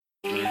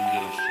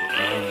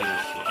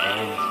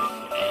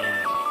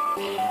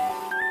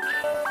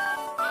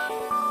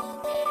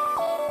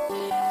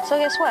So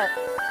guess what?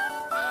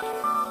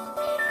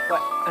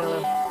 What? I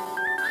don't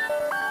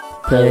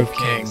know. Pair of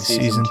Kings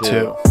Season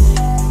 2.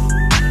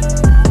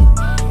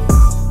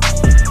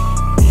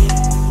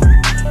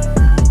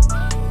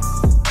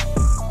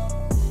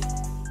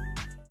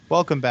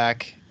 Welcome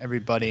back,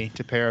 everybody,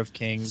 to Pair of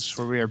Kings,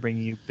 where we are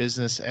bringing you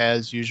business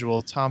as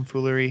usual,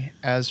 tomfoolery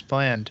as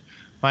planned.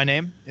 My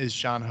name is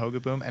John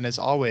Hogaboom, and as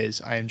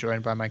always, I am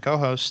joined by my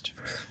co-host,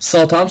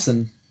 Saul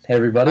Thompson. Hey,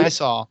 everybody. Hi,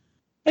 Saul.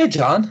 Hey,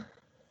 John.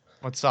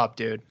 What's up,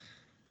 dude?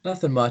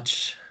 Nothing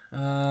much.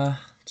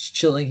 Just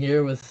chilling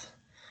here with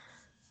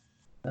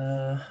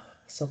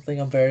something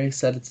I'm very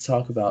excited to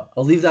talk about.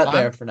 I'll leave that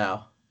there for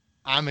now.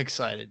 I'm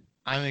excited.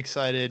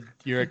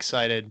 You're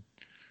excited.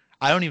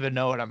 I don't even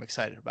know what I'm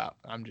excited about.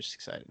 I'm just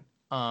excited.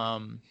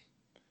 How's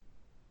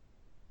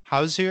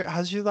your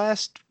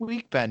last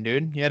week been,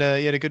 dude? You had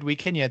a good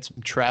weekend. You had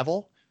some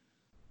travel.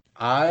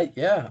 I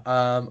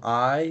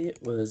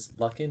was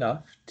lucky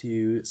enough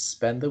to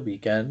spend the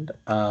weekend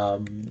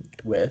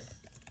with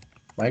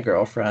my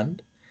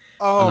girlfriend.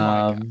 Oh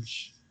my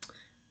gosh!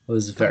 I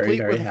was very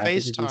Complete with happy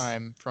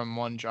FaceTime from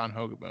one John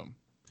Hogaboom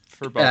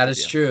for both. That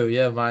is true.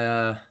 Yeah,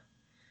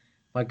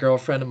 my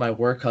girlfriend and my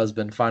work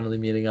husband finally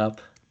meeting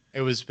up.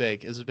 It was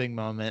big. It was a big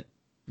moment.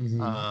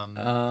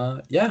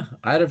 Mm-hmm. Yeah,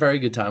 I had a very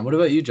good time. What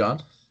about you,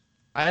 John?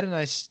 I had a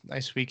nice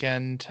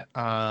weekend.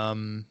 I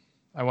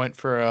went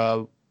for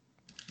a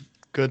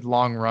good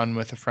long run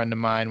with a friend of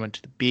mine. Went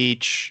to the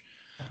beach,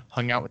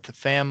 hung out with the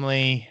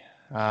family,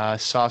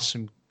 saw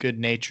some good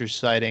nature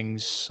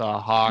sightings. Saw a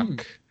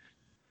hawk.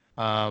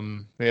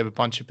 We have a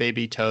bunch of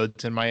baby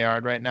toads in my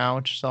yard right now,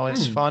 which is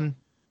always fun.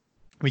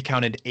 We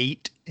counted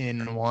 8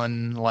 in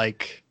one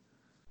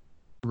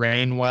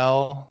rain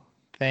well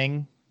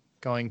thing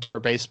going to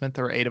our basement.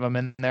 There were 8 of them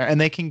in there, and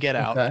they can get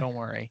out. Don't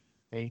worry.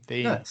 They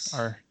nice.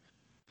 are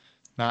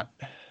not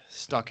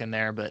stuck in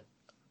there, but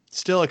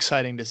still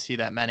exciting to see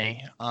that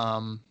many.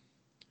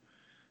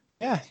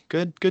 Yeah,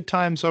 good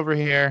times over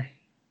here.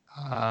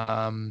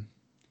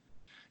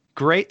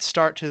 Great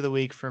start to the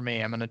week for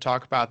me. I'm going to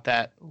talk about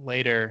that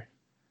later.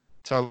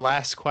 It's our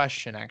last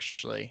question,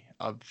 actually,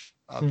 of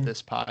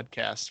this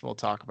podcast. We'll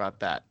talk about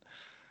that.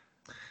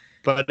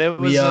 But it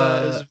was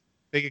a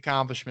big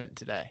accomplishment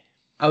today.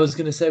 I was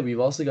going to say, we've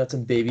also got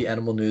some baby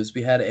animal news.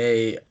 We had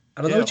I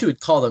don't know what you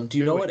would call them. Do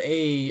you know what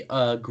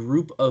a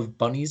group of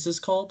bunnies is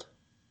called?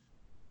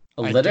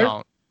 A litter? I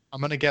don't. I'm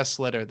going to guess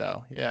litter,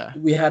 though. Yeah.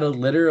 We had a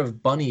litter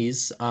of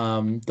bunnies.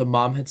 The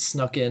mom had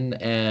snuck in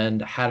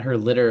and had her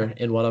litter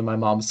in one of my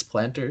mom's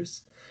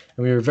planters.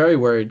 And we were very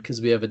worried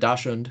because we have a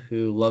Dachshund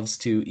who loves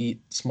to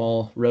eat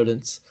small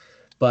rodents.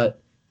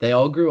 But they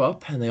all grew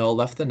up and they all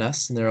left the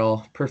nest and they're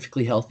all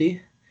perfectly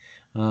healthy.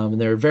 And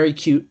they were very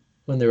cute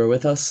when they were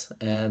with us.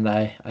 And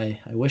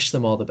I wish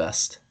them all the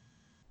best.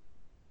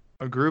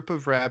 A group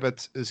of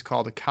rabbits is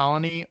called a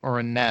colony or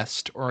a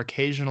nest or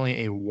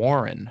occasionally a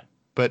warren,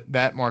 but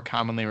that more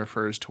commonly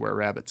refers to where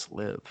rabbits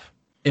live.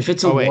 If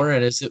it's a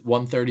warren, is it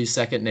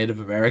 132nd Native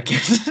American?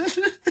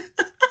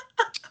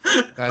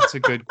 That's a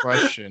good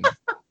question.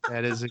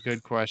 That is a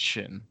good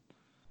question.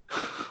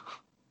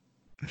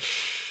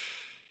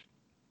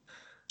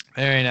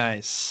 Very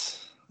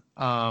nice.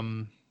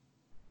 Hold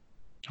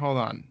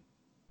on.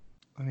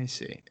 Let me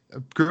see. A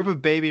group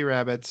of baby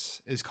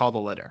rabbits is called a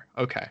litter.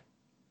 Okay.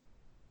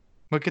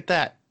 Look at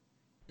that.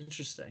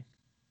 Interesting.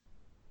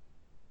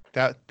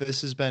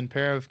 This has been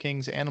Pair of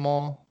Kings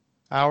Animal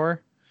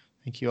Hour.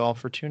 Thank you all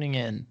for tuning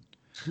in.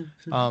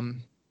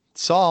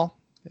 Saul,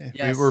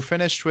 yes. We're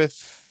finished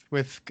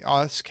with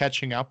us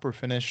catching up. We're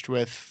finished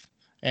with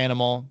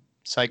animal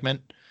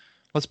segment.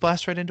 Let's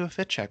blast right into a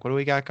fit check. What do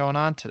we got going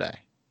on today?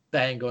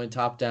 Bang, going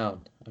top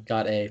down. I've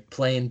got a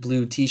plain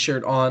blue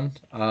t-shirt on.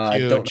 I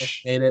don't know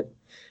if I made it.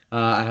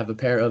 I have a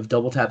pair of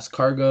Double Taps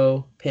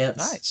cargo pants.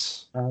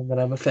 Nice. That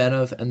I'm a fan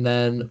of. And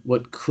then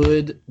what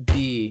could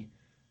be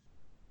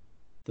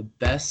the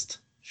best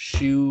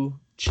shoe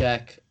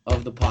check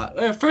of the pot.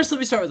 First, let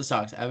me start with the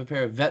socks. I have a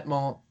pair of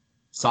Vetements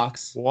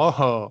socks.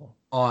 Whoa.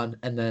 On,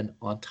 and then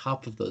on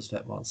top of those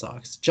Vetements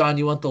socks. John,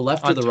 you want the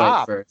left or the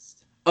right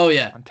first? Oh,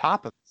 yeah. On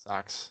top of the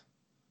socks.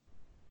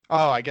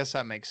 Oh, I guess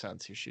that makes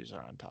sense. Your shoes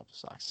are on top of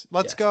socks.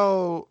 Let's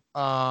go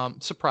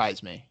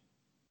surprise me.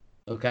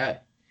 Okay.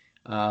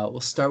 We'll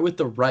start with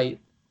the right.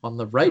 On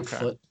the right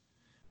foot,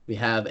 we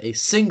have a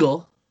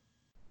single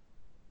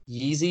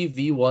Yeezy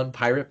V1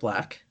 Pirate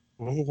Black.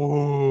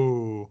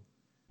 Ooh.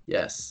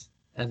 Yes.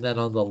 And then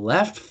on the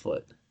left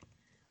foot,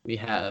 we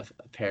have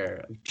a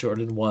pair of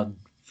Jordan 1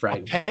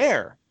 Fragment. A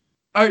pair?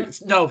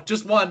 No,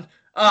 just one.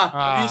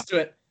 I'm used to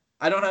it.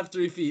 I don't have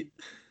 3 feet.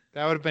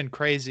 That would have been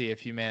crazy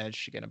if you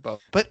managed to get them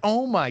both. But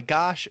oh my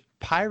gosh,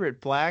 Pirate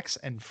Blacks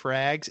and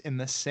Frags in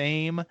the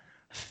same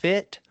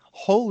fit.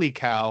 Holy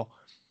cow.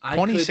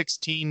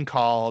 2016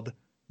 called,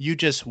 you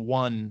just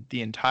won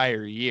the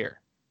entire year.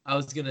 I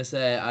was going to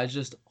say,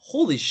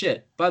 holy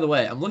shit. By the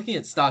way, I'm looking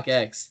at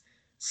StockX.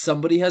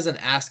 Somebody has an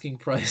asking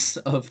price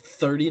of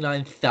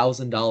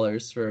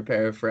 $39,000 for a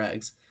pair of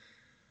Frags.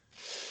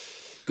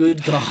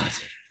 Good God.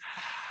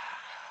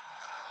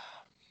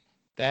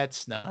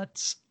 That's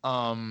nuts.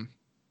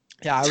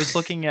 Yeah, I was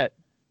looking at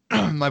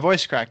my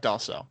voice cracked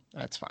also.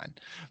 That's fine.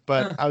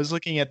 But Huh. I was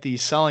looking at the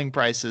selling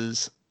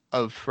prices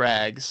of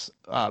frags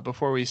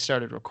before we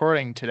started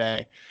recording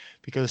today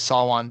because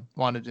Saul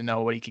wanted to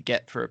know what he could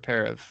get for a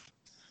pair of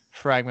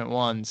fragment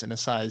ones in a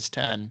size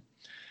 10.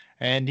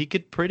 And he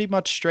could pretty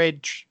much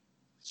straight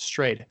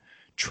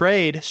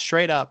trade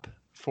straight up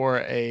for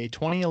a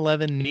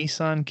 2011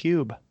 Nissan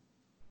Cube.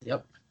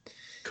 Yep.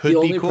 The Could be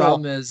only cool.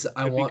 problem is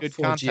I Could be want good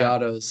four content.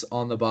 Giottos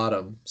on the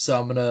bottom, so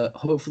I'm gonna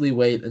hopefully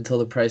wait until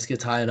the price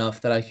gets high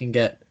enough that I can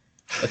get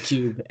a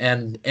cube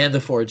and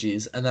the four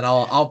Gs, and then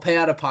I'll pay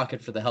out of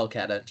pocket for the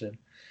Hellcat engine.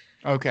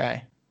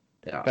 Okay.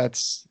 Yeah.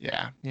 That's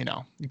yeah,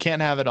 you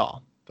can't have it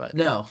all. But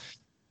No,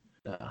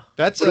 no.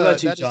 What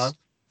about you, that John? is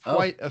Oh,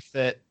 quite a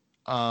fit.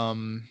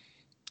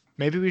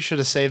 Maybe we should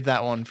have saved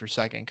that one for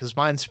second because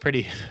mine's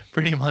pretty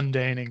pretty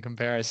mundane in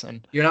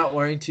comparison. you're not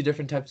wearing two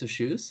different types of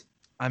shoes?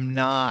 I'm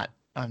not.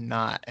 I'm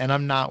not. And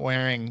I'm not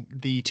wearing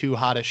the two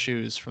hottest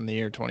shoes from the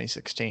year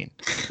 2016.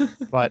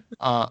 But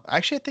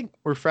actually I think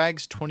were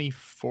Frags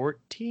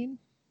 2014?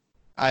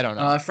 I don't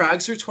know.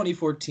 Frags were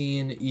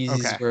 2014, Yeezys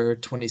Okay. were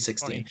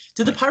 2016. 20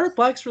 Did the Pirate 2016.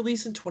 Blacks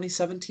release in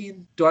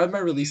 2017? Do I have my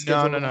release No,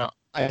 schedule no, wrong? no.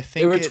 I They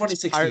think were it's Pirate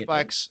 2016, right?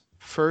 Black's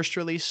first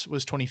release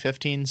was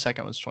 2015,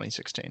 second was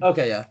 2016.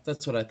 Okay, yeah,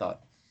 that's what I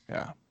thought.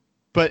 Yeah.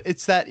 But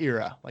it's that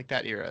era, like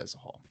that era as a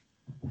whole.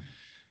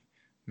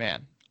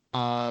 Man.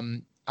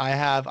 I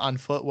have on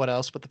foot what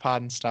else but the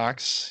pod and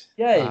stocks.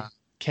 Yay.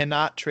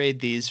 Cannot trade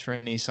these for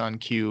a Nissan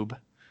Cube.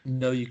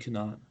 No, you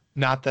cannot.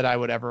 Not that I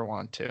would ever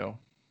want to,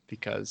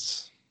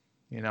 because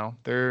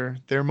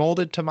they're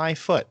molded to my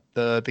foot.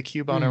 The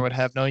Cube owner Hmm. would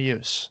have no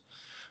use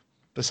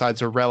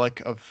besides a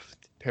relic of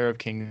Pair of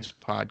Kings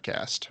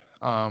podcast.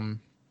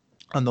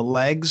 On the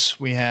legs,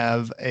 we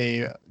have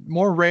a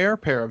more rare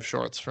pair of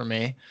shorts for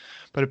me,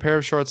 but a pair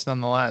of shorts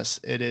nonetheless.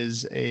 It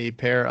is a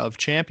pair of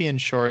champion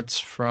shorts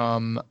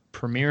from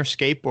Premier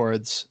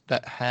Skateboards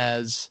that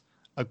has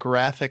a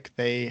graphic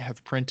they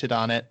have printed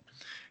on it.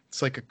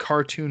 It's like a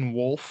cartoon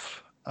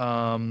wolf,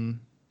 Hmm.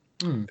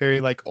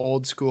 very like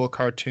old school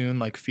cartoon,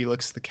 like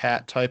Felix the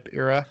Cat type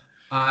era.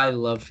 I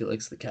love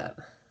Felix the Cat.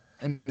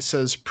 And it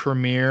says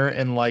Premier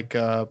in like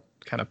a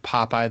kind of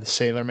Popeye the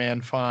Sailor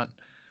Man font.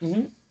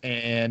 Hmm.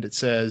 And it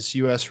says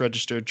U.S.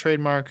 registered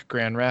trademark,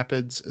 Grand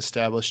Rapids,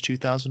 established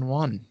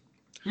 2001.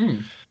 Hmm.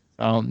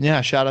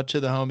 Yeah, shout out to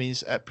the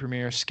homies at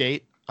Premier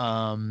Skate.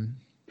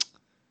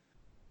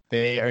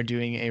 They are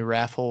doing a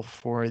raffle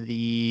for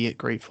the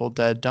Grateful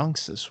Dead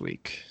dunks this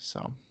week.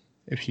 So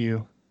if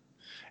you're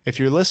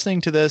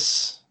listening to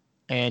this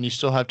and you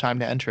still have time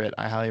to enter it,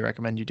 I highly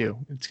recommend you do.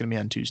 It's going to be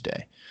on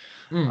Tuesday.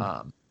 Hmm.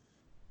 Um,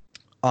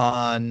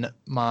 on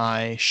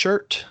my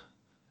shirt,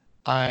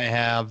 I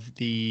have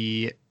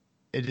it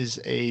is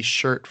a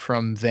shirt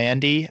from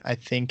Vandy. I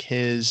think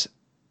his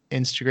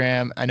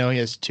Instagram, I know he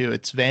has two.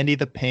 It's Vandy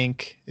the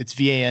Pink. It's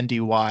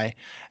Vandy.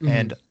 Hmm.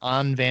 And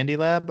on Vandy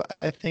Lab,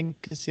 I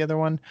think is the other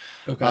one.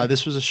 Okay.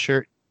 This was a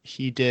shirt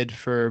he did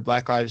for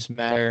Black Lives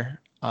Matter.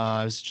 It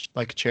was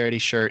like a charity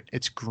shirt.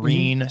 It's Hmm.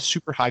 green,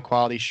 super high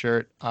quality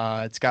shirt.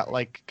 It's got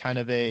like kind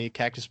of a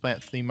cactus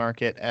plant flea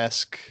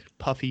market-esque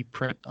puffy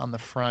print on the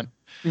front,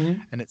 Hmm.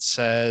 and it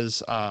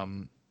says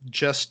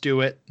just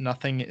do it,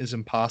 nothing is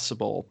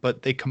impossible.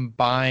 But they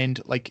combined,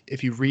 like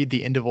if you read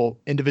the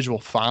individual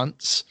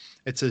fonts,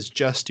 it says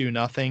just do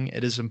nothing,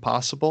 it is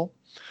impossible.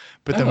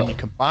 But then when you Oh.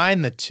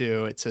 combine the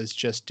two, it says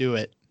just do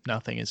it,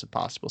 nothing is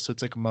impossible. So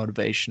it's like a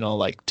motivational,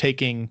 like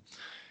taking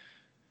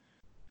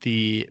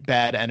the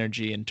bad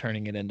energy and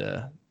turning it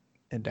into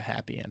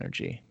happy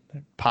energy,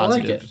 I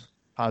like it.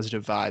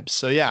 positive vibes.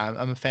 So yeah,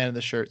 I'm a fan of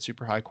the shirt,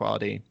 super high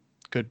quality,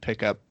 good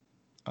pickup,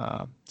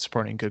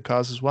 supporting good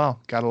cause as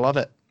well. Gotta love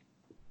it.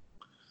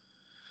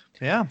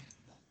 Yeah.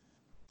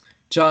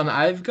 John,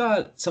 I've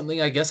got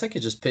something I guess I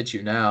could just pitch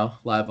you now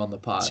live on the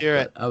Let's pod, hear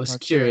but it. I was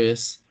Let's hear it.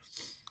 curious.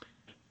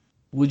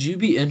 Would you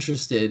be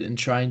interested in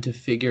trying to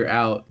figure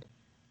out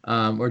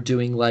or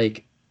doing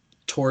like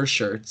tour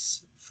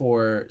shirts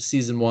for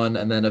season one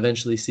and then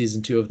eventually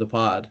season two of the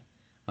pod?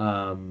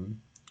 Um,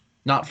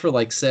 Not for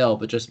like sale,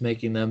 but just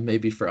making them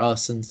maybe for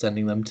us and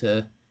sending them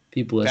to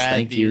people as That'd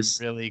thank be yous.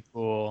 really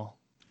cool.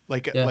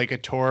 Like Yeah. like a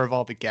tour of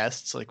all the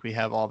guests, like we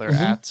have all their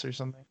Hmm. ats or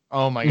something.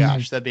 Oh my Hmm.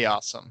 gosh, that'd be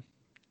awesome.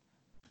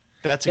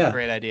 That's a Yeah.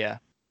 great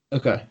idea.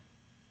 Okay.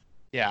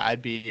 Yeah,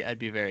 I'd be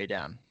very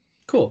down.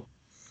 Cool.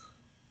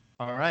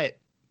 All right.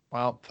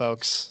 Well,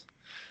 folks,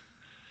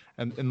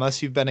 and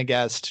unless you've been a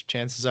guest,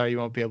 chances are you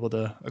won't be able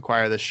to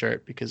acquire this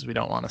shirt because we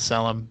don't want to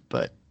sell them.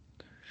 But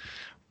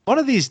one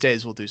of these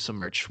days we'll do some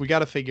merch. We got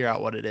to figure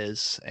out what it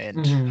is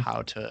and Hmm.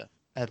 how to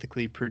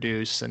ethically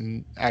produce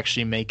and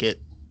actually make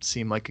it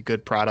seem like a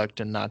good product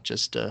and not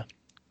just a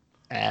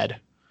ad.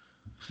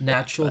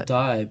 Natural But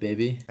dye,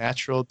 baby.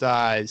 natural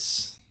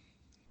dyes.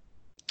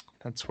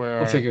 That's where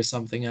We'll our figure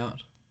something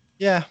out.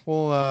 yeah,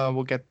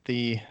 we'll get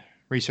the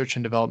research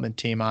and development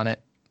team on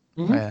it,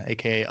 Hmm.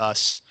 aka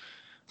us.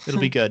 It'll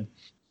be good.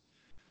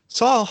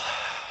 So I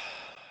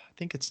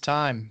think it's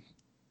time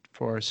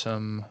for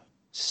some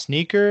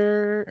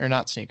sneaker or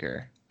not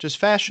sneaker Just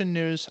fashion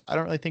news. I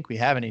don't really think we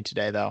have any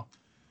today, though.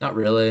 Not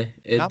really.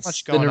 Not It's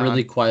much been going a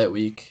really on. quiet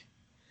week.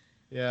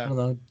 I Yeah. don't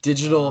know.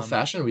 Digital Um,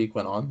 Fashion Week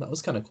went on. That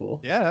was kind of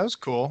cool. yeah, that was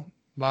cool.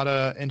 A lot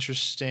of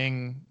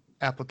interesting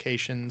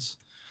applications.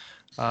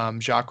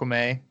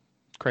 Jacqueline,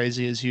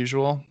 crazy as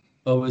usual.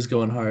 Always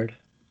going hard.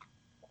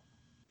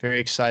 Very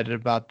excited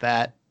about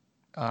that.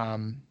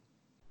 Um,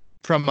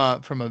 from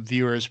a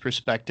viewer's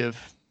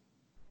perspective,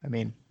 I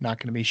mean, not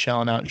going to be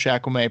shelling out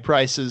Jacqueline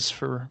prices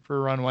for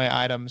runway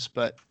items,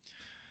 but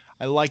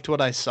I liked what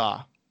I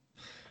saw.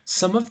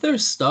 Some of their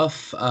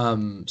stuff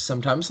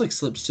sometimes like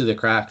slips through the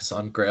cracks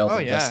on Grailed Oh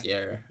and yeah,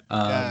 Vestiaire.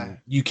 yeah.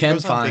 You It can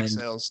goes on big find,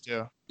 sales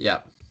too.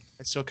 yeah,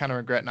 I still kind of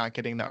regret not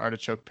getting the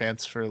artichoke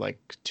pants for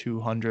like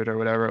 200 or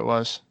whatever it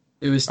was.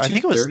 it was I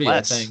think it was 230, I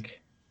less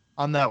think.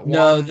 on that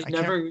No, one. they I can't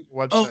never. remember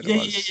what Oh, website it yeah,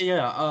 yeah, was.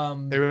 yeah,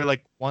 yeah. They were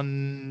like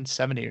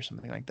 170 or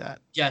something like that,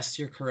 Yes,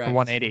 you're or correct.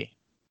 180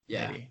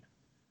 Yeah. maybe.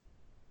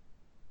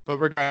 But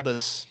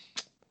regardless,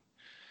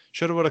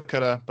 shoulda, woulda,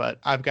 coulda. But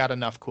I've got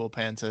enough cool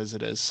pants as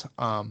it is.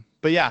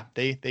 But yeah,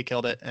 they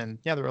killed it, and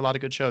yeah, there were a lot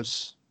of good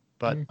shows.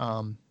 But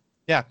Mhm.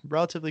 yeah,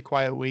 relatively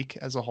quiet week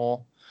as a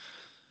whole.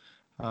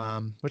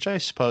 Which I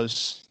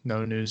suppose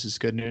no news is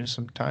good news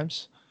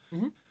sometimes.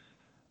 Mhm.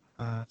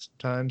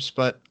 Sometimes,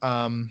 but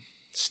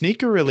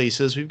sneaker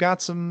releases, we've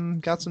got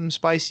some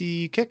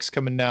spicy kicks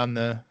coming down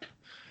the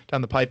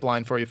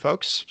pipeline for you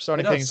folks. Hit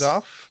Starting things us.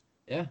 off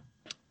Yeah.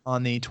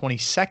 on the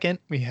 22nd,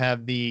 we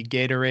have the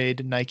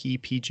Gatorade Nike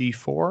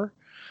PG4.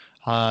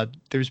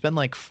 There's been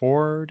like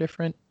four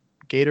different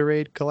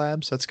Gatorade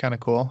collabs. That's kind of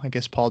cool. I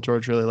guess Paul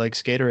George really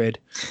likes Gatorade,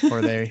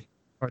 or they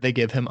or they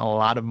give him a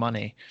lot of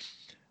money.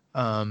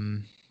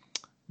 Um,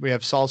 we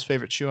have Saul's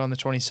favorite shoe on the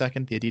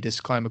 22nd, the Adidas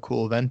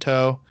Climacool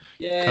Vento,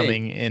 Yay.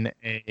 coming in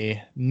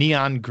a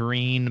neon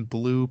green,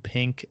 blue,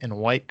 pink, and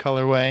white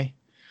colorway.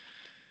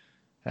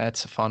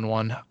 That's a fun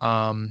one.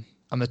 On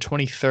the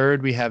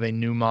 23rd, we have a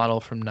new model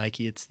from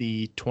Nike. It's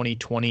the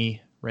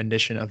 2020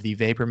 rendition of the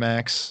Vapor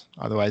Max,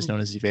 otherwise known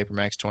as the Vapor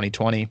Max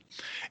 2020.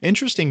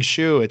 Interesting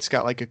shoe. It's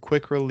got like a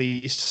quick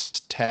release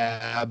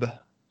tab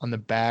on the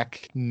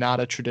back, not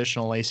a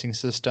traditional lacing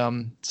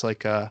system. It's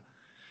like a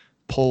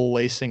pull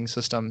lacing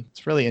system.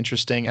 It's really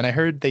interesting. And I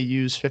heard they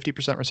use 50%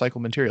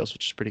 recycled materials,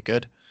 which is pretty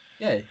good.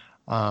 Yay.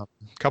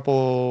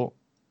 Couple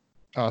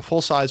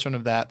full size run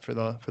of that for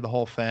the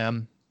whole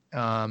fam.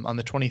 On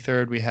the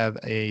 23rd, we have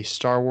a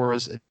Star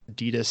Wars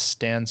Adidas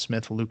Stan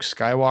Smith Luke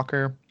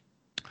Skywalker.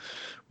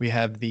 We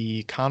have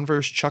the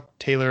Converse Chuck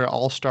Taylor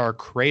All Star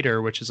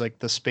Crater, which is like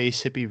the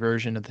space hippie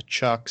version of the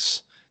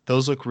Chucks.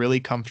 Those look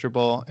really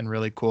comfortable and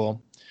really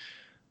cool.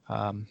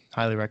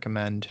 Highly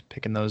recommend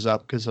picking those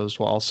up because those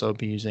will also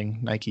be using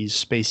Nike's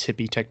space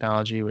hippie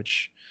technology,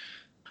 which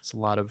is a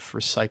lot of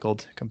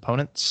recycled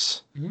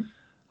components.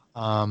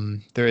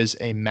 Mhm. There is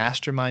a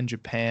Mastermind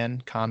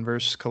Japan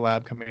Converse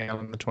collab coming out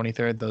on the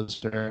 23rd.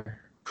 Those are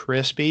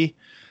crispy.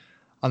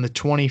 On the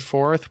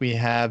 24th, we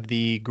have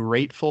the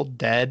Grateful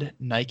Dead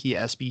Nike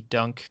SB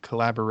Dunk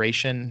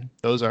collaboration.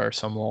 Those are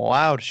some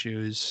loud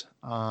shoes.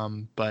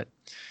 But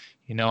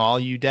all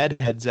you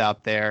deadheads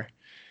out there,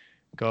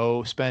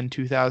 go spend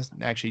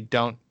 2,000. Actually,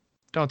 don't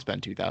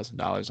spend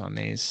 $2,000 on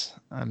these.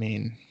 I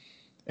mean,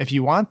 if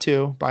you want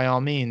to, by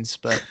all means,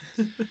 but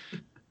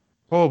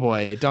oh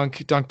boy,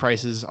 dunk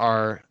prices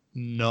are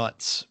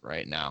nuts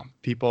right now.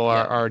 People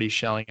are Yeah. already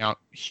shelling out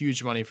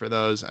huge money for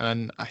those,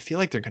 and I feel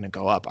like they're going to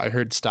go up. I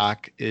heard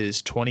stock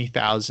is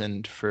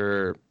 20,000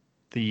 for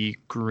the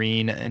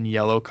green and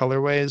yellow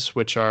colorways,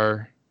 which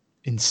are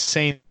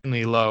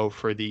insanely low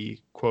for the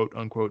quote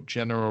unquote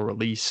general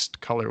released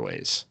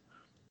colorways.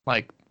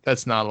 Like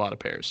that's not a lot of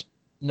pairs,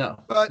 No,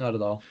 but not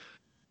at all.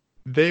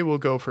 they will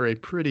go for a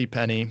pretty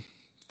penny.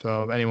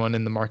 So anyone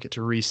in the market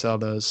to resell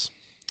those,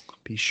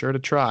 be sure to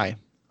try.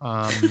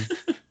 Um,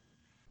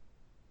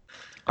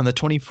 On the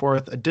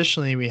 24th,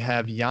 additionally, we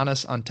have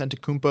Giannis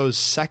Antetokounmpo's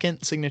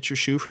second signature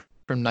shoe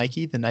from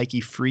Nike, the Nike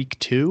Freak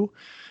 2,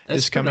 Nice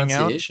is coming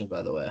out. pronunciation,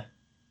 by the way.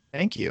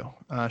 Thank you.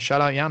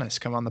 Shout out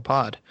Giannis. Come on the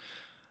pod.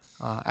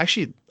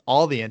 Actually,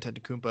 all the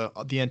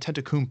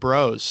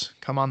Antetokounmpros,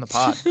 come on the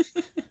pod.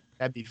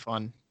 That'd be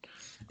fun.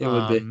 It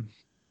would be. Um,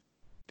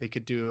 they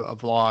could do a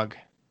vlog.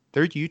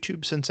 They're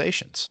YouTube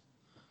sensations.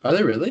 Are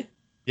they really?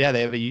 Yeah,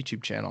 they have a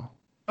YouTube channel,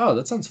 Oh,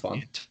 that sounds the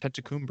fun.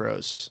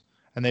 Antetokounmpros,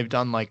 and they've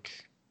done like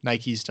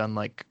Nike's done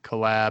like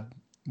collab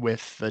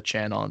with the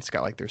channel, and it's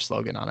got like their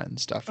slogan on it and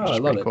stuff, Oh, which I is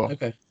love pretty it. cool.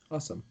 Okay,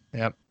 awesome.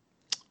 Yep.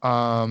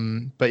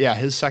 But yeah,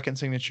 his second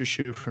signature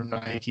shoe from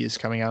Nike is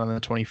coming out on the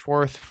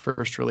 24th.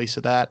 First release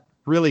of that.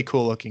 Really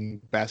cool looking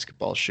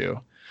basketball shoe.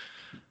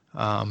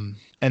 And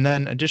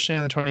then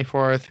additionally on the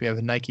 24th, we have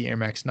the Nike Air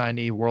Max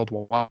 90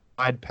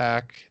 Worldwide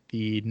Pack,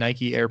 the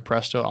Nike Air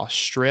Presto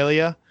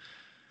Australia,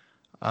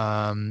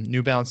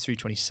 New Balance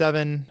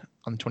 327.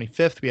 On the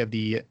 25th, we have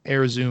the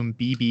Air Zoom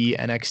BB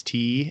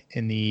NXT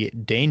in the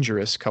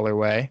Dangerous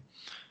colorway.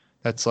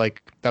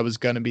 That was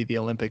going to be the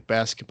Olympic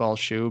basketball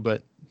shoe,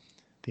 but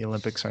the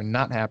Olympics are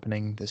not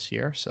happening this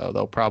year, so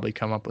they'll probably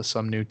come up with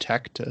some new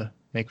tech to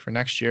make for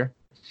next year.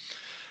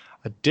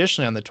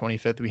 Additionally, on the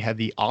 25th, we have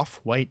the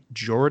Off-White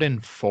Jordan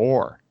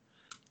 4.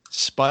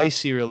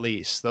 Spicy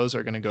release. Those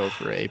are going to go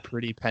for a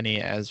pretty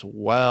penny as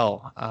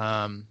well.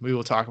 We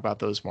will talk about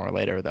those more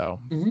later, though.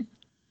 Hmm.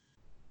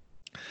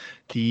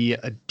 The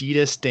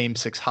Adidas Dame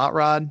 6 Hot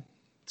Rod.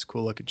 It's a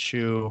cool looking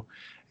shoe.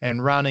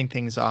 And rounding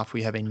things off,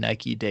 we have a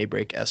Nike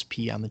Daybreak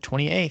SP on the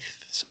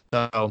 28th.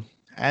 So,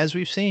 as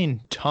we've seen,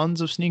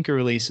 tons of sneaker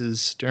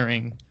releases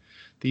during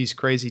these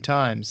crazy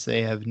times.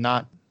 They have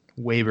not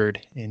wavered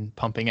in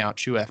pumping out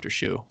shoe after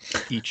shoe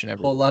each and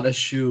every Whole lot of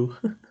shoe.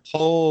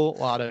 whole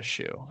lot of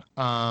shoe.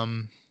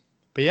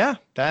 But yeah,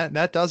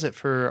 that does it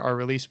for our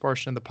release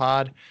portion of the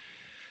pod.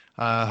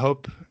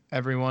 Hope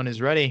everyone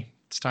is ready.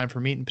 It's time for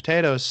meat and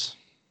potatoes.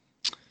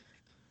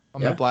 I'm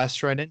going Yeah. to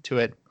blast right into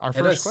it. Our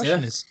Hit first us, question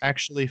yeah. is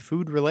actually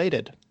food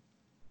related.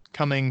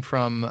 Coming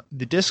from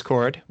the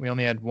Discord. We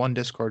only had one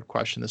Discord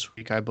question this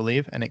week, I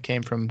believe, and it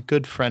came from a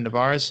good friend of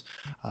ours,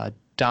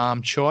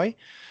 Dom Choi.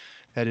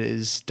 That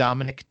is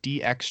Dominic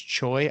DX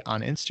Choi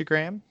on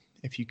Instagram,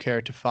 if you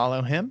care to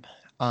follow him.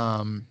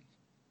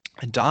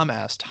 And Dom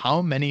asked,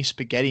 how many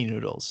spaghetti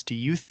noodles do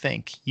you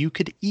think you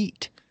could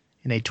eat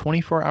in a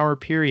 24-hour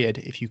period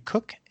if you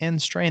cook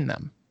and strain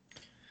them?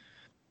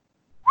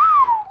 You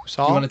want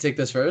Saul? to take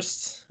this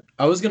first?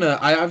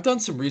 I've done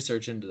some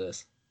research into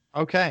this.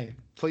 Okay,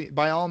 please,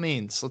 by all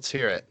means, let's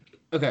hear it.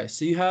 Okay,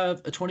 so you have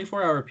a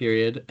 24-hour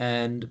period,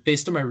 and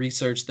based on my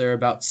research, there are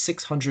about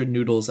 600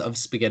 noodles of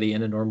spaghetti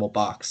in a normal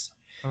box.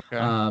 Okay.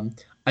 Um,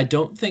 I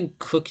don't think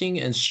cooking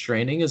and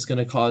straining is going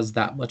to cause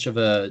that much of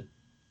a,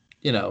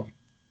 you know,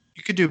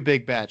 You could do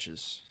big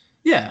batches.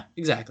 yeah,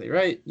 exactly,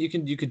 right? You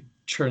could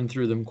churn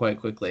through them quite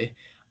quickly.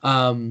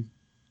 Um,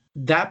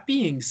 that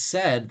being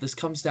said, this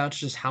comes down to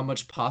just how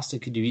much pasta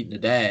could you eat in a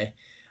day?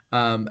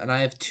 And I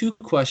have two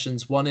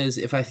questions. One is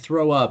if I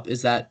throw up,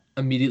 is that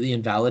immediately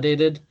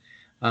invalidated?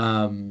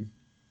 Um,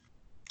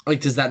 like,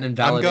 does that I'm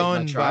invalidate my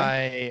going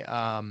try?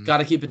 by Got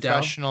to keep it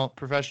down.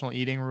 professional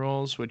eating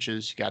rules, which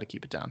is you got to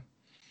keep it down.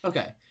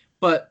 Okay.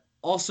 But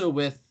also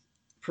with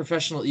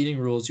professional eating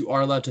rules, you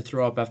are allowed to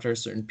throw up after a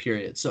certain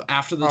period. So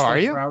after the Oh, are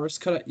 24 you? hours,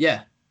 cut it.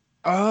 Yeah.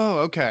 Oh,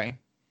 okay.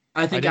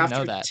 I I think didn't know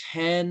after that.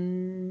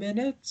 10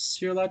 minutes,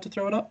 you're allowed to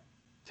throw it up.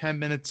 10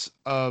 minutes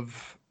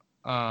of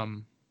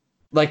um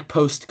Like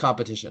post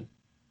competition.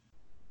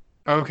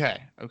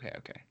 okay.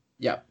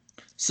 Yeah.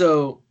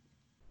 So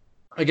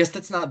I guess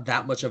that's not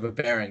that much of a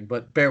bearing,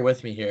 but bear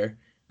with me here.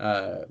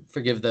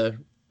 Forgive the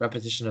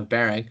repetition of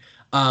bearing.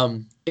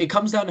 It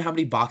comes down to how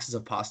many boxes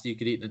of pasta you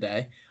could eat in a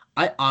day.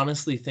 I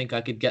honestly think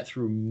I could get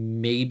through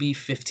maybe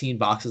 15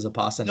 boxes of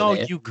pasta in a No,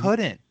 day. you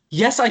couldn't.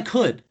 Yes, I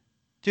could.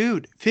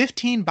 Dude,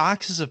 15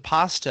 boxes of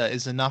pasta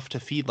is enough to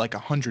feed like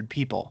 100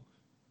 people.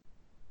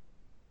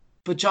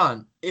 But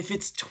John, if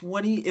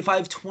I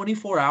have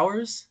 24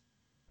 hours,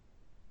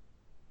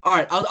 all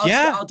right,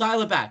 Yeah. I'll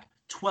dial it back.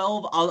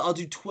 12, I'll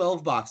do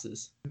 12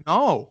 boxes.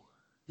 No.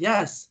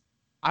 Yes.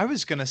 I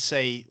was going to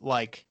say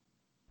like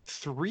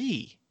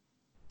 3.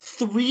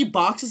 3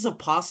 boxes of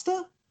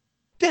pasta?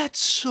 That's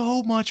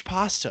so much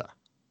pasta.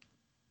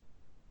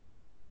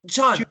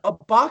 John, Dude, a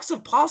box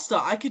of pasta,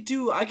 I could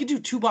do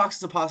 2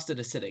 boxes of pasta in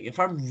a sitting if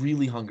I'm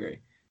really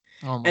hungry.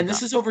 oh my And God.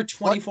 this is over What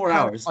 24 kind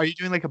of, hours. are you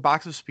doing like a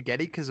box of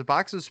spaghetti? Because a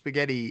box of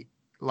spaghetti,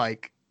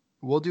 like,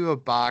 we'll do a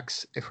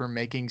box if we're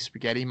making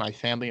spaghetti, my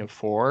family of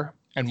 4,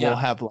 and we'll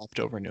Yeah. have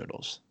leftover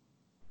noodles.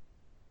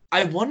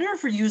 I wonder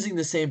if we're using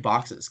the same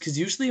boxes, because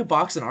usually a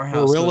box in our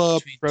house goes Gorilla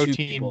between two Protein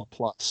people.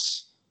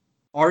 Plus.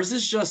 Ours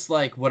is just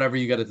like whatever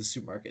you get at the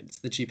supermarket. It's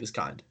the cheapest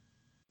kind.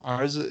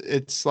 Ours,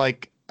 it's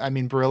like, I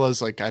mean,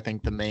 Barilla's like, I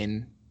think the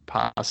main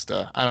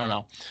pasta. I don't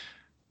know.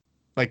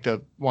 Like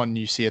the one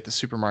you see at the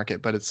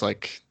supermarket, but it's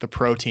like the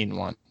protein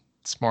one.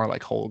 It's more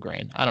like whole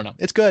grain. I don't know.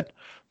 It's good,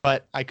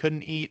 but I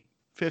couldn't eat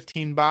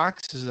 15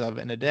 boxes of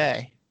it in a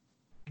day.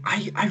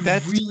 I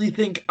That's really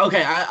think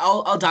okay,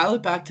 I'll dial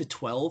it back to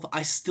 12.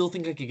 I still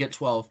think I could get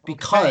 12 okay.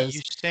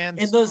 because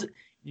in those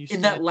You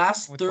in that stand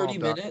last with 30 12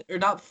 dollars. minute or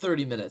not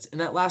 30 minutes, in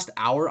that last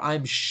hour,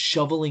 I'm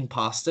shoveling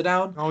pasta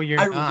down. No, I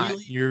you're not.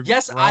 really You're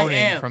yes, I groaning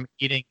am. from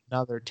eating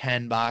another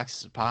 10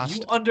 boxes of You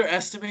pasta.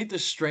 underestimate the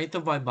strength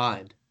of my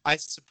mind. I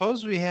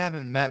suppose we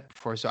haven't met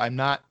before, so I'm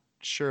not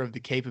sure of the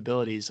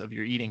capabilities of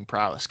your eating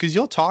prowess. Because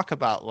you'll talk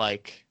about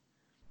like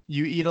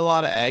you eat a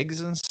lot of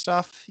eggs and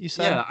stuff, you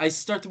said? Yeah, I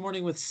start the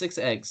morning with 6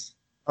 eggs.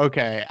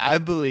 Okay, I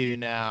believe you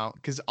now.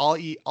 Because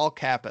I'll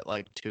cap at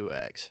like 2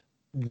 eggs.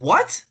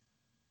 What?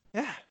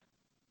 Yeah.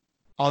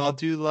 I'll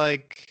do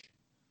like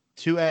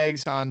 2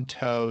 eggs on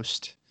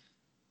toast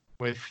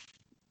with,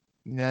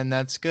 then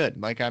that's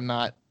good. Like I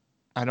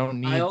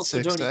don't I need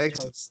also six don't eat eggs.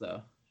 toast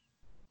though.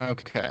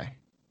 Okay.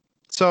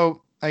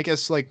 So I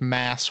guess like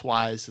mass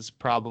wise, it's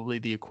probably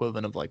the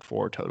equivalent of like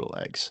 4 total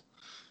eggs,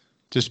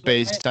 just But I,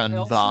 based I on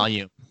also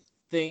volume.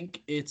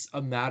 think it's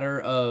a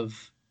matter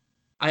of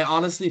I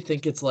honestly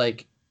think it's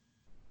like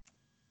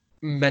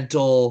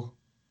mental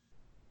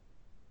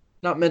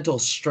not mental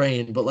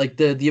strain, but like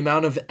the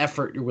amount of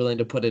effort you're willing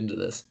to put into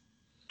this.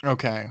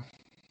 Okay.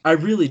 I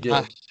really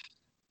Uh, do.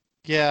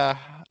 yeah,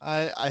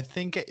 I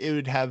think it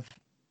would have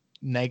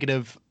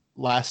negative.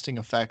 lasting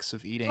effects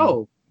of eating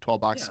Oh,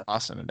 12 boxes yeah. of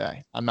pasta in a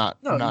day. I'm No,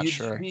 not you'd just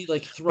sure. be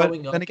like But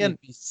throwing then up. again,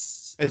 I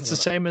it's don't the know.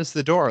 same as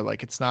the door.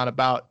 Like it's not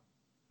about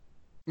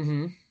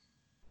Hmm.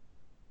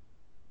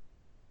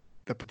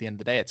 at the end of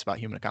the day, it's about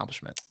human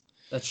accomplishment.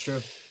 That's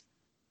true.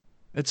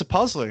 It's a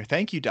puzzler.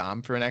 Thank you,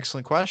 Dom, for an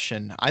excellent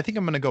question. I think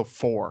I'm going to go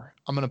 4.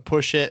 I'm going to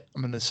push it.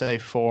 I'm going to say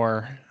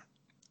 4.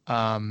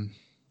 Um,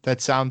 I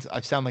sound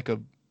like a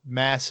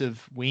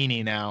massive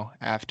weenie now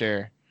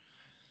after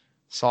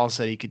Saul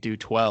said he could do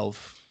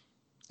 12.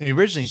 He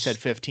originally said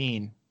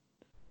 15.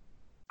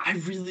 I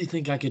really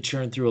think I could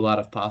churn through a lot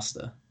of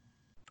pasta.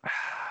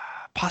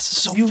 Pasta's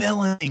 'Cause so you,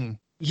 filling.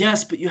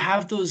 yes, but you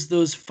have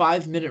those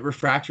 5 minute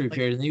refractory Like,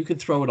 period, and then you could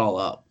throw it all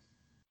up.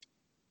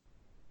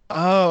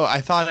 oh,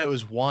 I thought it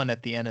was 1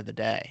 at the end of the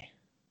day.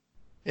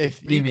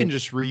 If What do you you can mean?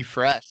 just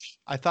refresh,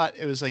 I thought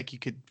it was like you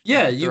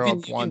Yeah, could throw up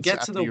you can once get to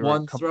after the you were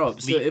one throw up.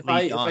 So completely if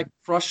I done.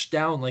 crush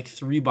down like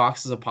 3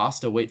 boxes of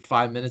pasta, wait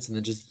 5 minutes, and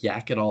then just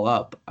yak it all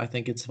up, I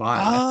think it's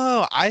fine.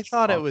 Oh, I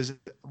thought it Oh. was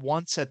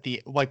once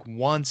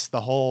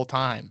the whole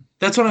time,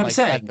 That's what I'm like at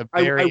saying. the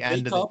I very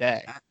end wake of the up.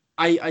 day.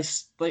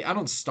 Like I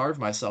don't starve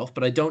myself,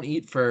 but I don't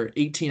eat for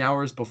 18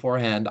 hours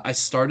beforehand. I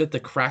start at the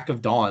crack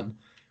of dawn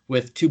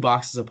with 2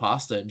 boxes of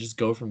pasta and just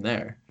go from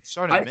there.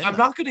 Start at I'm midnight.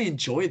 not going to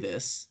enjoy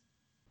this.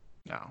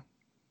 No,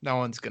 no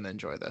one's gonna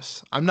enjoy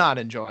this. I'm not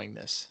enjoying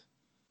this,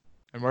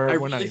 and I we're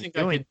not really even think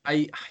I doing could.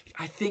 it.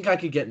 I think I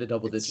could get into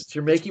double digits.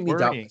 You're It's making me doubt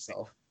worrying me.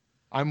 myself.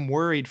 I'm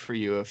worried for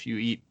you if you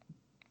eat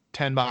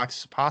 10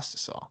 boxes of pasta,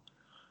 Saul.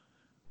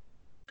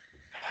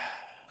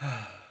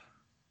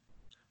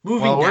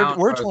 Moving Well, down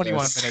we're our 21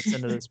 list. minutes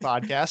into this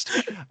podcast.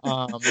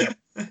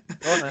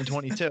 Going on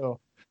 22.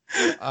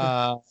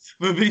 Uh,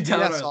 Moving yeah,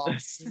 down our Saul,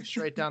 list. move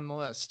straight down the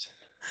list.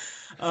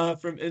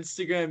 From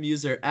Instagram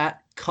user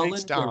at Thanks,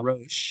 Cullen Dom.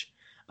 DeRoche.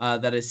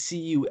 That is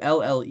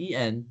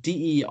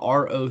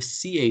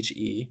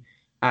CULLENDEROCHE.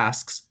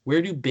 Asks,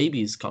 where do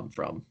babies come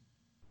from?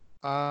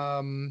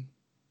 Um,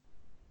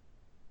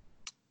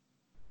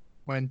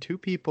 when two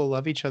people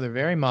love each other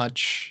very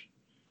much,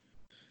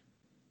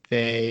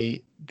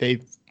 they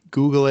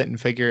Google it and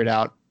figure it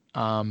out.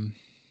 Um,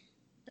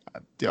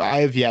 I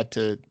have yet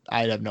to.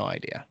 I have no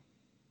idea.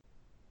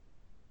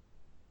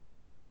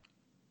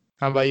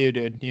 How about you,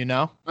 dude? You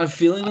know? I'm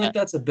feeling I, like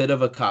that's a bit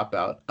of a cop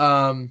out.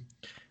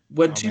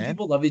 When oh two man.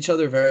 people love each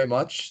other very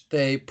much,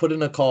 they put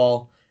in a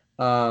call.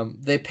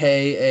 They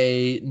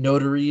pay a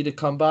notary to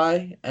come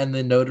by, and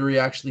the notary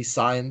actually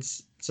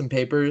signs some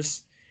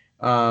papers.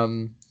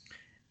 Um,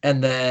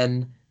 and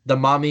then the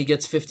mommy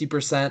gets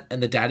 50%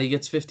 and the daddy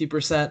gets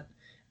 50%.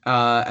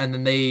 And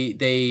then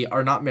they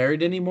are not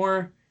married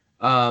anymore.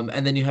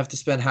 And then you have to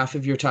spend half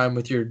of your time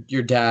with your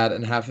dad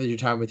and half of your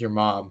time with your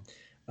mom.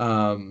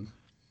 Um,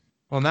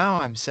 Well,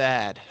 now I'm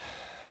sad.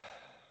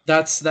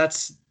 that's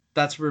that's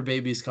that's where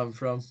babies come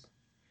from.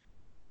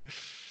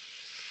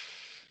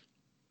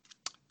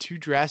 Two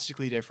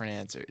drastically different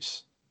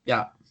answers.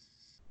 Yeah,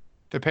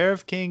 The pair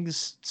of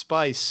kings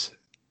spice,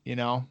 you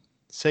know,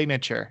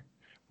 signature.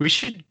 We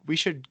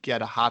should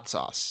get a hot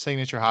sauce,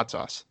 signature hot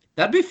sauce.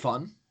 that'd be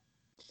fun.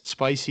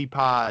 Spicy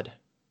pod.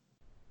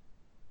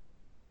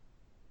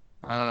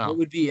 I don't What know.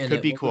 would be in Could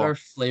it? be What would our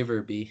cool.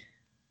 flavor be?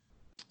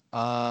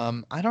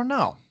 I don't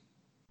know.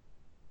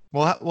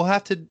 We'll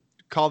have to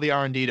call the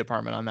R&D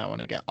department on that one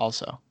again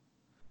also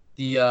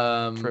The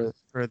the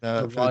for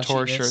the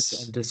tour raunchiness and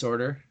shirts.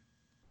 disorder.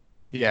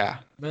 Yeah.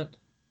 Meant.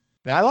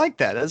 I like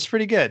that. That's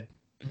pretty good.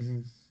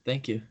 Hmm.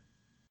 Thank you.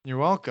 You're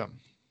welcome.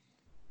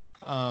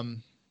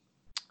 Um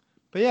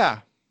but yeah,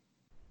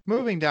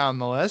 moving down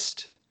the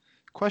list.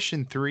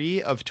 Question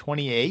 3 of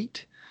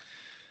 28.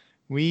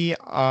 We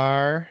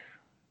are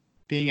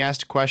being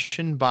asked a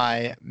question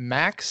by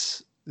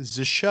Max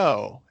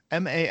Zscho,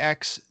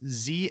 Maxzscho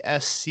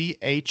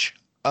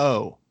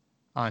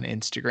on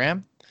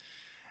Instagram.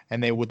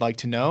 And they would like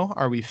to know,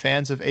 are we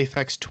fans of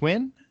Aphex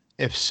Twin?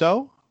 If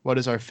so, what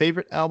is our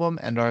favorite album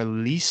and our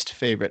least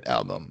favorite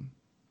album?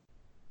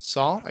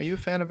 Saul, are you a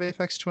fan of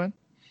Aphex Twin?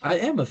 I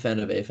am a fan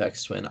of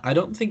Aphex Twin. I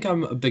don't think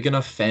I'm a big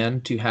enough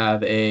fan to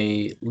have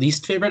a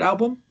least favorite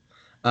album.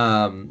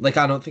 Like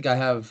I don't think I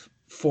have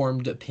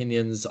formed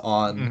opinions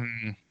on.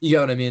 Mhm. You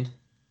know what I mean?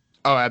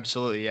 Oh,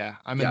 absolutely. Yeah.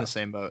 I'm in Yeah. the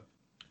same boat.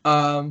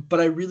 But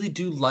I really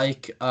do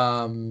like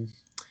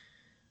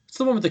it's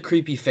the one with the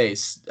creepy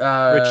face.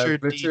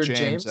 Richard D. Richard James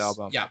James.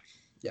 album. Yeah.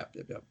 Yeah,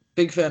 yeah, yeah.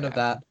 Big fan of Yeah.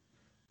 that.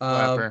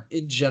 Whatever.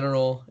 In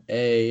general,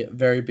 a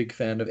very big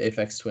fan of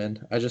Aphex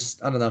Twin. I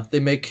don't know. They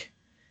make.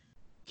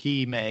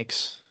 He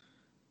makes.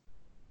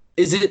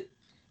 Is it?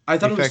 I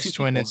thought it was two Aphex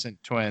Twin people.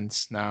 isn't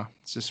twins. No,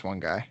 it's just one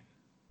guy.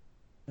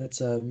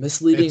 That's a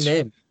misleading It's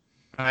name.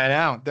 I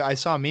know. I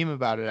saw a meme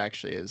about it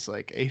actually. It's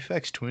like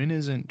Aphex Twin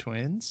isn't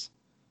twins.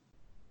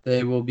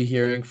 They will be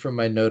hearing from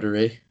my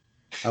notary.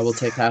 I will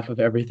take half of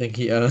everything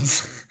he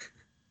owns.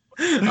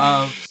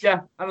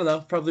 Yeah, I don't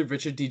know. Probably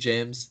Richard D.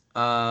 James.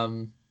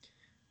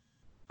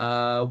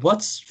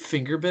 What's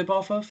Finger Bib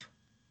off of?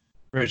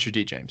 Richard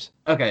D. James.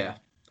 Okay, yeah.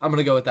 I'm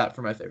gonna go with that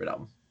for my favorite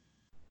album.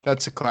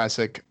 That's a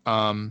classic.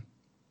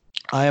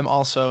 I am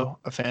also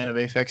a fan of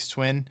Aphex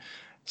Twin.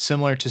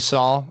 Similar to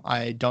Saul,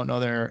 I don't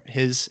know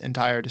his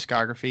entire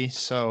discography,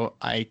 so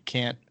I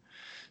can't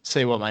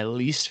say what my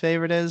least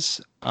favorite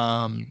is.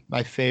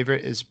 My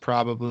favorite is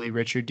probably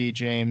Richard D.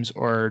 James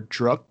or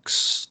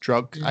Drugs.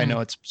 Drugs. I know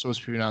Mhm. it's supposed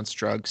to be pronounced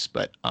drugs,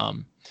 but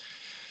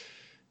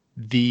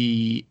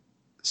the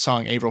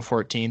song April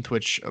 14th,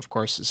 which of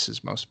course is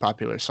his most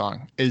popular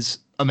song, is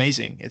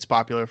amazing. It's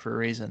popular for a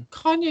reason.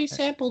 Kanye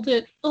sampled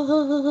it.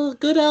 Oh,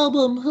 good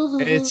album.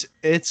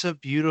 It's a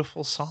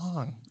beautiful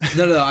song.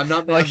 No, no, no, I'm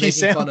not. Like I'm he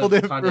making fun sampled of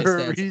it for Kanye's a stance.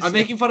 I'm reason.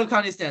 making fun of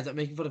Kanye's stance. I'm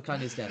making fun of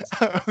Kanye's stance.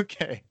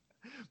 Okay.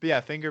 But yeah,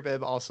 Finger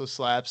Bib also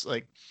slaps.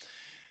 Like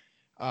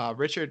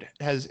Richard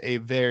has a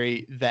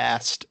very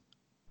vast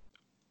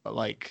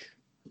like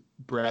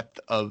breadth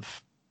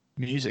of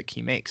music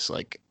he makes.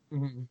 Like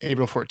Mhm.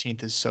 April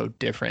 14th is so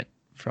different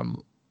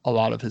from a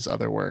lot of his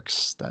other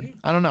works that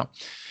I don't know.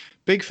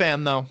 Big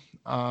fan though.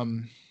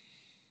 Um,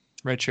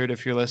 Richard,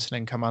 if you're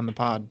listening, come on the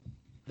pod.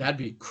 That'd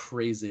be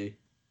crazy.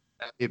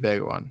 That'd be a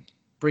big one.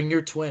 Bring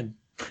your twin.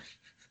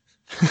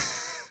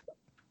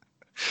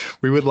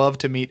 We would love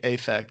to meet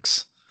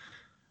Aphex.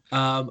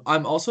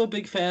 I'm also a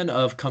big fan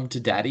of Come to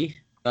Daddy.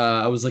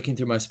 I was looking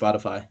through my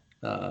Spotify.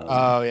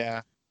 Oh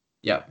yeah.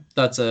 Yeah,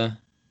 it's a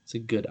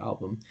good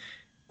album.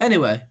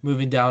 Anyway,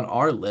 moving down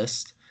our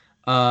list.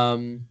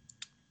 Um,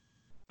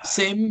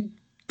 Same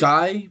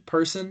guy,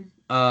 person.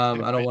 I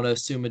don't Wait. want to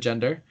assume a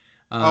gender.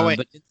 Oh wait,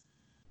 But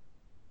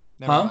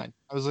never huh? mind.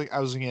 I was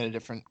looking at a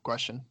different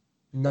question.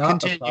 Not a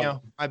Continue. problem.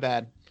 My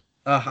bad.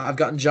 I've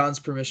gotten John's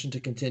permission to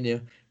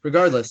continue.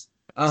 Regardless,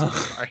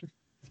 Sorry.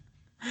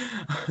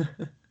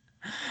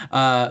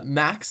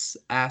 Max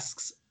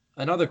asks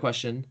another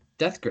question.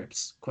 Death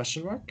grips?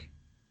 Question mark.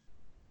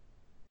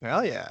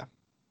 Hell yeah.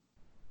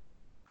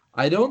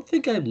 I don't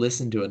think I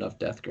listened to enough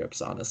death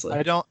grips, honestly.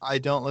 I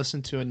don't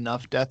listen to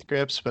enough Death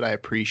Grips, but I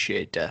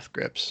appreciate Death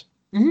Grips.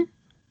 Hmm.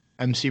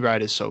 MC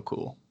Ride is so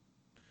cool.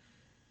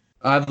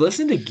 I've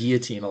listened to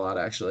Guillotine a lot,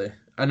 actually.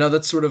 I know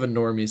that's sort of a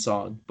normie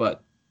song,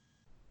 but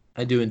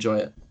I do enjoy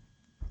it.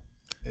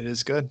 It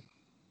is good.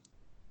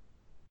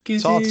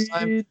 Saul,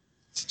 Guillotine.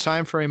 it's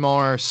time for a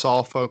more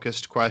Saul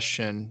focused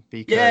question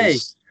Yay!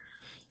 because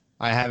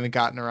I haven't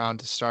gotten around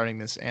to starting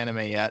this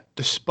anime yet,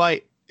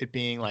 despite it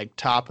being like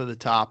top of the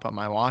top on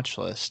my watch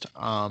list.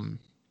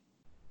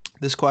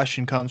 This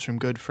question comes from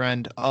good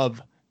friend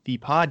of the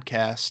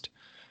podcast,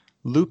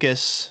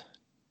 Lucas.mwi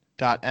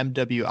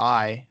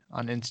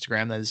on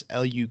Instagram. That is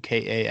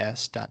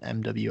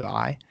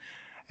LUKAS.mwi.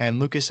 And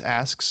Lucas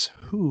asks,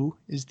 who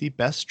is the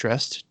best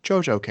dressed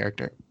JoJo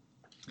character?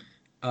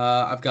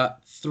 I've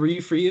got three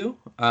for you.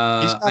 He's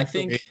I got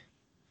three. think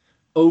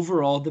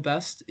overall the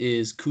best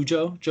is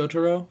Kujo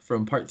Jotaro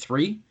from part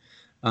three.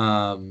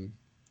 Um,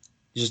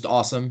 he's just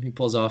awesome. He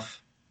pulls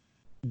off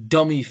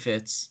dummy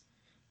fits.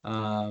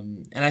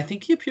 And I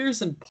think he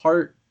appears in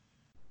part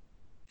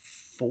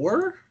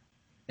four,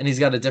 and he's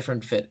got a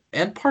different fit.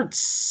 And part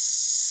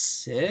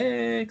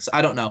six,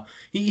 I don't know.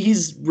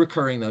 He's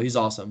recurring though. He's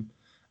awesome.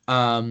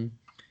 Um,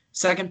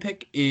 Second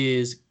pick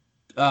is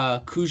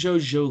Cujo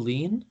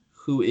Jolene,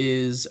 who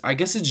is I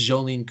guess it's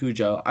Jolene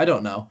Cujo. I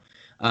don't know.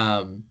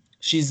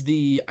 She's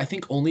the I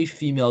think only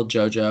female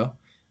JoJo,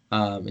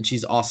 and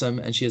she's awesome.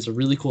 And she has a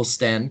really cool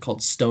stand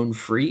called Stone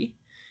Free.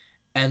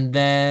 And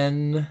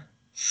then,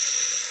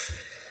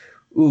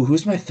 ooh,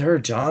 who's my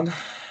third, John?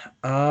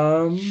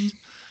 Um,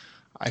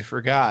 I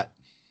forgot.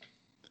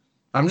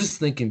 I'm just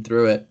thinking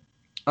through it.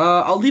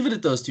 I'll leave it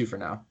at those two for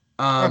now.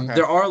 Okay.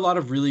 There are a lot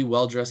of really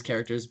well-dressed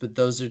characters, but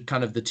those are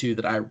kind of the two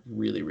that I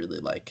really, really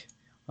like.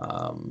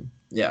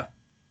 Yeah.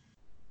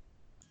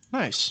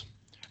 Nice.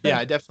 Yeah, Yeah.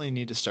 I definitely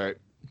need to start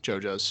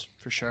JoJo's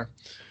for sure.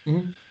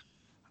 Mhm.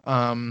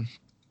 Um,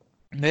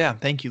 yeah,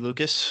 thank you,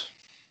 Lucas.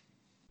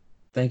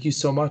 Thank you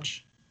so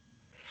much.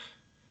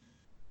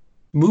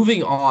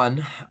 Moving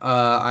on,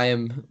 I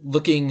am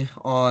looking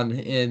on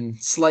in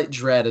slight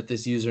dread at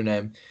this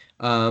username.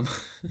 Um,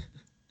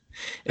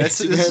 This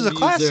is Instagram a user,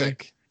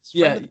 classic. It's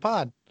friend yeah, of the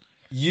pod.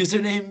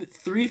 username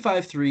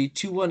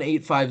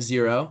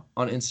 353-21850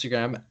 on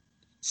Instagram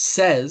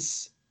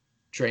says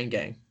Train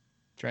Gang.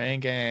 Drain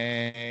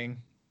Gang.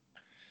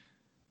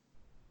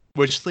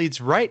 Which leads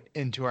right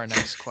into our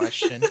next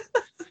question.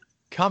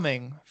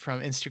 Coming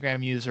from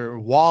Instagram user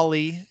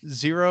Wally0_O.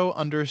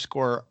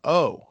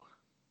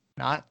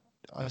 Not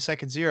a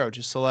second zero,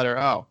 just the letter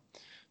O.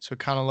 So it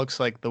kind of looks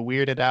like the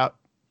weirded out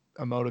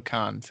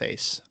emoticon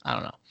face. I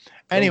don't know. Go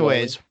Wally.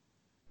 Anyways,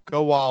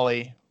 go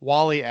Wally.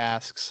 Wally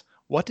asks,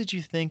 what did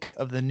you think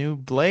of the new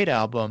Blade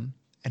album?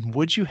 And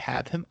would you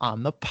have him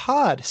on the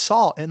pod?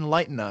 Saul,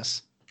 enlighten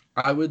us.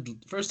 I would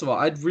first of all,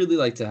 I'd really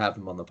like to have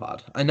him on the pod.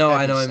 That'd I be know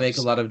I so make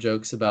a lot sick. of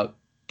jokes about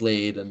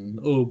Blade and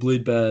oh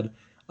Blade bad.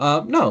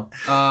 No,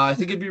 I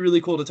think it'd be really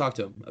cool to talk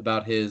to him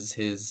about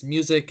his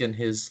music and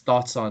his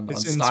thoughts on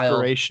His style.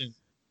 inspiration.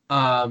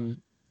 Um, He's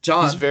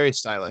John, very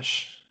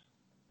stylish.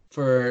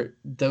 for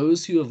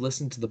those who have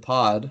listened to the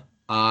pod,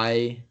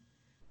 I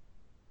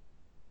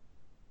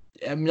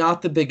am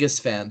not the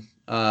biggest fan,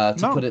 to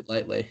put No, it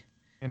lightly.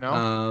 you know?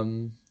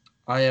 Um,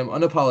 I am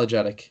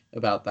unapologetic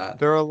about that.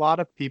 There are a lot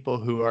of people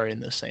who are in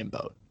the same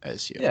boat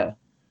as you. Yeah.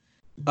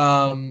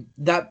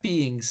 That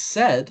being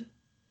said,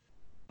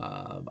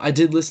 I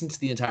did listen to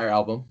the entire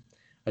album.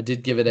 I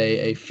did give it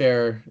a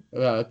fair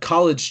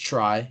college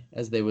try,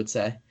 as they would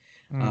say,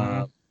 Hmm.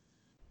 uh,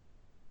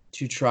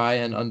 to try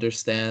and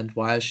understand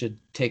why I should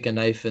take a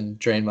knife and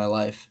drain my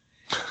life.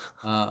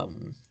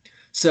 Um,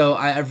 so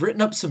I've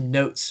written up some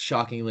notes,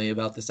 shockingly,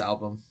 about this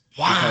album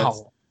because,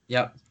 Wow.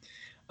 yep.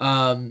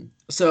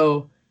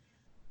 So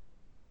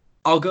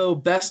I'll go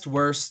best,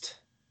 worst,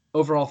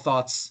 overall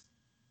thoughts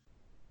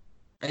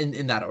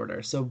in that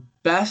order. So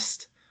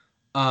best,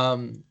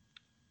 um,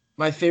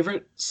 my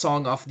favorite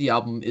song off the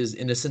album is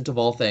 "Innocent of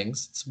All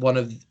Things."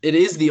 It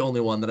is the only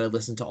one that I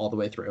listened to all the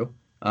way through,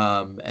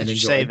 and Did you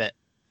save enjoyed.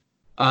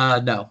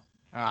 it? No.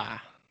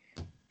 Ah,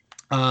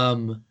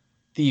 Um,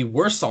 the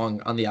worst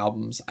song on the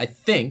albums, I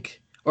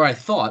think, or I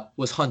thought,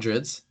 was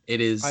Hundreds.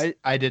 It is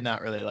I did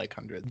not really like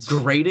Hundreds.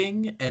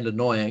 grating and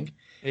annoying.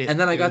 And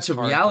then I It got was to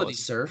hard to Reality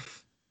listen.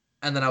 Surf,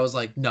 and then I was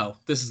like, no,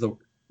 this is the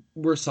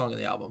worst song on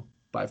the album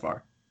by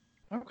far.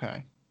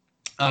 Okay.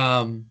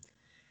 Um,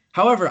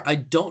 However, I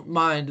don't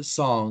mind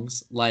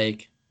songs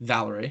like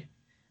Valerie.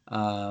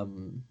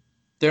 Um,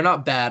 they're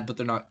not bad, but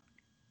they're not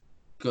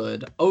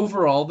good.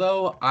 Overall,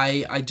 though,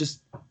 I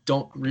just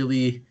don't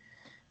really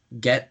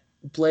get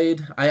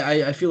Blade.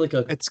 I feel like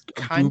It's a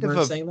kind of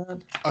boomer saying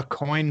that. a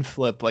coin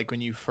flip. Like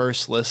when you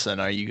first listen,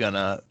 are you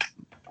gonna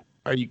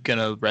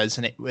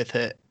resonate with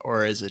it,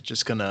 or is it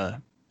just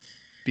gonna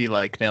be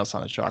like nails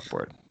on a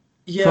chalkboard?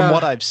 From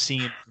what Yeah, I've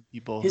seen from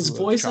people his who have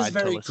voice is tried to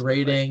very listen to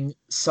Blade, grating.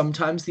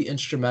 Sometimes the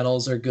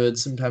instrumentals are good,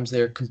 sometimes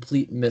they're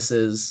complete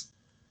misses.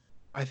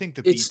 I think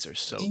the It's beats are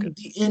so the good.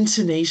 the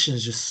intonation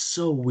is just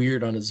so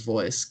weird on his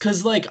voice.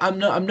 'Cause like I'm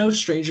no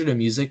stranger to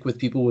music with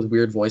people with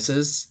weird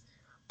voices,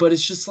 but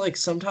it's just like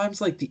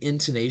sometimes like the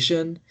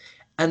intonation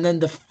and then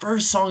the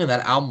first song in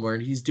that album where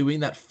he's doing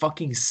that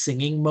fucking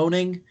singing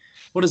moaning.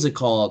 What is it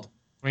called?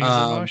 Wings in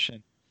Um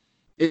Motion.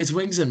 it's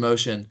Wings in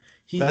Motion.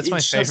 He That's my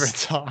it's favorite just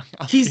song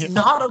on he's the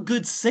not album. a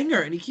good singer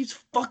and he keeps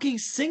fucking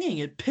singing.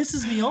 It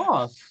pisses me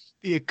off.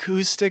 The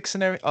acoustics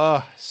and everything.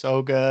 Oh,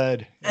 so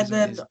good. It And was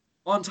then amazing.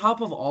 on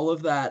top of all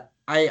of that,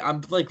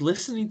 I'm like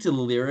listening to the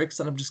lyrics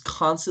and I'm just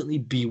constantly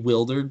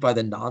bewildered by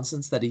the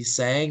nonsense that he's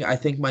saying. I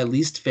think my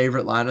least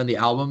favorite line on the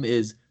album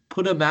is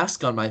 "Put a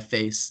mask on my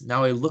face.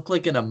 Now I look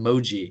like an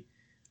emoji."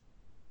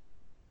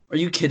 Are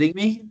you kidding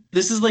me?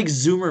 This is like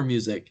Zoomer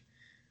music.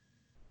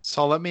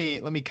 So let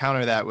me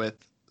counter that with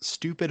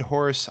stupid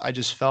horse. I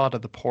just fell out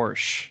of the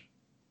Porsche.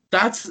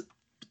 That's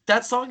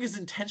that song is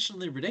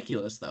intentionally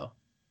ridiculous though.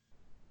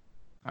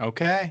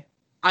 Okay.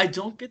 I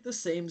don't get the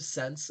same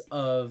sense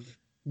of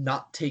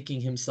not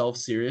taking himself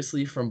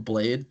seriously from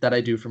Blade that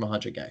I do from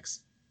 100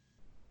 Gex.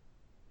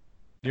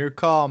 Your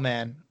call,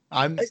 man.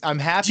 I'm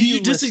happy Do you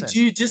you listen.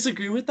 do you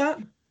disagree with that?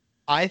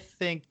 I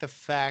think the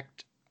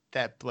fact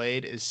that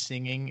Blade is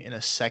singing in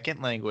a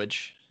second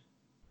language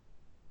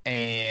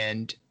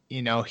and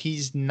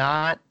he's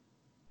not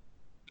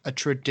a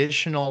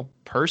traditional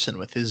person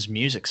with his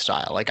music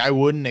style. Like I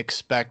wouldn't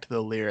expect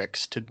the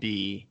lyrics to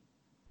be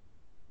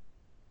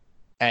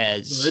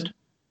as Good.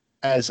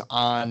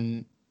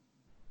 on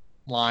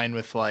line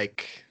with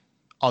like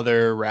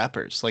other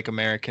rappers, like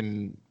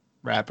American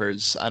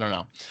rappers. I don't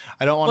know.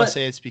 I don't want to But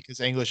say it's because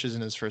English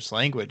isn't his first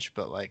language,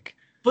 but like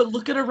But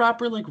look at a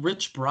rapper like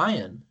Rich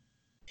Brian.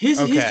 His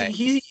okay,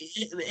 he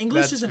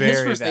English that's isn't his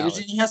very first language,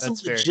 valid. and he has some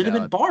That's very legitimate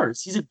valid.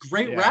 bars. He's a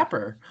great Yeah,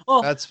 rapper.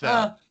 Well, that's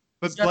valid.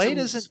 he's But got Blade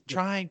some. isn't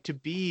trying to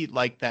be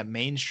like that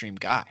mainstream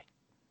guy.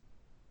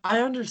 I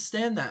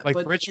understand that, Like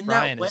but Rich in that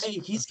Brian way, is a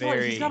he's got a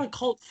very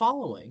cult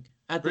following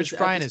Rich at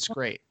Brian this is point.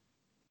 great,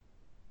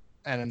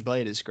 and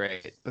Blade is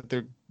great, but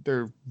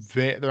they're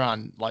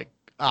on like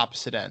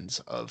opposite ends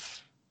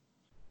of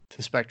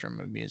the spectrum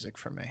of music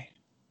for me.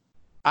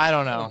 I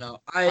don't I don't know.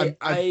 know.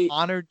 I'm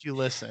honored you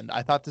listened.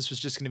 I thought this was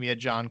just going to be a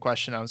John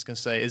question. I was going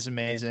to say is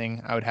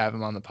amazing. I would have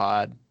him on the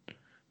pod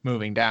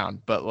moving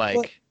down, but But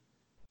like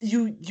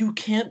you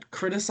can't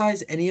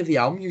criticize any of the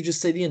album. You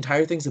just say the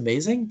entire thing's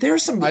amazing.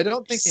 There's some I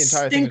don't think the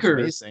entire thing was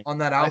stinkers amazing. on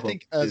that I album,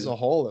 think as dude. a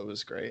whole it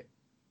was great.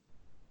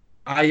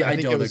 I I think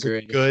it don't was a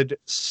agree. good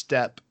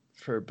step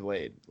for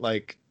Blade.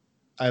 Like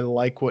I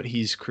like what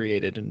he's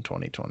created in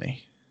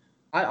 2020.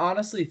 I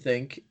honestly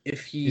think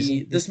if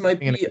He's this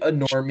might moving in a be good a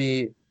direction.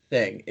 normie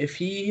thing, if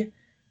he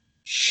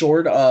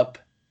shored up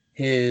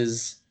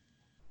his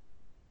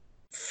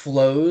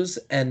flows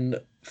and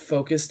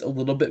focused a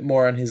little bit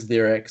more on his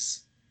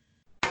lyrics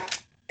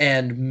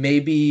and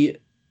maybe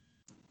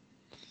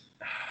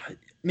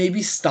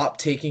stop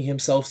taking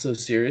himself so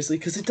seriously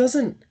because it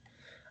doesn't.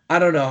 I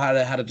don't know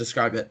how to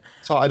describe it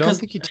So I don't because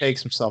think he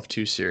takes himself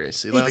too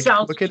seriously. it Like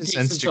sounds look like at he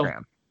his takes himself.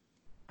 Instagram.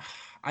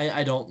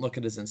 I don't look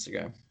at his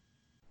Instagram.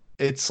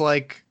 It's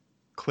like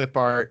clip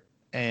art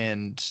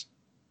and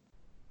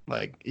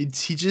like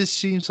he just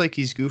seems like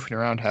he's goofing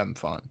around having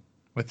fun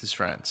with his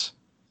friends.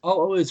 I'll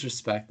always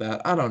respect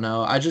that. I don't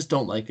know. I just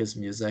don't like his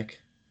music.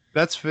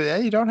 Yeah,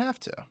 you don't have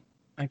to.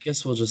 I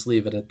guess we'll just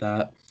leave it at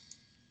that.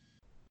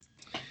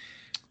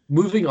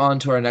 Moving on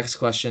to our next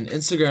question.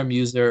 Instagram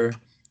user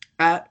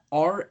at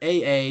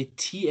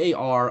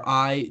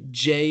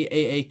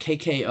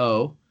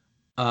RAATARIJAAKKO.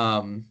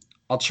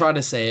 I'll try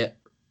to say it.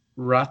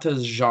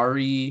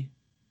 Ratajari,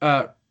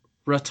 uh,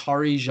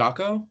 Ratari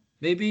Jaco,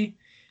 maybe?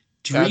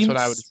 That's Dream what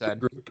I would have said.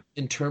 supergroup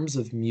in terms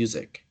of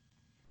music.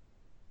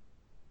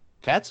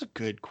 That's a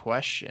good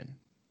question.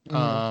 Hmm.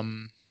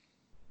 Um,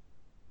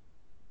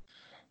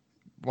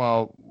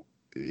 well,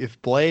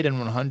 if Blade and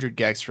 100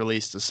 Gex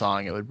released a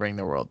song, it would bring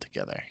the world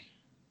together.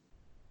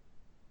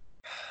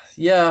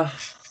 Yeah,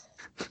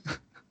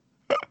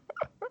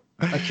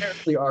 I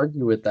can't really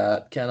argue with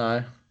that, can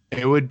I?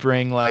 It would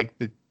bring like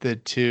the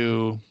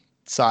two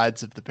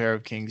sides of the Pair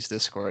of Kings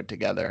Discord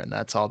together, and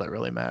that's all that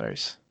really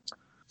matters.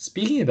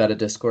 Speaking about a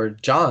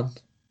Discord, John,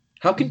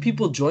 how can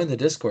people join the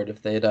Discord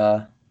if they'd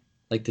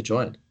like to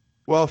join?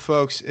 Well,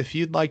 folks, if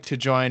you'd like to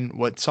join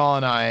what Saul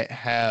and I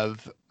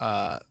have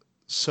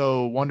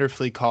so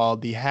wonderfully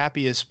called the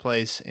happiest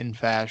place in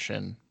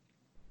fashion,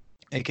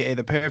 aka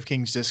the Pair of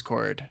Kings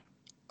Discord,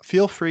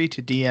 feel free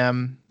to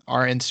DM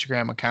our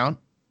Instagram account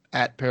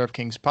at Pair of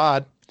Kings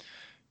Pod,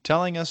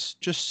 telling us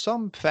just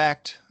some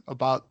fact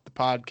about the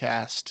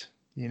podcast.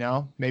 You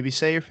know, maybe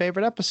say your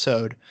favorite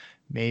episode,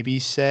 maybe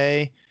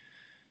say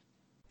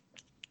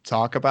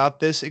talk about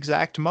this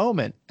exact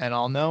moment and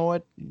I'll know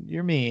what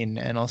you mean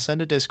and I'll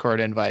send a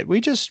Discord invite.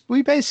 We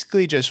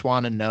basically just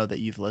want to know that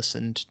you've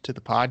listened to the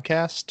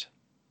podcast,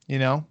 you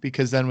know,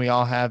 because then we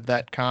all have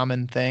that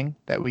common thing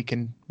that we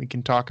can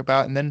talk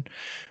about, and then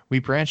we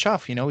branch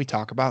off, you know, we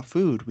talk about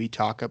food, we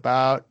talk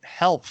about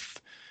health,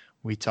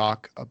 we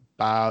talk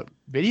about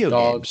video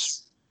games,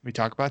 Dogs. we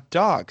talk about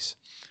dogs,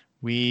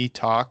 we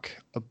talk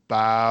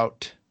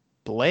about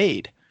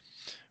Blade,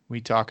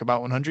 we talk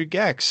about 100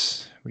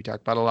 Gex. We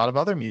talk about a lot of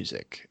other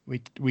music.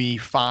 We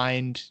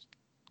find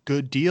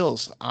good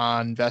deals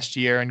on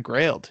Vestiaire and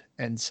Grailed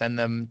and send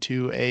them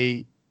to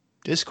a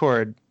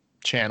Discord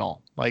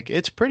channel. Like,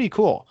 it's pretty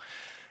cool.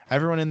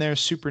 Everyone in there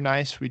is super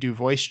nice. We do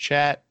voice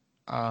chat.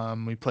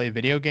 We play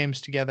video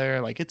games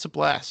together. Like, it's a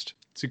blast.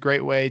 It's a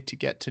great way to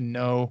get to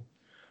know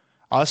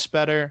us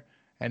better,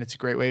 and it's a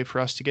great way for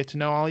us to get to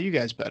know all you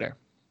guys better.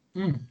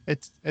 Hmm.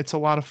 It's a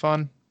lot of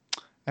fun,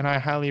 and I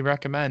highly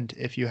recommend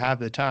if you have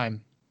the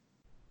time.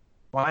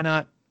 Why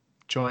not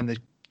join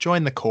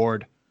the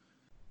Cord?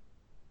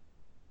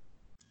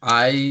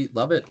 I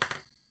love it.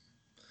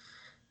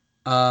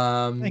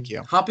 Thank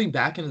you. Hopping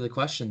back into the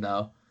question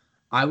though,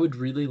 I would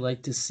really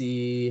like to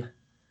see,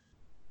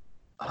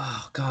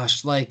 oh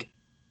gosh, like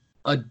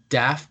a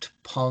Daft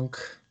Punk.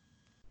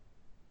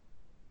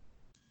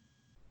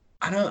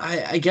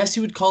 I guess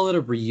you would call it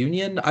a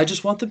reunion. I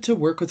just want them to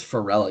work with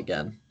Pharrell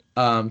again.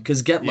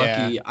 Because Get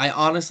Yeah, Lucky, I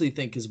honestly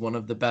think is one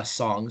of the best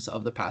songs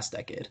of the past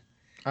decade.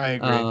 I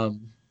agree.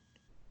 Um,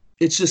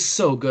 it's just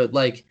so good.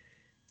 Like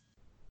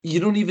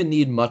you don't even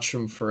need much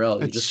from Pharrell.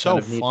 You It's just kind so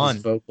of need his fun.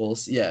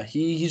 vocals. Yeah,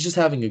 he's just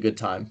having a good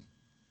time.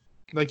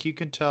 Like, you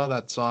can tell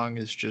that song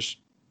is just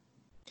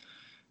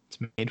it's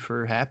made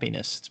for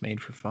happiness. It's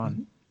made for fun.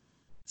 Mhm.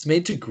 It's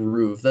made to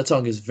groove. That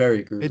song is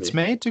very It's groovy.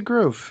 made to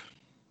groove.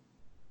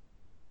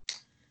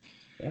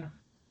 Yeah.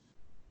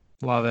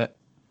 Love it.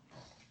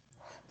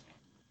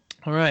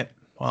 All right.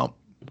 Well,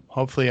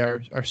 hopefully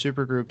our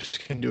super groups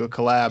can do a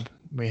collab.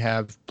 We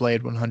have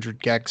Blade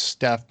 100 Gex,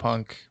 Daft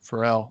Punk,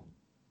 Pharrell.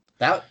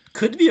 That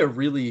could be a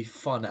really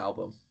fun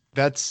album.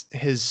 That's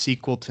his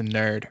sequel to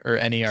Nerd or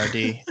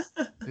NERD.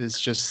 Is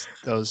just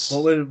those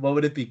What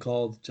would it be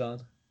called,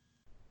 John?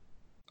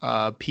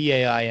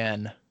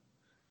 PAIN.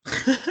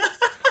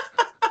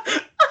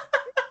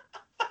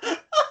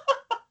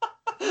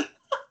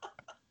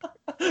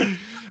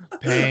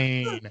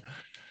 Pain.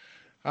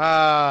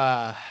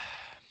 Ah,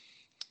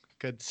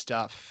 good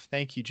stuff.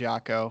 Thank you,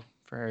 Jocko,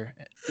 for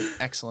an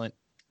excellent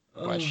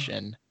Oh,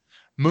 question.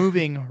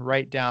 Moving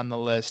right down the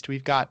list,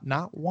 we've got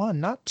not one,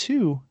 not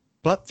two,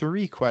 but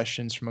three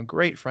questions from a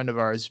great friend of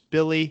ours,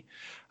 Billy.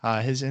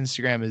 His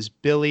Instagram is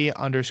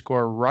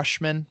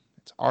Billy_Rushman.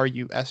 It's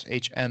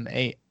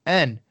Rushman.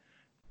 And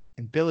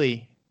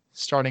Billy,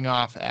 starting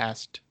off,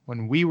 asked,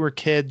 when we were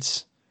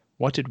kids,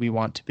 what did we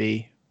want to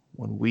be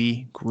when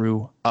we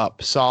grew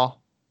up?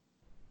 Saul,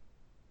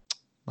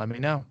 let me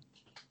know.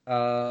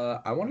 I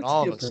Let wanted to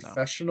all be of a us know.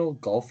 professional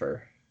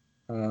golfer.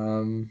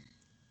 Um,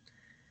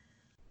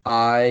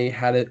 I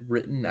had it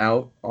written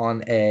out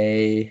on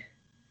a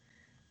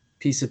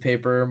piece of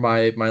paper,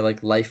 my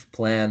like life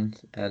plan,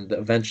 and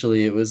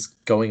eventually it was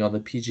going on the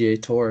PGA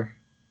Tour.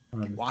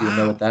 If you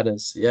know what Wow. that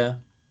is, yeah.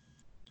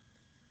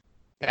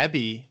 That'd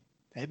be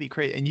that'd be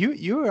great. And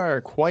you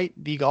are quite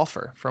the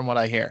golfer from what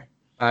I hear.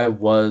 I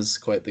was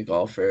quite the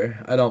golfer.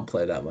 I don't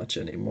play that much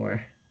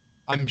anymore.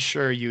 I'm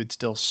sure you would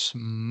still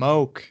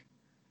smoke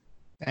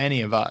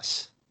any of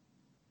us.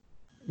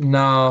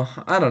 No,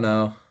 I don't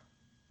know.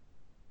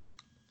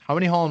 How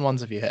many hole in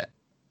ones have you hit?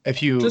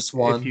 If you Just if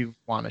one. you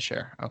want to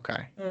share.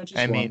 Okay. Just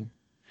I one. mean,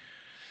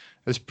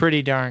 it's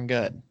pretty darn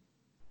good.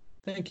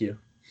 Thank you.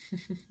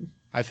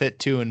 I've hit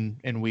two in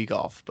Wii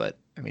golf, but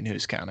I mean,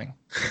 who's counting?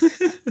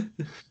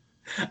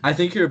 I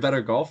think you're a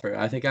better golfer.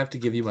 I think I have to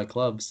give you my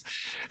clubs.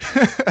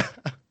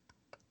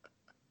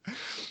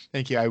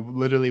 Thank you. I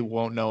literally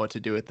won't know what to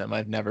do with them.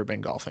 I've never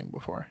been golfing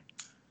before.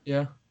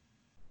 Yeah.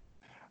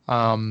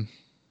 Um,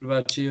 What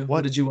about you? What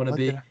what did you want to what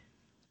did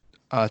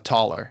be?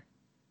 taller,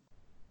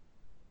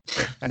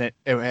 and it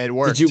Did you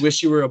worked.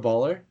 wish you were a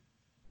baller?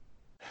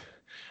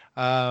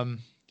 Um,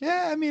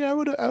 yeah, I mean, I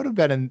would have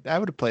been in, I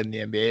would have played in the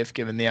NBA if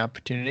given the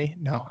opportunity.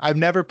 No, I've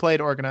never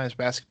played organized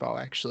basketball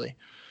actually.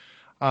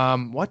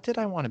 What did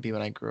I want to be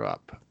when I grew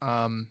up?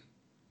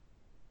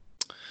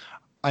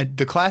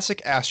 The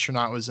classic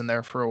astronaut was in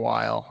there for a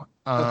while.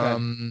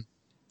 Okay.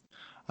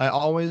 I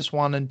always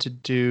wanted to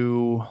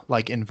do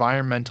like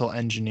environmental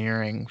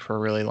engineering for a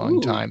really long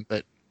Ooh. time,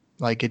 but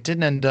like it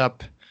didn't end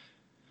up,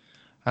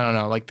 I don't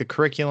know, like the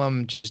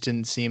curriculum just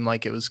didn't seem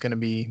like it was going to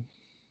be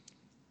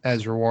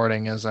as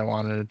rewarding as I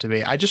wanted it to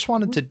be. I just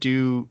wanted to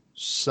do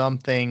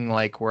something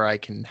like where I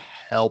can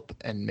help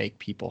and make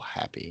people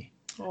happy.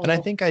 And I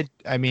Oh. think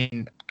I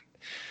mean,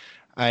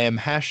 I am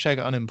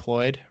hashtag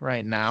unemployed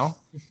right now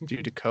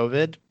due to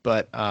COVID,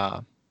 but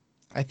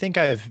I think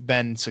I've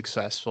been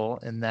successful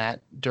in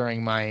that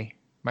during my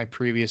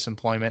previous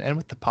employment and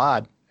with the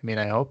pod. I mean,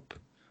 I hope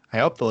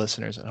the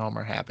listeners at home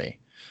are happy.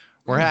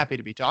 We're Yeah. happy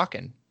to be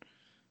talking.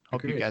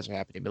 Hope you Agreed. guys are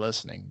happy to be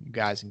listening, you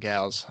guys and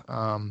gals.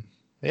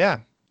 Yeah,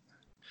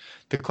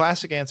 the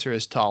classic answer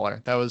is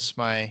taller. That was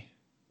my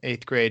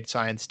eighth grade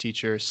science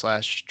teacher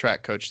slash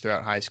track coach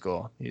throughout high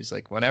school. He's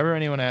like, whenever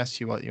anyone asks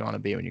you what you want to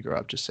be when you grow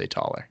up, just say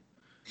taller.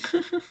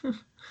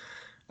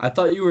 I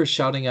thought you were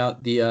shouting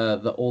out the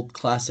old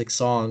classic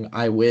song,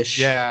 I Wish.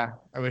 Yeah,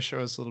 I wish I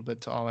was a little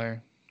bit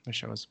taller.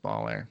 Wish I was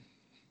smaller.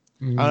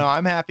 I don't Mhm. know.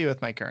 I'm happy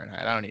with my current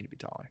height. I don't need to be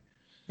taller.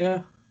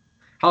 Yeah.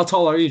 How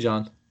tall are you,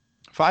 John?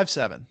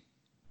 5'7".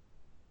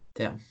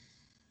 Damn.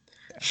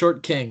 Yeah.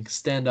 Short king,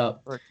 stand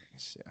up.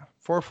 Yeah.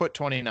 4 foot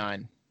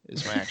 29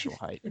 is my actual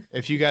height.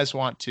 If you guys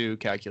want to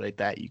calculate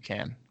that, you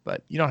can,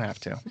 but you don't have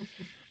to.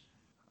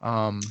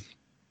 Um,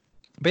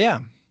 but yeah,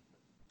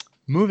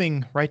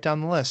 moving right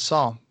down the list.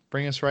 Saul,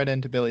 bring us right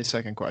into Billy's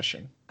second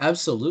question.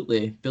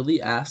 Absolutely.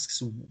 Billy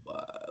asks,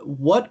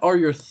 what are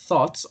your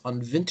thoughts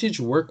on vintage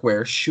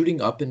workwear shooting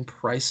up in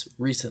price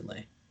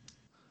recently?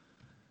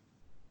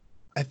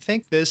 I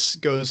think this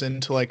goes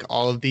into like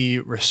all of the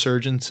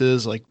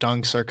resurgences, like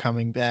dunks are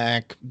coming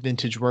back,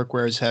 vintage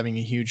workwear is having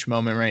a huge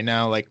moment right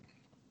now. Like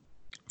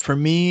for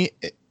me,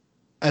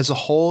 as a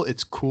whole,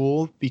 it's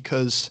cool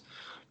because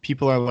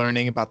people are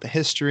learning about the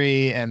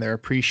history and they're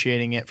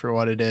appreciating it for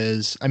what it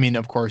is. I mean,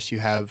 of course, you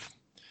have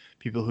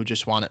people who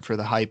just want it for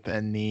the hype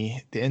and the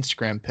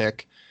Instagram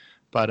pic,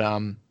 but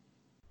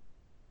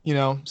you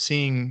know,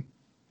 seeing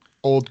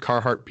old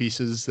Carhartt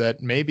pieces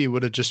that maybe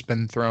would have just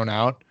been thrown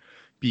out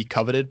be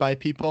coveted by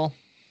people,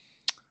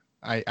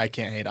 I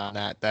can't hate on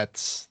that.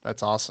 That's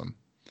awesome.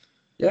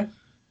 Yeah,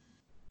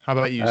 How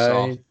about you,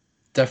 Saul? I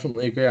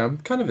definitely agree. I'm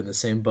kind of in the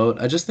same boat.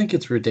 I just think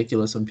it's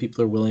ridiculous when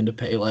people are willing to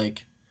pay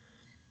like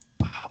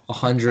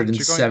Carhartts are going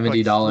for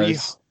like three.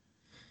 $170.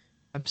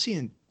 I'm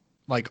seeing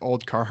like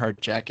old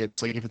Carhartt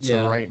jackets. Like if it's the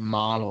Yeah. right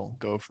model,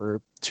 go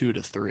for 2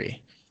 to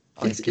 3.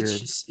 Like It's you're,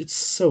 just it's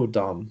so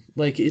dumb.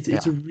 Like it's yeah.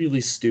 really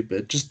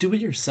stupid. Just do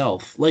it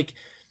yourself. Like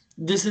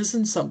this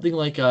isn't something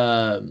like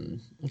a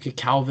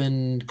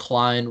Calvin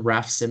Klein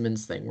Raf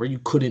Simons thing where you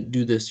couldn't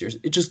do this yours.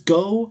 It just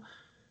go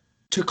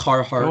to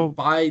Carhartt, Go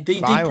buy they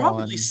buy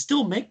probably one.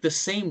 still make the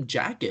same They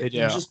jacket. You do.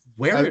 just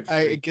wear it for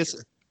a I guess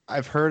year.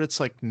 I've heard it's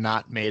like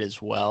not made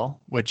as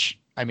well, which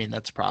I mean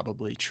that's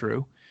probably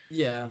true.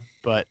 Yeah.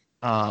 But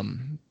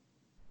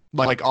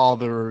like all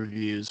the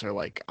reviews are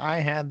like, I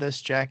had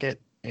this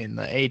jacket in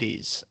the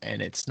 80s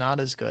and it's not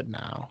as good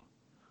now.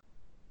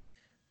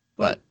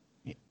 But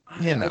But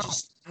you I know.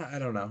 just I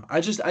don't know.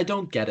 I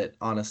don't get it,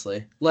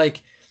 honestly.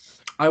 Like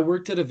I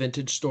worked at a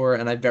vintage store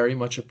and I very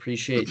much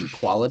appreciate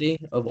quality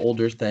of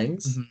older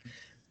things, Mhm.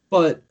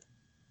 but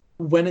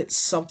when it's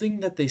something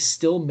that they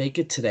still make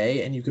it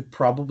today and you could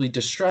probably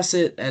distress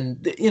it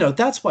and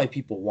that's why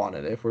people want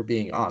it if we're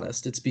being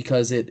honest. It's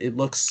because it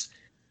looks,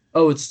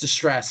 oh, it's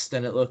distressed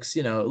and it looks,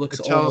 it looks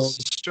It tells old.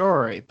 the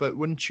story, but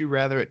wouldn't you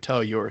rather it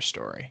tell your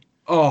story?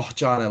 Oh,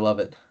 John, I love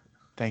it. I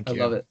Thank love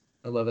you. it.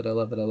 I love it. I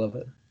love it. I love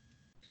it.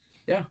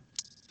 Yeah.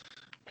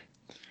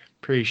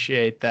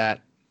 Appreciate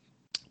that.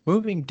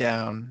 Moving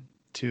down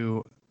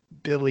to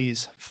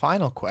Billy's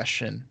final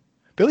question.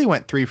 Billy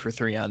went 3 for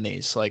 3 on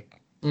these. Like,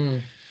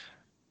 Mm.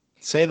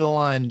 say the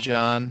line,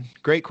 John.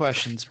 Great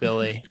questions,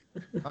 Billy.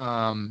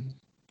 Um,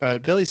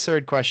 Billy's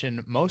third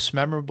question: most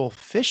memorable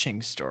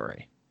fishing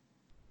story.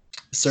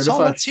 Saul, Certified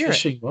let's hear it.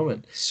 fishing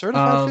moment.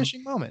 Certified Um,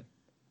 fishing moment.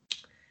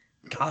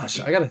 gosh,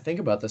 I gotta think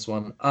about this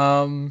one.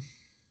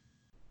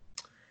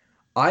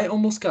 I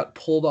almost got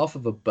pulled off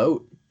of a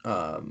boat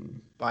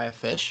Buy a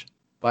fish.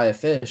 by a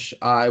fish.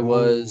 I Ooh,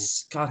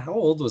 was, God, how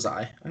old was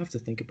I? I have to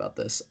think about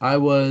this. I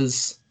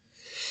was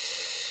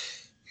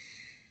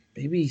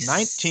maybe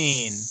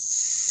 19.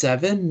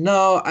 7.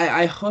 No,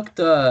 I hooked.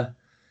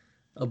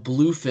 a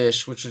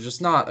bluefish, which are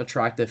just not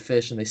attractive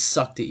fish and they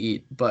suck to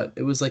eat. But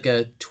it was like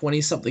a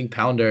 20 something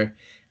pounder,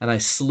 and I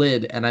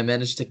slid and I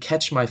managed to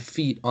catch my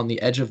feet on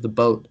the edge of the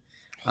boat.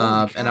 Holy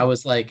And I cow.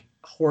 was like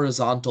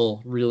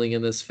horizontal reeling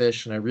in this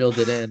fish, and I reeled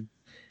it in.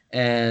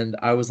 And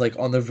I was like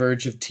on the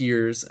verge of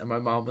tears, and my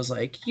mom was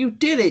like, "You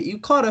did it! You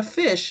caught a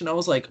fish!" And I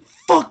was like,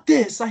 "Fuck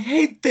this! I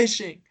hate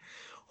fishing!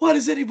 Why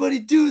does anybody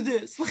do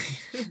this?"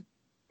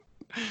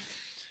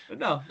 But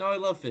no, no, I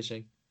love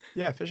fishing.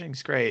 Yeah,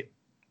 fishing's great.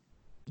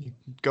 You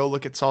go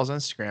look at Saul's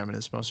Instagram, and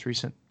his most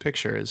recent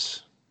picture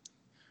is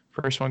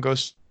first one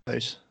goes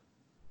place.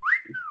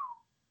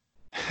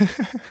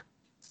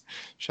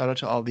 Shout out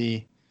to all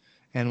the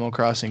Animal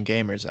Crossing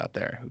gamers out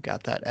there who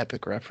got that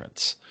epic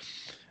reference.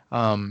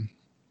 Um,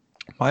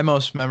 my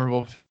most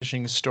memorable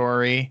fishing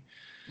story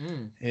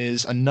Mm.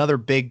 is another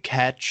big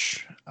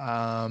catch.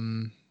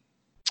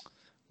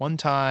 One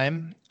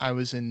time I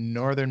was in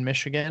northern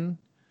Michigan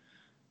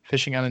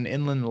fishing on an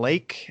inland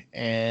lake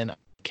and I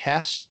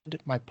cast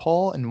my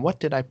pole. And what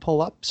did I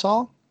pull up,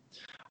 Saul?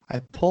 I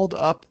pulled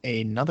up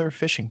another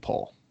fishing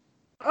pole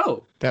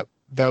Oh, that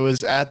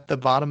was at the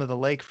bottom of the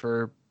lake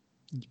for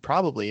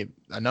probably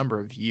a number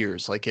of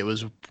years. Like it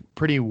was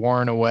pretty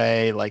worn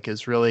away, like it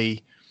was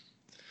really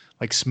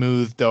like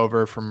smoothed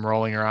over from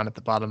rolling around at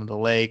the bottom of the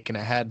lake, and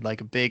it had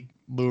like a big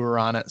lure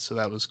on it, so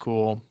that was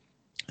cool.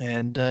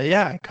 And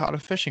yeah, I caught a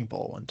fishing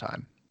pole one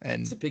time,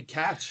 it's and a big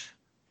catch.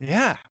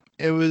 yeah,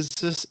 it was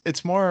just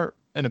it's more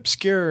an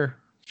obscure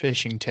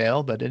fishing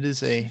tale, but it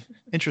is a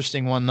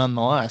interesting one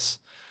nonetheless.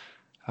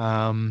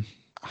 Um,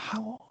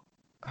 how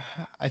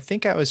I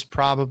think I was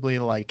probably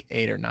like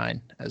 8 or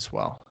 9 as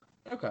well.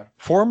 Okay,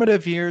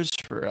 Formative years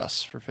for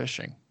us for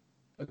fishing.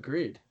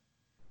 agreed.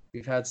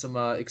 We've had some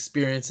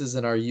experiences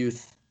in our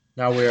youth.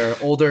 Now we're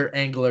older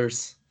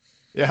anglers.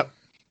 Yeah.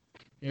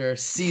 You're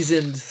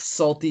seasoned,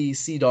 salty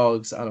sea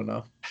dogs. I don't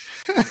know.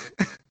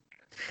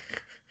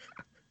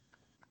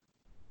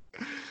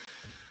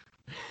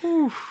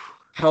 Whew.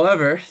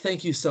 However,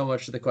 thank you so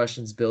much for the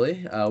questions,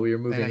 Billy. We are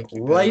moving Thank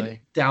you, right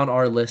Billy. down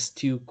our list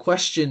to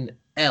question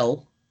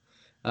L.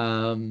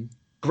 Um,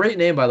 Great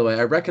name, by the way.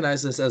 I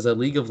recognize this as a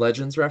League of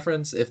Legends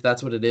reference, if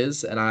that's what it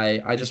is. And I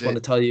Is just want to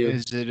it tell you,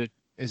 is it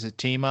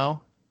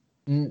Timo?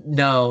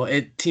 no,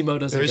 Timo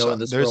doesn't There's go in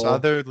this there's role.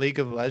 other League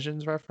of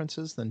Legends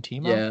references than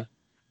Timo? Yeah.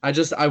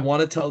 I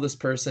want to tell this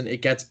person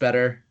it gets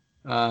better.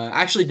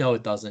 Actually, no,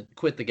 it doesn't.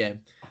 Quit the game.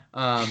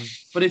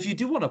 But if you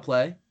do want to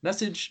play,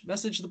 message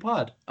the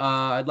pod.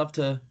 I'd love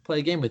to play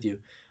a game with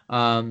you.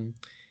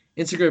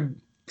 Instagram,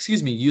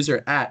 excuse me,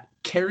 user at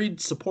carried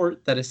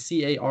support, that is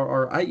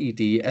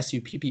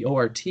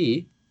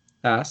CarriedSupport,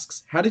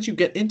 asks, how did you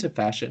get into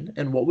fashion,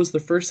 and what was the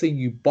first thing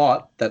you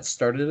bought that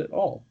started it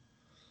all?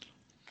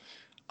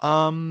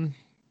 Um,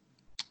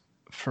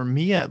 for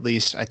me at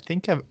least, I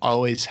think I've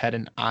always had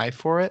an eye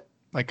for it.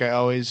 Like I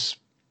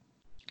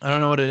don't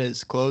know what it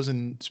is, clothes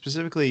and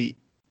specifically,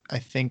 I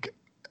think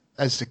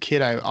as a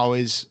kid I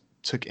always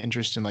took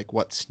interest in like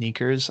what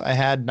sneakers I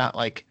had, not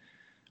like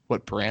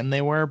what brand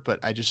they were,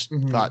 but I just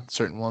Hmm. thought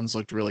certain ones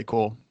looked really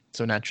cool.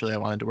 So naturally I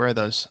wanted to wear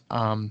those.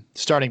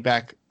 Starting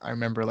back, I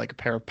remember like a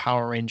pair of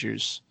Power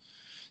Rangers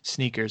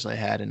sneakers I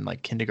had in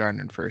like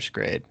kindergarten and first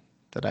grade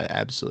that I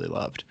absolutely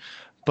loved.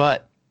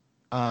 But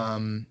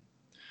um,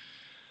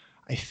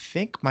 I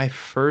think my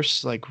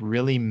first like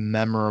really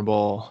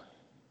memorable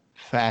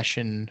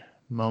fashion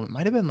moment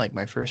might have been like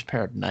my first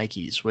pair of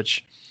Nikes,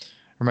 which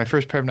or my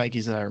first pair of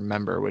Nikes that I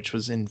remember, which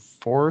was in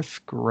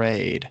fourth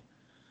grade.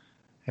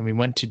 And we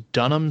went to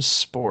Dunham's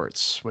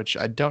Sports, which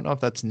I don't know if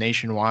that's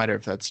nationwide or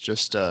if that's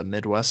just a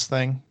Midwest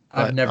thing,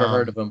 I've but never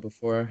heard of them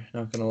before,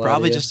 not gonna lie to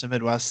probably you. just a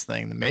Midwest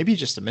thing, maybe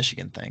just a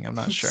Michigan thing. I'm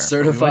not sure.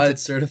 But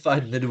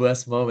Certified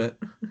Midwest moment.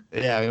 we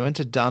went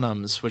to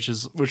Dunham's, which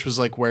was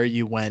like where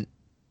you went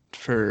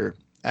for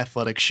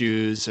athletic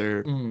shoes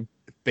or Mm.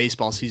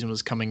 baseball season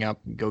was coming up,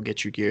 go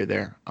get your gear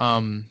there.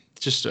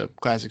 Just a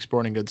classic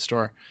sporting goods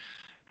store.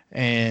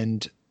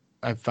 And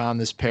I found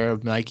this pair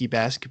of Nike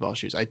basketball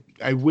shoes.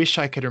 I wish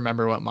I could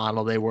remember what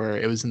model they were.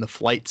 It was in the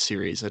Flight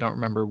series. I don't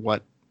remember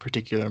what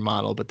particular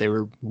model, but they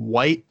were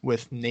white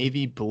with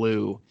navy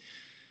blue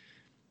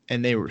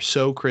and they were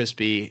so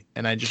crispy.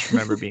 And I just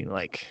remember being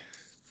like,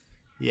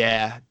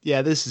 yeah,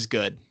 this is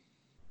good.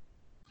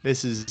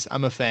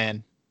 I'm a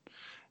fan.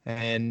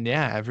 And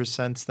yeah, ever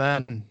since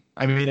then,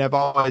 I mean, I've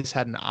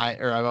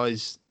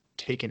always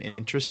taken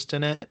interest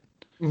in it,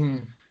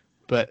 Mm.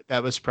 but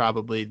that was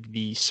probably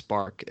the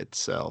spark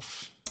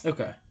itself.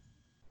 Okay.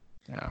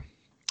 Yeah.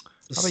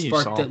 The How about you,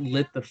 spark Saul? that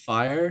lit the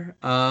fire.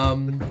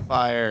 Lit the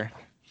fire.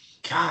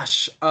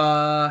 Gosh,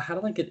 how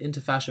did I get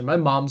into fashion? My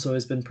mom's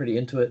always been pretty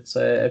into it,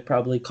 so I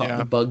probably caught the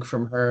Yeah. bug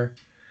from her.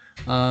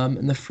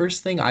 And the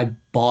first thing I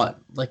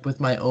bought, like with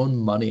my own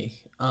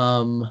money,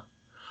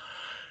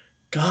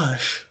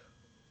 gosh,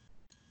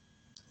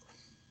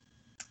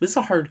 this is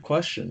a hard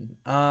question.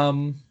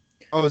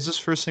 Oh, is this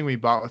first thing we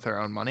bought with our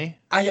own money?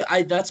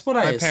 That's what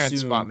I My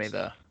parents bought me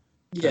assumed.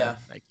 the Yeah.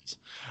 Nikes.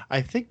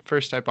 I think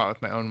first I bought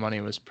with my own money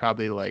was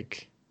probably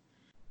like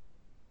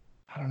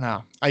I don't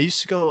know. I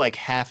used to go like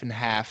half and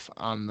half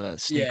on the Yeah.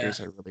 sneakers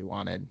I really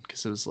wanted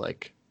because it was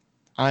like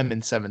I'm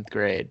in seventh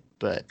grade,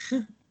 but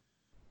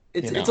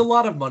It's you it's a know.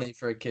 lot of money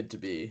for a kid to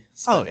be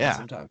Oh spending yeah.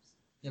 sometimes,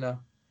 you know.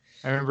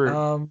 I remember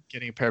Um,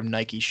 getting a pair of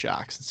Nike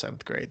Shox in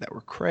seventh grade that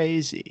were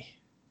crazy.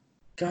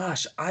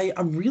 Gosh,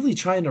 I'm really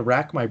trying to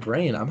rack my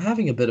brain. I'm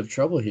having a bit of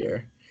trouble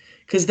here.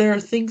 Because there are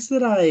things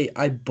that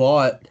I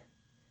bought.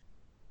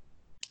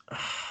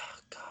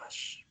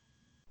 Gosh.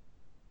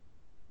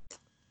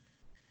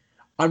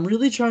 I'm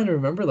really trying to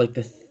remember like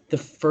the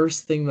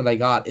first thing that I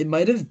got. It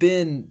might have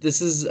been,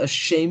 this is a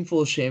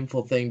shameful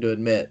thing to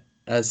admit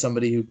as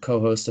somebody who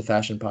co-hosts a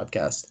fashion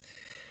podcast,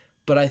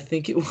 but I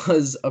think it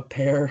was a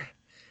pair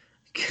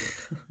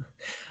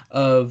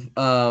of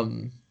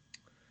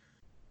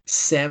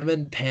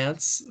salmon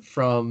pants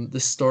from the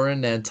store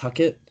in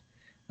Nantucket.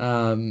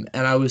 And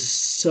I was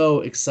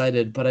so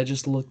excited, but I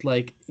just looked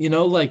like,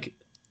 like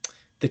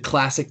the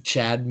classic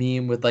Chad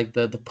meme with like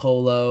the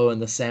polo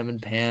and the salmon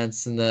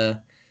pants and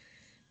the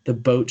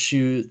boat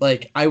shoes.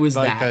 Like I was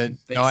Like that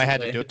the no, I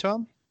had to basically. do it to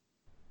him.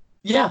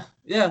 Yeah,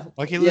 yeah,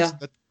 Lucky yeah.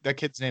 that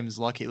kid's name is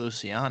Lucky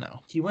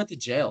Luciano. He went to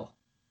jail.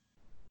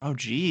 Oh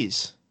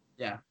geez.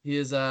 Yeah, he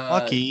is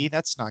Lucky,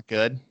 that's not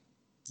good.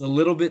 he's a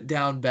little bit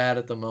down bad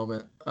at the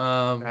moment.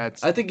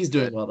 That's I not think he's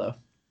doing good. well though.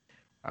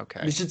 We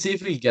Okay. should see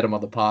if we can get him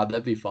on the pod.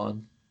 That'd be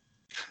fun.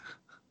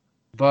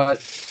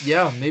 But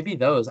yeah, maybe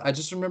those. I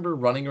just remember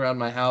running around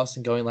my house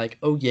and going like,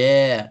 "Oh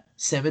yeah,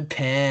 salmon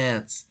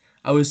pants."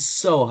 I was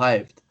so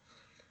hyped.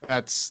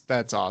 That's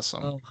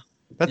awesome. Oh,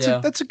 yeah.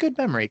 That's a good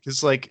memory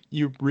because like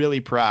you're really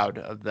proud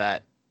of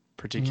that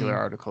particular Mhm.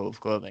 article of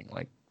clothing.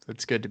 Like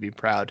it's good to be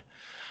proud.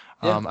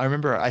 Yeah. I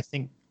remember I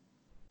think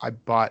I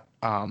bought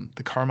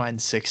the Carmine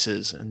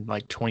Sixes in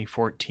like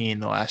 2014,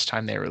 the last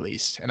time they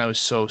released, and I was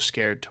so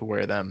scared to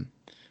wear them,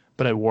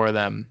 but I wore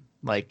them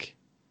like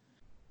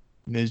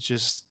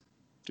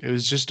I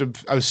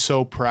was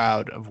so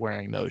proud of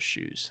wearing those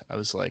shoes. I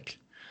was like,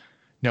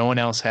 no one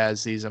else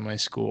has these in my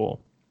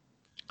school.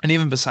 And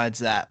even besides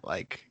that,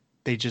 like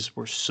they just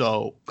were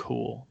so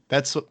cool.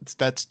 That's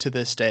to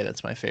this day,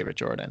 that's my favorite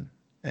Jordan.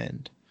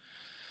 And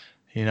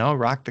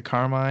rock the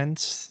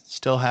Carmines,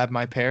 still have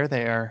my pair.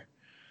 They are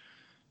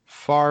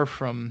far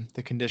from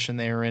the condition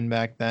they were in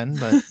back then,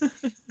 but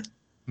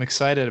I'm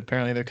excited.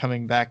 Apparently they're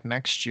coming back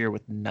next year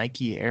with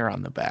Nike Air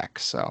on the back.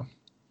 So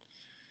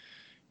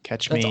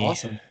catch That's me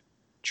awesome.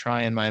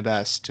 trying my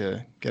best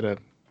to get a.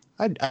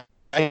 I'd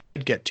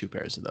get two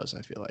pairs of those.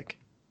 I feel like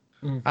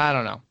Mm. I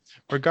don't know.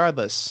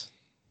 Regardless,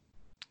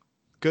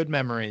 good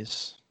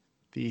memories.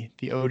 The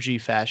OG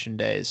fashion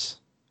days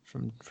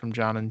from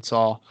John and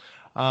Saul.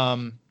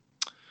 Um,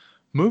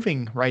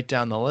 Moving right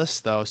down the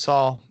list, though,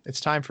 Saul, it's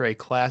time for a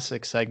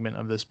classic segment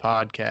of this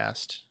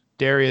podcast.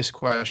 Darius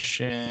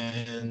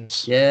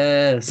questions.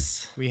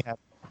 Yes. We have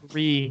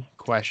three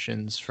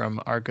questions from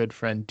our good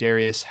friend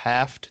Darius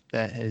Haft.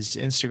 That his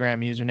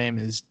Instagram username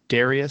is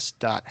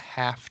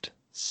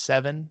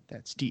Darius.haft7.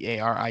 That's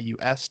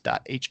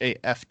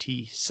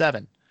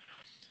Darius.haft7.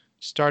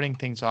 Starting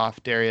things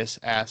off, Darius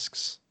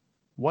asks,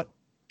 what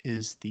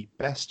is the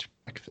best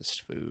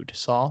breakfast food?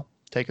 Saul,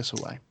 take us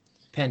away.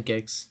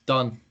 Pancakes.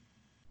 Done.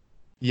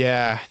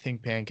 Yeah, I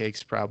think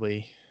pancakes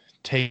probably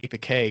take the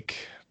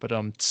cake, but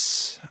yeah.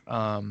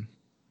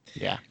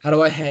 How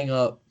do I hang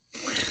up?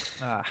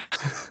 Ah.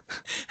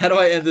 How do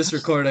I end this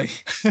recording?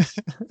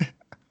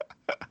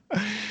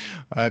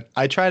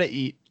 I try to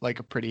eat like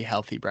a pretty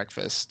healthy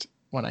breakfast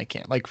when I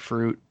can, like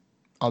fruit.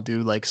 I'll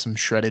do like some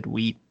shredded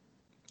wheat.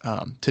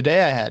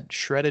 Today I had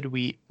shredded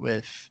wheat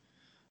with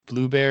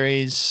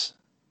blueberries.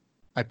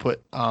 I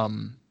put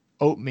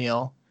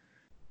oatmeal,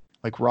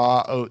 like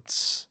raw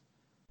oats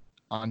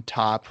on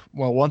top.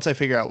 Well, once I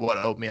figure out what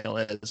oatmeal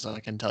is, I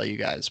can tell you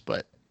guys,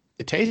 but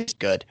it tastes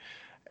good.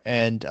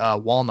 And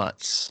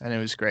walnuts, and it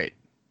was great.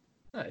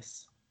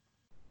 Nice.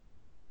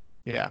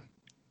 Yeah.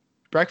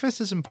 Breakfast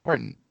is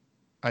important.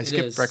 I It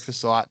skipped is.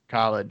 breakfast a lot in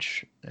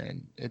college,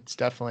 and it's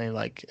definitely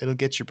like it'll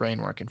get your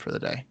brain working for the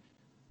day.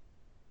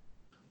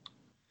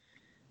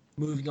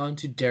 Moving on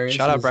to Shout out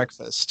Darius's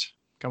breakfast.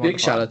 Come on the big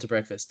shout pod. out to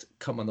breakfast.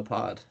 Come on the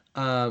pod.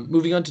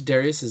 Moving on to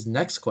Darius's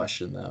next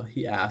question, though.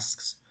 He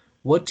asks,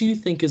 "What do you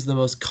think is the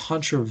most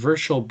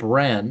controversial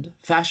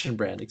fashion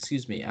brand,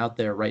 excuse me, out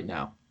there right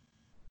now?"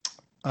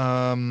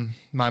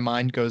 My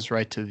mind goes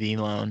right to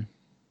V-Loan.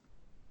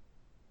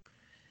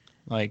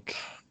 Like,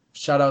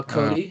 Shout out uh,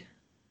 Cody.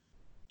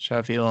 shout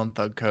out V-Loan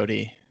Thug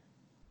Cody.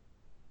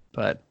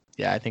 But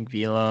yeah, I think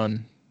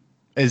V-Loan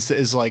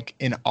is like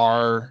in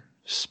our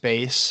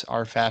space,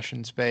 our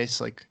fashion space,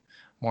 like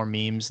more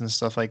memes and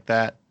stuff like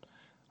that.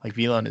 Like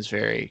V-Loan is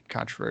very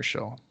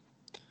controversial.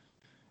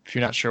 If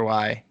you're not sure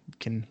why, you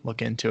can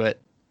look into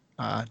it.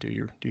 Do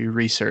your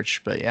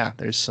research. But yeah,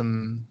 there's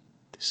some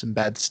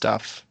bad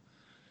stuff.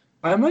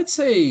 I might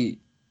say,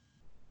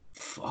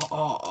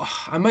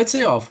 I might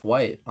say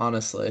off-white,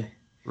 honestly, because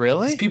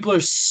Really? people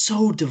are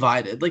so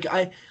divided. Like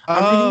I'm reading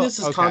Oh, this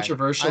as okay. I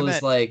controversial as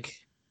meant like,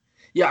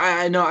 yeah,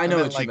 I I know meant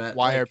what you like meant.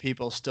 why are Like,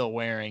 people still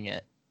wearing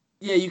it?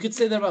 yeah, you could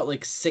say that about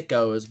like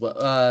Sicko as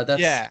well.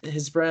 That's Yeah.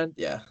 his brand.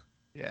 Yeah.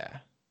 Yeah.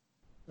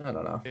 I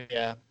don't know.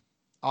 Yeah.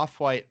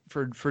 Off-white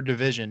for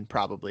division,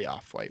 probably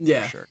off-white for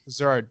Yeah. sure. Because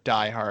there are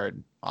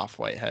diehard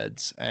off-white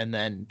heads, and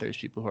then there's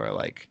people who are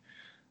like,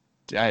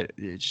 I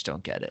just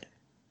don't get it.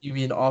 You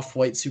mean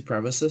off-white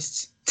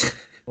supremacists?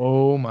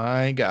 Oh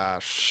my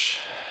gosh.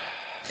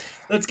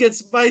 Let's get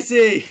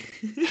spicy.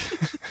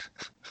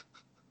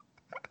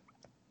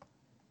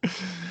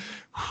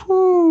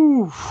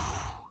 Whew.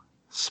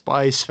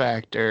 Spice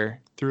factor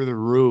through the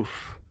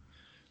roof.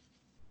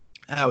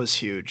 That was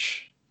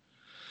huge.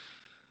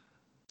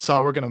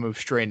 So we're going to move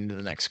straight into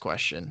the next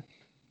question.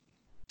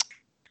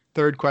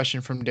 Third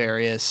question from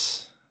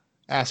Darius,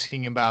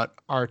 asking about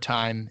our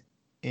time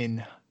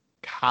in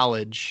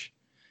college.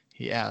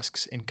 He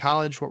asks, in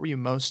college, what were you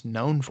most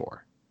known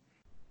for?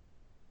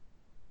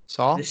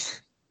 Saul?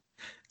 This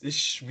this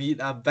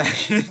Schmeat I'm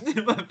back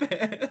in my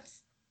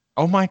pants.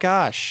 Oh my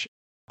gosh.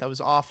 That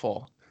was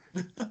awful.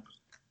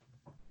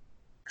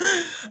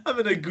 I'm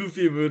in a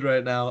goofy mood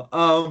right now.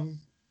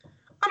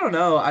 I don't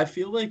know. I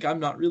feel like I'm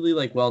not really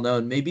like well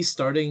known. Maybe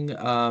starting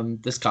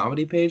this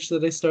comedy page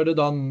that I started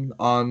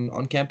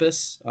on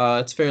campus.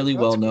 It's fairly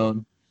That's well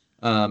cool.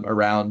 known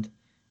around,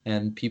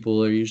 and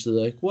people are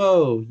usually like,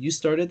 "Whoa, you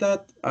started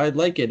that? I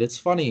like it. It's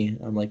funny."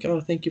 I'm like,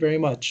 "Oh, thank you very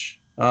much."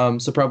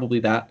 So probably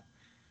that.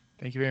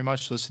 Thank you very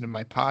much for listening to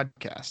my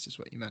podcast, is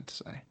what you meant to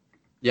say.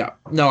 Yeah.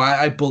 No,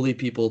 I bully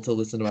people to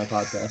listen to my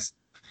podcast.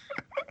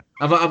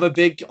 I'm a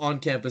big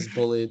on-campus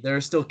bully. There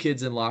are still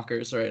kids in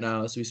lockers right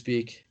now as we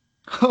speak.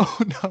 Oh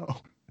no.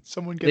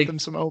 Someone get They them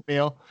some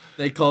oatmeal.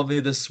 they call me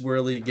the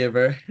swirly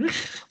giver.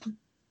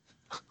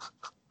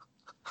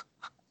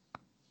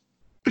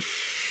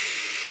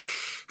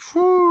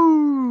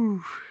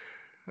 Whew.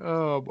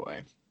 Oh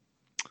boy.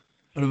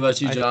 What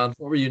about you, I John?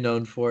 What were you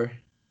known for?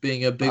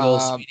 Being a big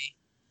old um sweetie.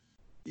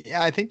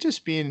 yeah, I think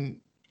just being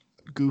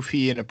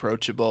goofy and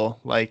approachable.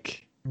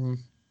 Mm,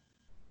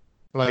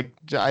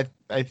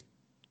 I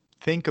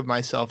think of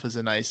myself as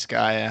a nice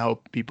guy. I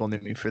hope people knew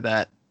me for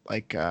that.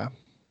 I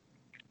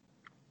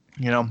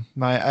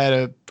had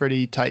a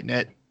pretty tight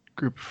knit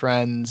group of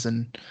friends,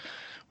 and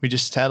we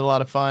just had a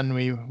lot of fun.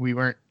 We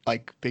weren't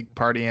like big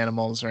party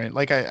animals or anything.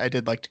 Like I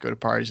did like to go to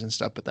parties and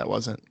stuff, but that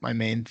wasn't my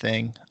main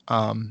thing.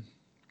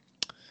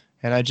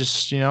 And I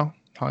just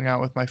hung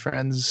out with my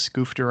friends,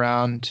 goofed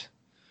around.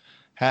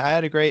 I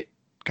had a great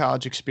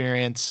college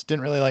experience.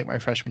 Didn't really like my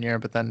freshman year,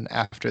 but then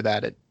after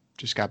that, it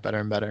just got better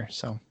and better.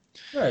 So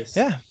nice.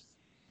 yeah,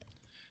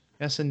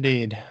 yes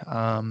indeed.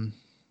 I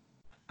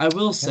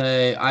will Yeah,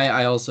 say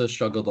I also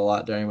struggled a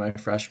lot during my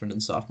freshman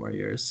and sophomore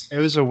years. it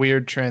was a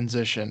weird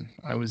transition.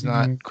 I was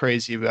not Hmm.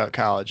 crazy about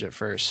college at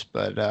first,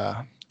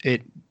 but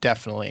it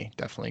definitely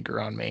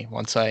grew on me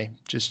once I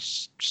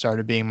just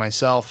started being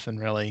myself and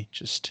really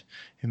just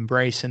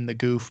embracing the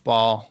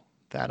goofball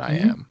that I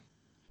Hmm. am.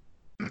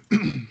 But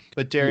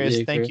Completely Darius,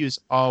 thank agree. you as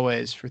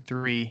always for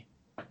three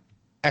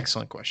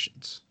excellent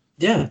questions.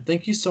 Yeah,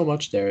 thank you so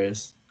much,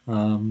 Darius.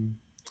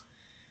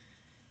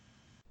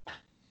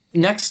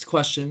 Next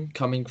question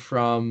coming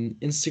from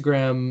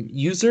Instagram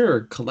user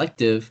or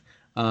collective,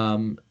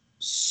 um,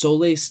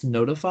 Solace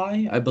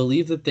Notify. I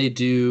believe that they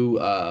do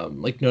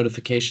like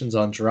notifications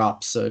on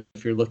drops. So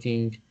if you're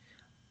looking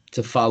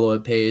to follow a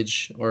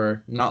page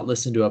or not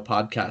listen to a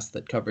podcast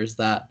that covers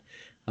that,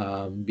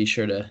 be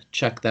sure to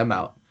check them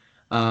out.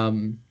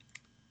 Um,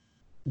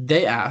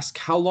 they ask,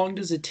 how long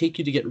does it take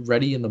you to get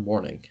ready in the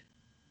morning?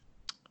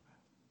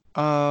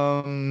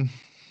 Um,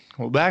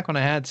 well, back when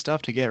I had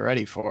stuff to get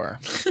ready for.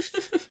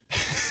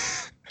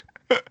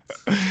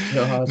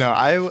 God. No,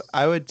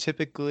 I would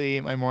typically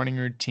my morning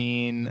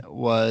routine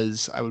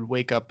was I would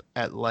wake up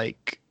at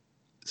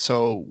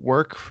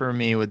work for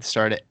me would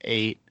start at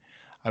 8.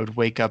 I would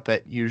wake up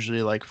at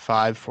usually like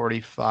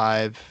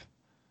 5:45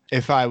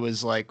 if I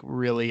was like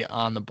really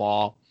on the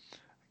ball.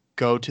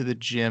 Go to the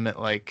gym at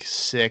like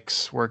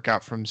 6, work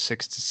out from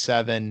 6 to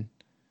 7,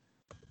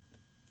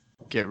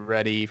 get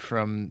ready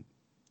from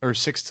or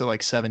 6 to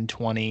like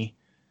 7:20,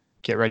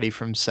 get ready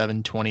from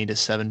 7:20 to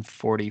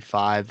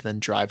 7:45, then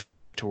drive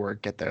to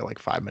work, get there like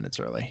 5 minutes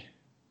early.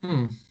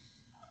 Hmm.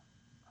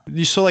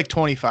 You still like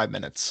 25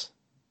 minutes.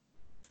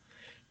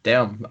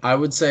 Damn. I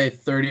would say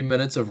 30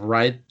 minutes of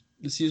writhing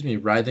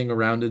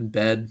around in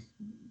bed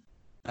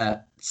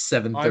at I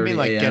mean 7:30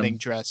 like getting a.m.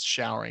 dressed,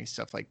 showering,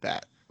 stuff like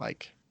that.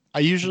 Like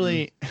I Mm,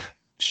 usually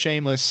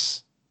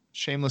shameless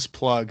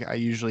plug, I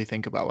usually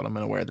think about what I'm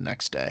going to wear the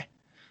next day.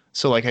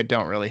 So like I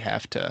don't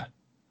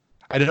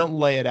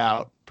lay it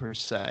out per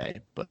se,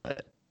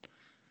 but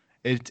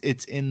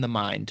it's in the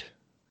mind.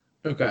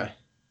 okay.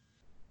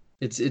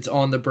 It's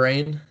on the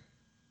brain.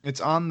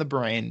 It's on the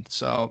brain.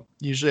 So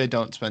usually I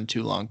don't spend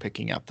too long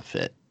picking out the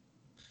fit.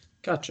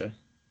 Gotcha.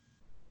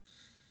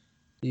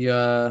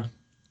 Yeah.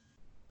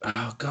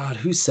 Oh God,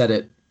 who said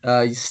it?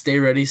 You stay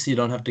ready so you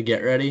don't have to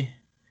get ready.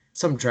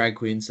 Some drag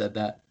queen said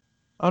that.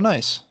 Oh,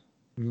 nice.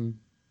 Mhm.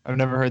 I've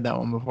never heard that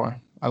one before.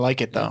 I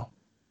like it Yeah. though.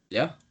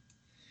 Yeah.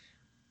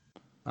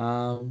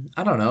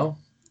 I don't know.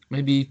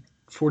 Maybe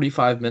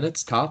 45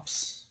 minutes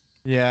tops.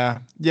 Yeah.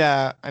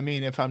 Yeah. I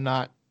mean, if I'm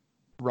not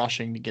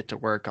rushing to get to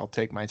work, I'll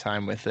take my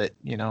time with it,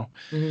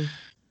 Hmm.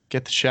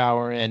 get the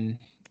shower in,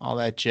 all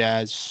that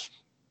jazz,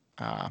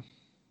 uh,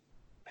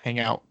 hang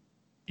out,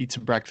 eat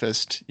some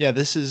breakfast. Yeah,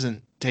 this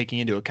isn't taking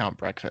into account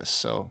breakfast,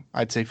 so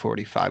I'd say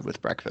 45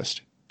 with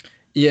breakfast.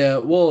 Yeah,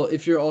 well,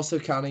 if you're also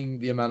counting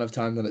the amount of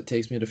time that it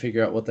takes me to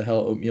figure out what the hell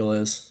oatmeal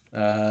is,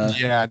 Yeah,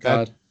 that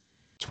God,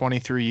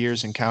 23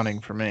 years and counting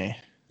for me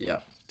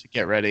yeah, to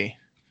get ready.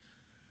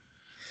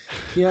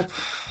 yep,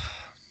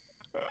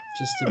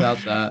 just about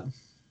that.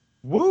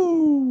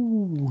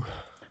 Woo!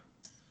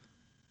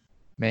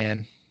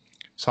 Man.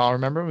 So I'll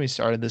remember when we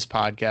started this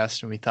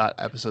podcast and we thought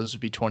episodes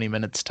would be 20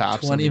 minutes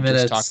tops and 20 we'd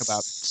just talk about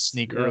minutes.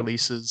 sneaker Yep,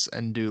 releases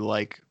and do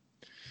like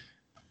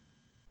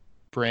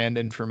brand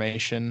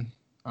information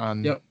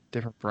on yep,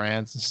 different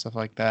brands and stuff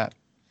like that.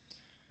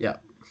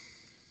 yep.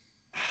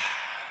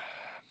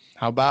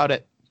 How about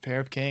it? Pair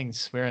of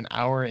Kings. We're an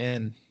hour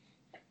in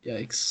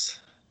Yikes,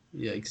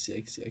 yikes,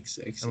 yikes, yikes,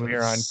 yikes, and we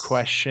are on yikes.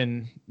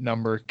 question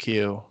number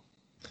Q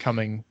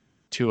coming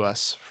to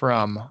us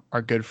from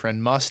our good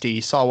friend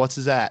Musty. Saul, what's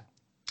his at?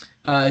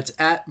 It's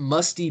at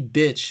Musty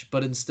Bitch,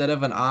 but instead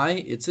of an I,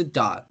 it's a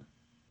dot.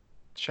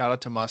 Shout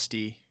out to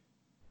Musty,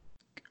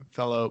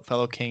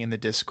 fellow king in the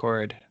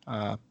Discord.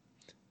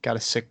 Got a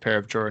sick pair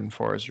of Jordan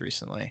 4s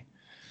recently.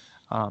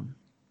 Um,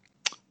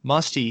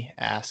 Musty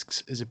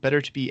asks, is it better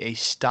to be a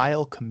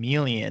style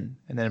chameleon,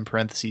 and then in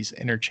parentheses,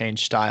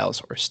 interchange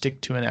styles, or stick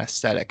to an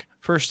aesthetic?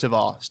 First of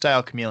all,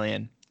 style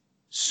chameleon,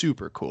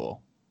 super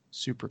cool.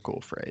 Super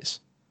cool phrase.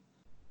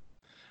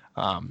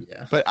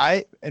 Yeah.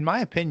 But in my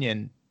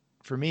opinion,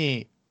 for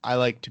me, I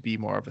like to be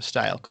more of a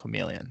style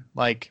chameleon.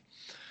 Like,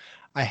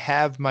 I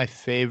have my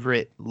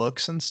favorite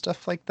looks and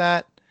stuff like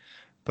that,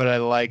 but I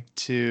like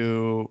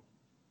to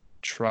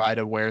try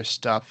to wear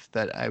stuff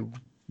that I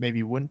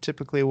maybe wouldn't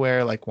typically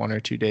wear like 1 or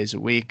 2 days a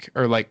week,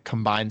 or like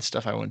combine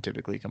stuff I wouldn't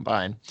typically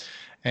combine.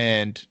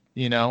 And,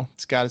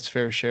 it's got its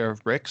fair share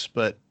of bricks,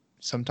 but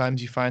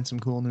sometimes you find some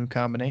cool new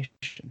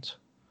combinations.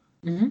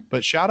 Hmm.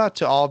 But shout out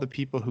to all the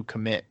people who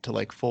commit to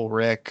like full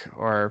Rick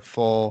or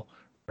full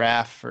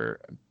Raf,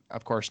 or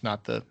of course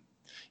not you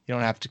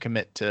don't have to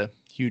commit to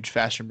huge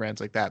fashion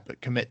brands like that,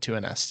 but commit to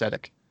an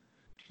aesthetic.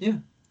 Yeah.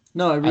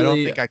 No, I I don't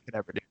really, think I could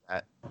ever do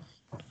that.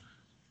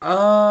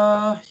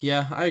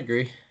 yeah, I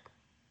agree.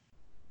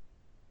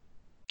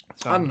 I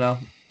So don't know.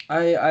 I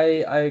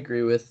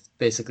agree with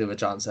basically what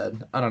John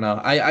said. I don't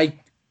know. I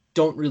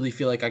don't really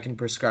feel like I can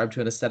prescribe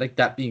to an aesthetic.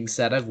 That being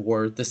said, I've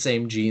wore the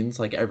same jeans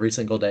like every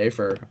single day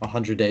for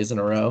 100 days in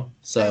a row.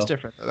 that's So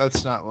different.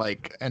 That's not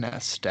like an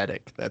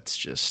aesthetic. That's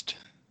just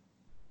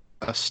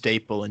a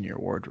staple in your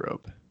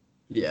wardrobe.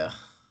 yeah,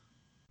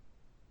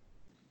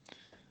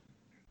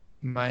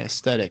 My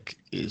aesthetic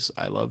is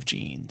I love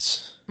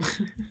jeans.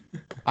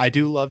 I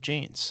do love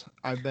jeans.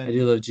 I've I do been, love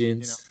you know,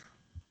 jeans.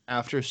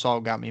 after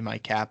Saul got me my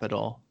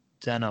Capital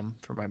denim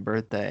for my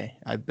birthday,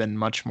 I've been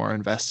much more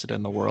invested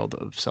in the world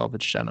of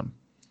salvage denim.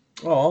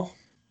 Oh,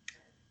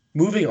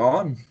 moving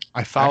on.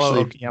 I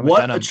follow Actually, Okayama what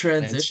a Denim on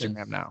transition.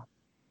 Instagram now.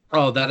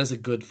 Oh, that is a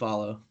good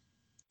follow.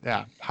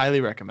 Yeah,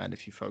 highly recommend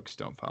if you folks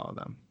don't follow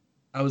them.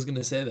 I was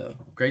gonna say though,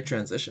 great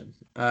transition.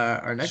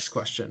 Our next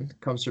question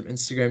comes from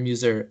Instagram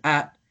user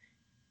at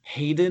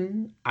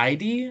Hayden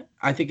ID.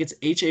 I think it's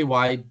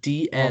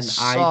Well,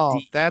 Saul,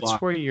 HAYDNIDY. that's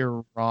where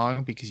you're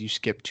wrong because you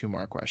skipped two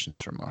more questions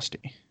from Musty.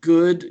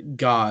 Good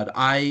God.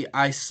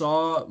 I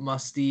saw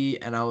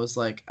Musty and I was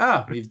like,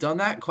 ah, we've done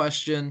that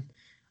question.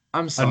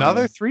 I'm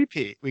Another sorry.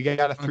 three-peat. We got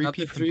a Another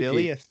three-peat from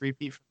Billy, three-peat. a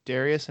three-peat from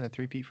Darius, and a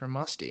three-peat from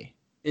Musty.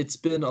 It's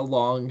been a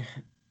long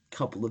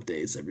couple of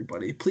days,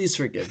 everybody. Please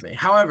forgive me.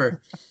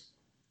 However,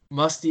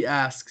 Musty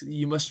asks,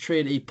 you must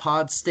trade a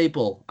pod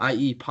staple,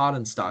 i.e. pod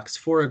and stocks,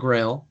 for a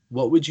grail.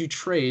 What would you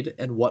trade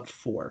and what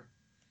for?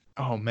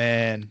 Oh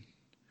man,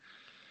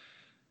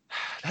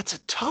 that's a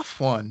tough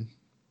one.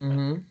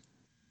 Mm-hmm.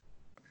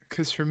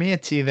 Because for me,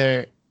 it's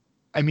either,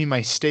 I mean,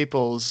 my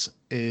staples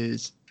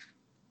is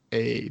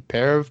a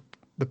pair of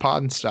the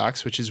Pod and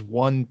stocks, which is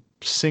one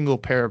single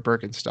pair of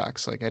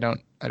Birkenstocks. Like I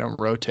don't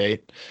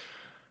rotate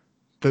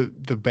the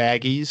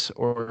baggies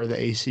or the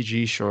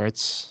ACG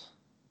shorts,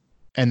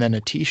 and then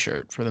a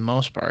T-shirt for the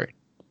most part.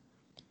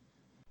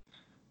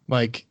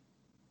 Like,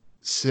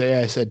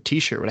 say I said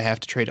T-shirt, would I have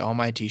to trade all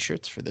my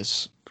T-shirts for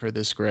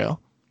this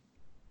grail?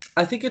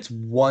 I think it's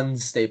one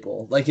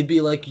staple. Like it'd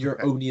be like your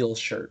Okay. O'Neill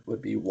shirt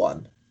would be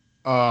one.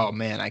 Oh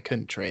man, I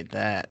couldn't trade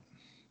that.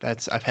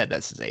 I've had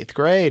that since eighth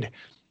grade.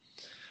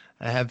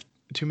 I have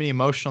too many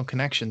emotional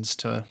connections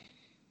to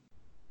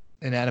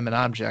inanimate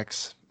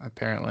objects,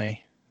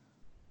 apparently.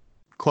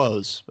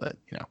 Clothes, but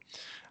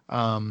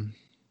Um,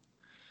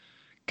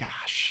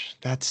 gosh,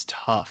 that's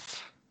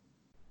tough.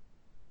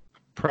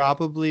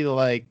 Probably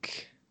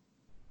like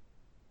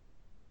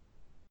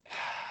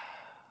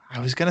I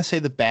was gonna say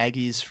the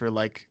baggies for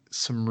like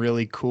some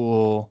really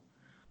cool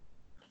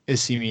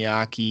Issey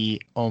Miyake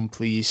Om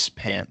Please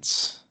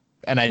pants,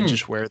 and I Hmm.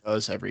 just wear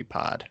those every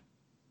pod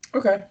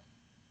Okay.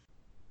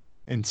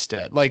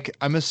 instead. Like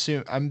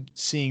I'm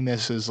seeing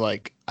this as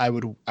like I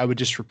would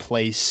just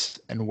replace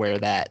and wear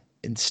that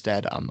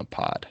instead on the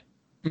pod.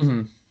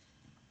 Hmm.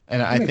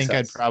 And That I makes think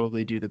I'd sense.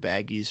 probably do the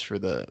baggies for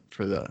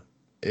the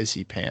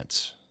Izzy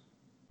pants.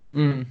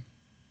 Mm.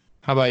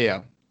 How about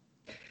you?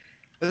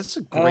 That's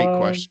a great Um,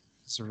 question.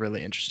 It's a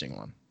really interesting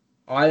one.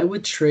 I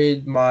would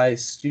trade my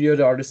Studio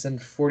D'Artisan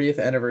 40th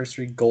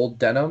anniversary gold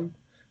denim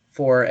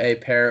for a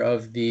pair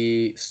of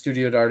the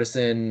Studio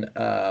D'Artisan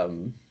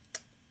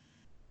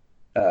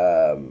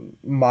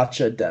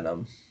matcha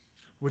denim.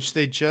 Which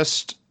they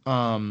just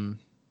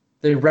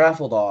They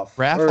raffled off,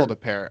 raffled or a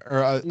pair, or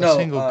a no,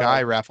 single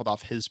guy raffled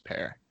off his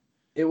pair.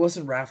 it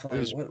wasn't It raffling.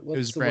 was it What's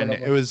was the word brand new.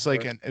 I'm It looking was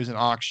like for? it was an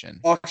auction,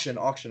 Auction.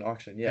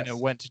 and it Yes.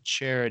 went to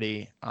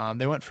charity.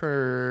 They went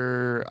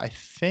for I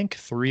think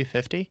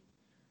 350.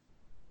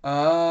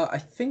 I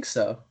think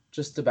so.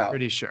 Just about.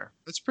 Pretty sure.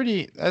 That's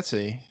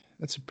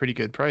a pretty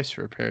good price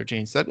for a pair of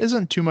jeans. That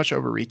isn't too much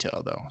over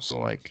retail though. So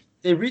like,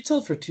 They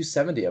retailed for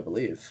 270, I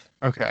believe.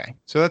 okay,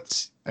 so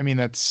that's I mean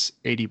that's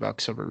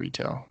 $80 over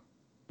retail,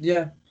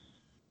 Yeah,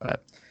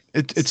 but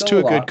it's still to a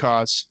a good lot.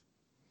 cause.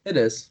 It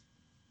is.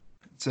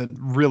 It's a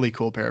really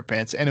cool pair of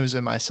pants, and it was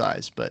in my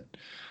size, but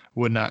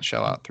would not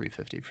shell out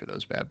 350 for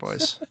those bad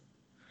boys.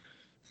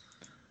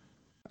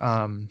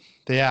 But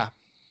yeah,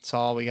 it's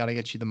all we got to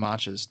get you the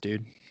matchas,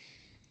 dude.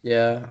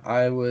 Yeah,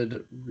 I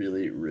would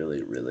really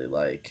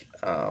like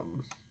a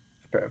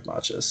pair of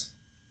matchas.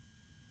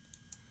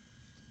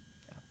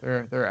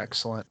 They're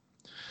excellent.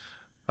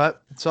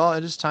 But it's all.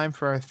 It is time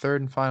for our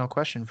third and final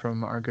question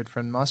from our good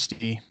friend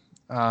Musty.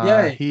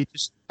 Yay. He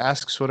just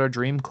asks what our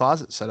dream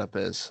closet setup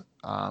is.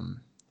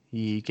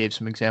 He gave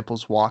some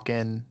examples: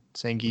 walk-in,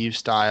 Zangief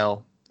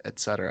style,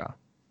 etc.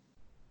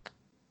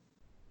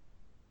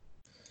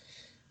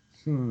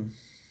 Hmm.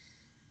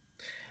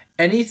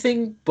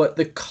 Anything but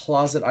the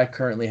closet I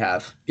currently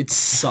have. It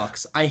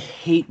sucks. I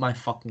hate my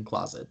fucking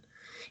closet.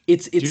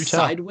 It's Do tell.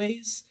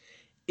 sideways.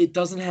 It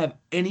doesn't have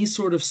any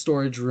sort of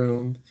storage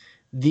room.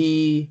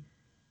 The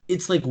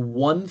it's like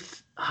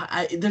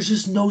there's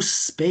just no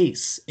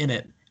space in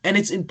it. And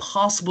it's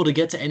impossible to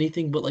get to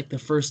anything but like the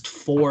first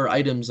four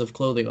items of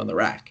clothing on the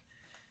rack.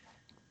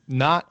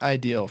 Not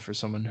ideal for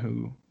someone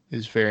who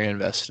is very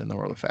invested in the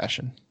world of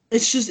fashion.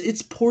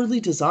 It's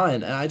poorly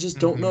designed, and I just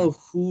don't Hmm. know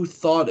who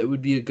thought it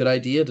would be a good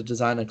idea to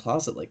design a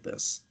closet like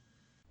this.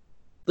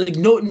 Like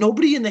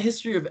nobody in the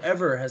history of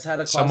ever has had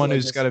a closet Someone like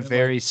who's this got and a been like,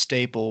 very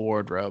staple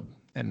wardrobe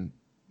and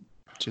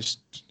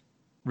just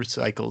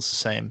recycles the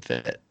same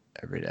fit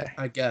every day.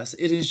 I guess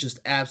it is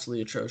just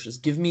absolutely atrocious.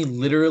 Give me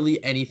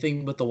literally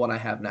anything but the one I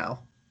have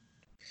now.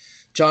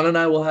 John and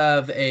I will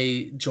have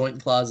a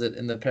joint closet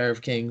in the Pair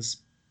of Kings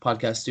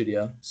podcast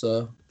studio.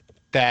 So,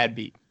 That'd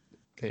be.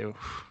 Ew.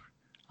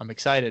 I'm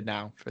excited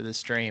now for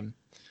this dream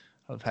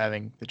of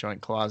having the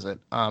joint closet.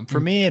 For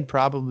mm, me, it'd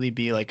probably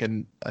be like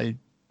a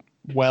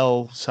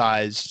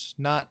well-sized,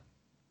 not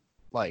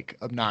like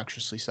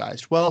obnoxiously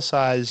sized,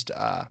 well-sized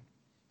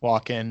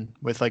walk-in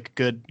with like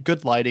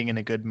good lighting and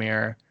a good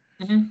mirror.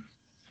 mhm.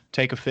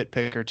 Take a fit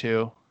pick or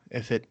two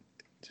if it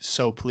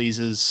so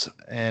pleases,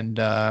 and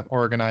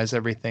organize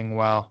everything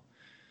well.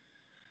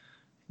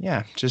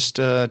 Yeah, just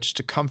a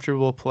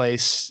comfortable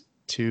place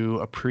to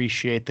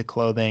appreciate the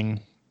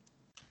clothing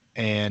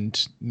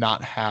and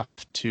not have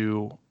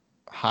to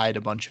hide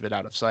a bunch of it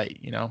out of sight.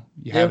 You know,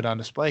 you have Yeah. it on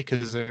display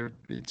because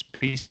it's a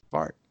piece of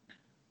art.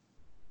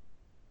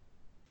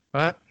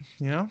 But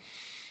you know,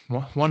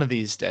 one of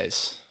these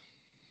days.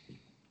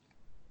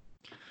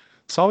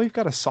 Saul, we've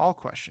got a Saul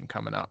question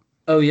coming up.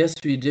 Oh, yes,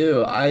 we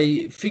do.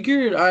 I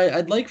figured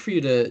I'd like for you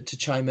to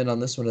chime in on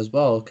this one as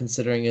well,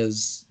 considering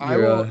as I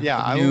you're will,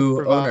 yeah, a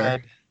new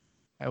owner.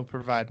 I will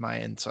provide my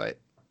insight.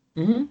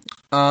 hmm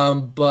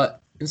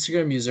but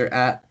Instagram user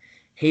at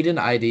Hayden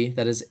ID,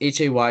 that is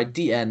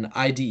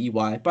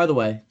HAYDNIDEY. By the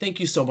way, thank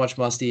you so much,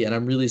 Musty, and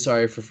I'm really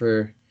sorry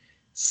for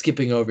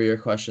skipping over your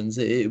questions.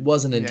 It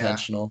wasn't Yeah,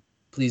 intentional.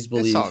 Please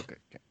it's all believe. good.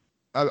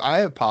 I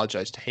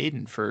apologize to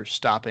Hayden for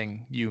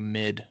stopping you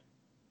mid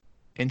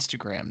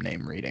Instagram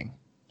name reading.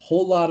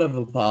 Whole lot of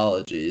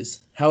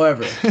apologies.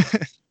 However,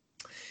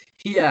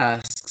 he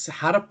asks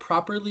how to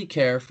properly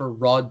care for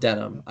raw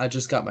denim. I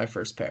just got my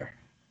first pair.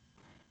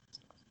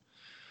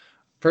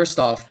 First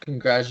off,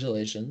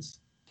 congratulations.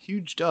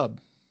 Huge dub.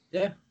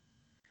 Yeah.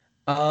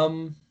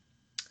 Um,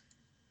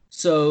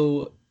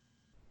 so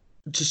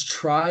just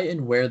try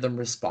and wear them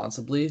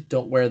responsibly.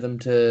 Don't wear them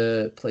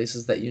to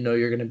places that you know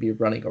you're going to be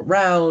running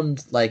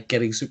around, like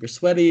getting super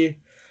sweaty.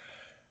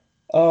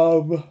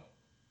 Um,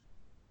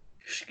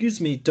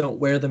 excuse me, don't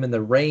wear them in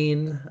the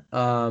rain.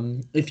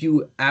 If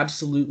you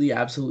absolutely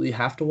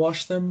have to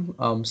wash them,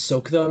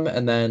 soak them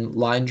and then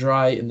line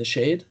dry in the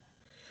shade.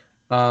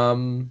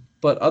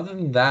 But other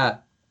than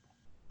that,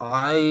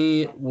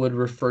 I would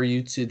refer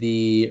you to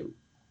the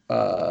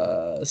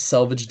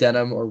selvage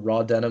denim or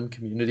raw denim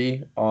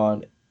community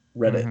on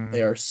Reddit. Hmm.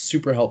 They are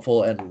super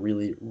helpful and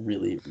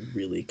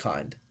really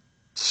kind.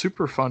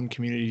 Super fun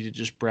community to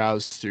just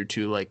browse through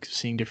too, like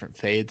seeing different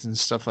fades and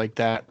stuff like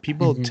that.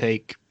 People Mhm.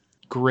 take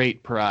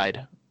great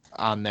pride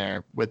on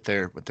their with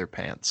their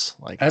pants.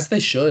 Like, As they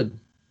should.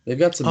 They've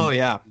got oh some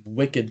yeah,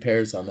 wicked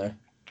pairs on there.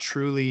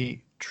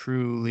 truly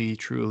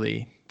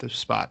the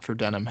spot for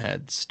denim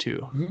heads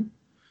too. Mhm.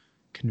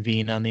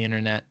 convene on the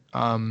internet.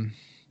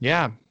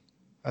 Yeah,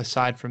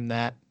 aside from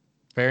that,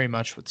 very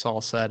much what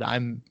Saul said.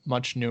 I'm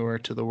much newer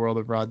to the world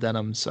of raw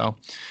denim, so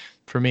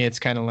for me, it's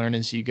kind of learn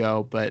as you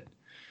go. But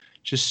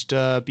just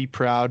be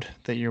proud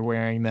that you're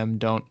wearing them.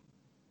 Don't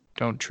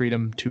treat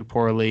them too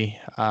poorly.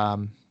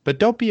 But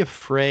don't be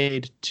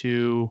afraid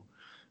to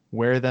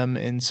wear them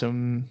in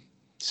some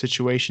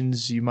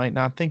situations you might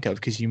not think of,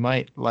 because you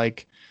might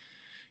like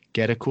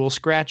get a cool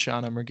scratch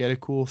on them or get a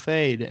cool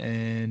fade,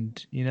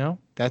 and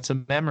that's a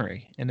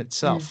memory in Mm.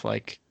 itself.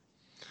 Like,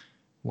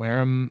 wear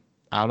them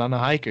out on a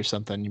hike or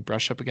something. You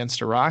brush up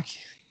against a rock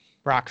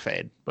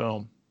fade,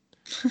 boom.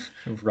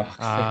 Rock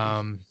fade.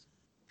 Um,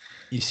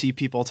 you see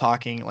people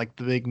talking like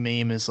the big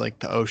meme is like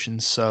the ocean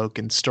soak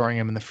and storing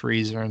them in the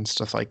freezer and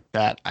stuff like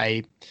that.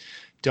 I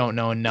don't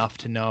know enough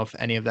to know if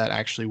any of that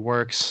actually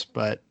works,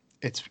 but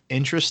it's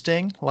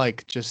interesting,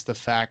 like just the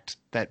fact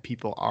that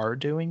people are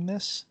doing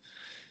this.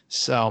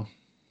 So,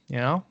 you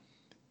know,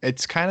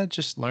 it's kind of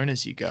just learn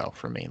as you go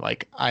for me.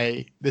 Like,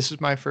 this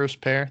is my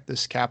first pair,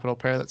 this Capital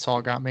pair that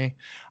Saul got me.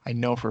 I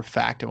know for a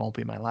fact it won't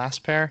be my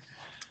last pair.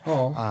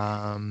 Oh,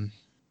 Um,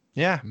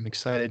 yeah, I'm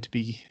excited to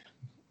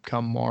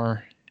become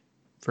more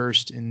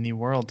versed in the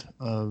world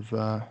of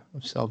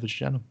salvage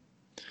denim.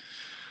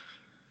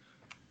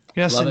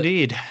 Yes, love it.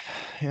 indeed.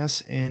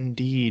 Yes,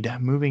 indeed.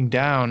 Moving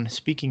down.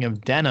 Speaking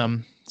of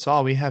denim,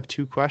 Saul, we have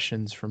two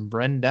questions from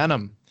Bren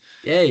Denim.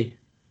 Yay.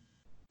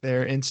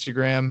 Their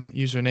Instagram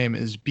username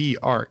is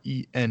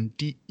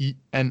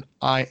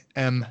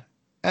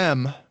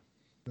BRENDENIMM.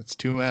 That's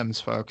two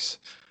M's, folks.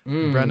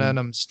 And Bren Mm.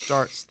 Denim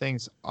starts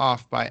things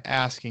off by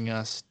asking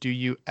us, do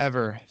you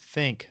ever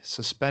think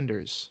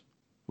suspenders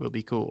will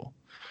be cool?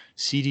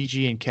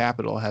 CDG and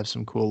Capital have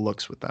some cool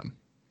looks with them.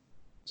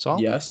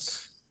 Saul?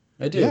 Yes,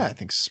 I Yeah, do. I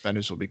think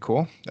suspenders will be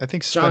cool. I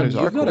think John, suspenders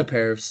are you've got a cool.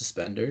 pair of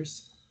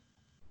suspenders.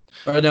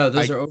 Or no,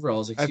 those I are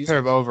overalls, I have a excuse pair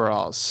of me.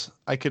 overalls.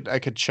 I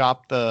could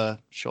chop the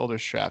shoulder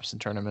straps and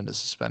turn them into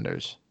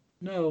suspenders,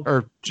 No.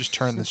 or just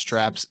turn the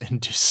straps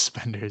into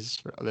suspenders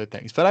for other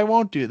things. But I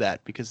won't do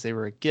that because they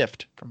were a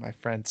gift from my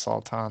friend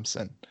Saul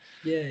Thompson.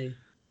 Yay.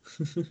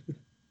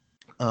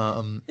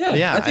 But Yeah,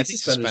 yeah, I I think think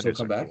suspenders will suspenders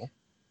come are back. cool.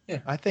 Yeah.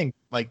 I think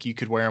like you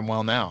could wear them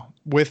well now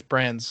with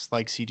brands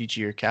like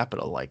CDG or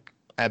Capital, like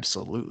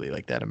absolutely,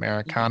 like that Mhm.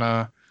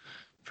 Americana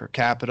for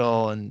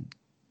Capital, and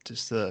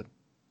just the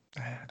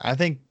I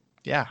think,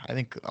 yeah, I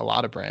think a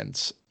lot of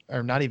brands,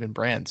 or not even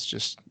brands,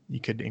 just you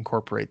could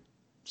incorporate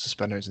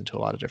suspenders into a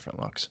lot of different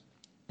looks.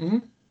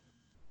 Mhm.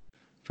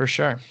 For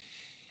sure.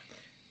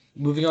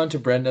 Moving on to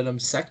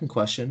Brandon's second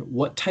question,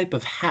 what type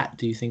of hat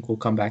do you think will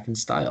come back in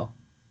style?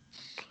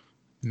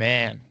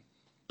 Man,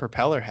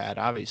 propeller hat,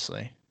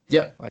 obviously.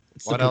 Yep, Like,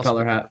 it's the what else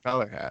propeller but the hat.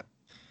 propeller hat?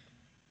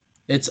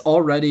 It's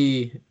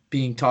already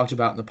being talked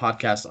about in the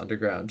podcast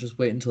underground. Just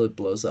wait until it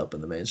blows up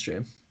in the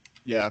mainstream.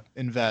 Yeah,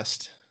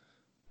 invest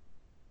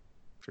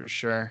for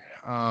sure.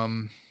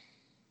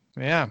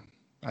 Yeah,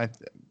 I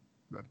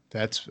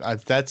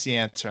that's the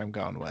answer I'm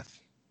going with.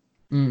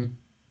 Mm.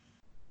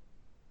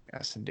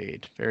 Yes,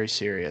 indeed, very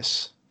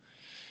serious.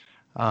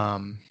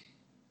 Um,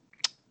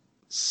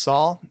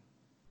 Saul,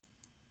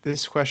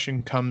 this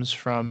question comes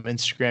from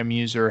Instagram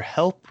user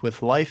help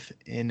with life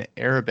in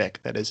Arabic.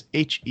 That is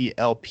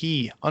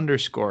HELP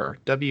underscore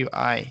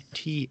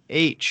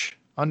WITH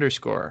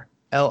underscore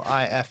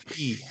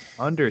LIFE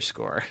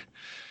underscore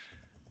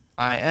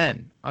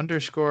IN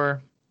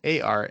underscore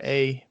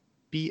ARABIC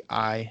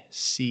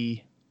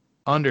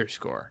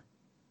underscore.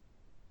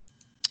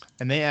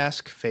 And they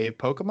ask, fave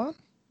Pokemon?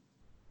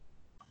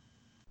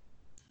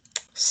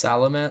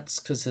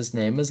 Salamence, because his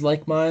name is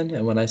like mine,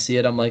 and when I see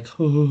it, I'm like,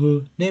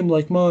 name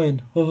like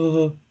mine.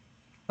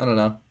 I don't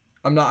know.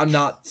 I'm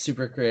not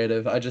super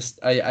creative.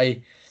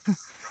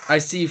 I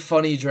see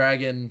funny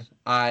dragon.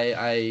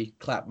 I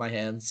clap my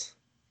hands.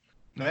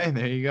 Hey,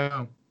 there you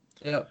go.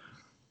 Yep.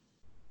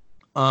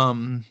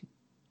 Um,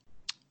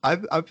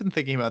 I've been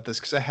thinking about this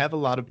because I have a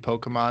lot of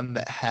Pokemon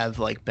that have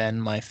like been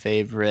my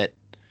favorite.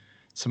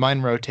 So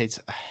mine rotates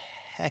a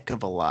heck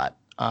of a lot.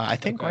 I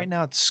think Okay. right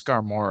now it's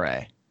Skarmory.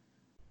 I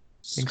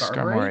think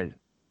Skarmory? Skarmory.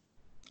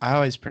 I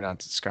always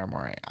pronounce it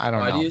Skarmory. I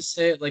don't Why do know. you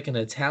say it like an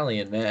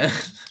Italian man?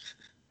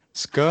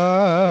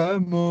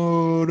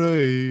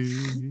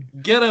 Skarmory.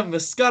 Get him,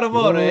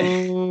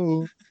 Scaramore.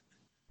 Whoa.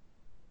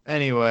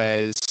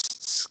 Anyways,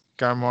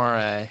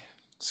 Skarmory.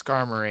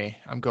 Skarmory.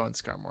 I'm going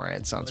Skarmory.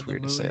 It sounds When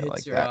the weird to moon say it hits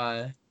like your that.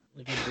 eye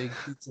like a big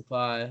pizza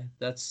pie,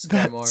 that's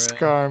That's Skarmory.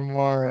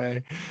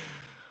 Skarmory.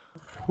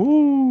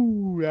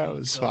 Whoo, Oh that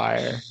was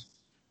fire. gosh.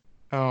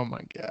 Oh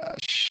my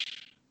gosh.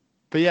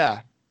 But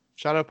yeah,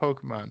 shout out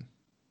Pokemon.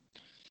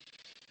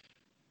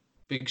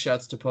 Big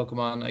shouts to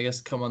Pokemon. I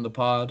guess come on the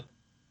pod.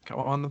 Come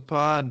on the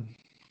pod.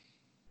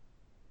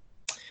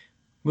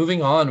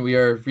 Moving on, we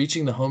are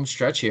reaching the home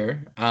stretch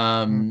here.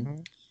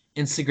 Mm-hmm.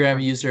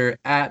 Instagram user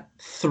at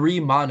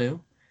 3Manu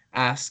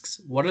asks,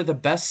 what are the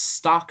best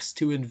stocks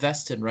to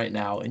invest in right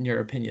now, in your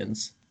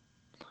opinions?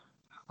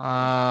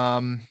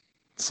 Um,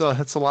 so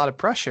that's a lot of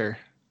pressure.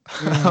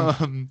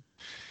 Mm, um,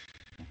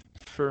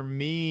 for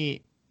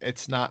me,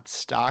 it's not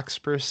stocks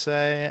per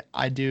se.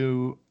 I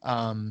do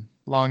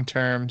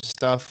long-term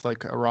stuff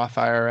like a Roth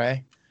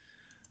IRA.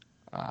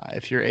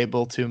 If you're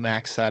able to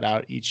max that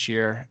out each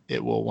year,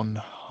 it will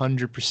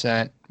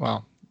 100%.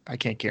 Well, I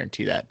can't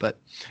guarantee that, but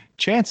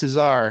chances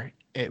are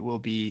it will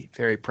be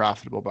very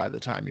profitable by the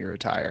time you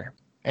retire.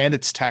 And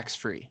it's tax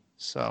free.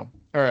 So,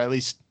 or at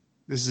least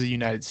this is a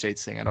United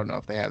States thing. I don't know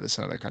if they have this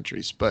in other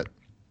countries, but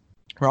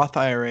Roth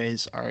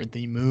IRAs are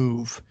the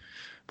move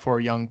for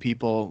young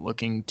people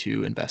looking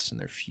to invest in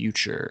their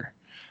future.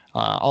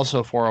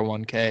 Also,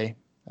 401k.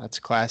 That's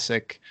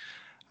classic.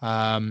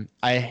 I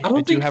I don't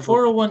do think have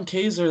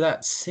 401ks are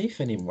that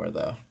safe anymore,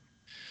 though.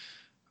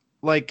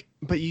 like,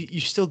 but you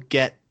still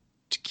get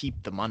to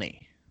keep the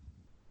money.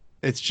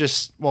 It's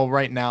just, well,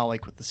 right now,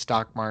 like with the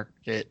stock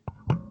market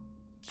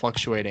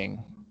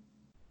fluctuating,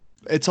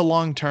 it's a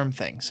long term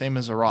thing, same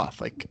as a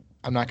Roth. Like,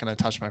 I'm not going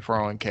to touch my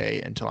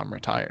 401k until I'm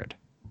retired.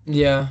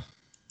 Yeah.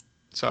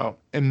 So,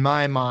 in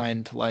my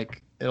mind,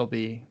 like, it'll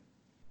be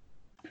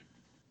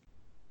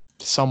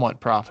somewhat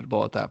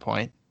profitable at that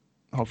point,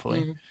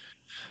 hopefully. Mm.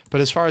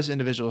 But as far as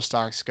individual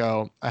stocks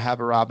go, I have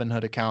a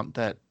Robinhood account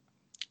that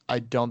I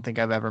don't think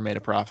I've ever made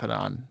a profit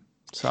on.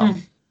 So,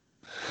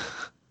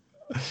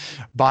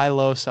 buy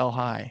low, sell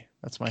high.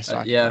 That's my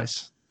stock Yeah.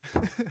 advice.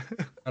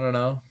 I don't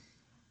know.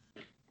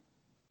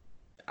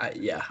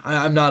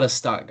 I'm not a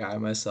stock guy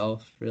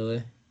myself,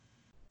 really.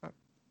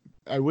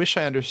 I wish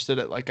I understood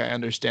it like I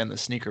understand the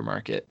sneaker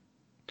market,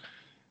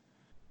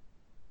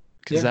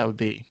 because Yeah. that'd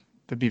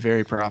be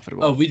very Oh,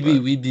 profitable. But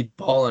we'd be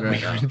balling we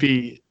right now. would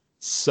be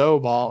so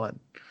balling.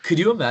 Could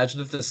you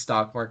imagine if the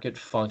stock market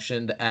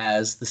functioned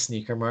as the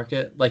sneaker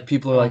market? Like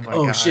people are Oh like, my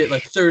 "Oh shit,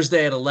 like gosh,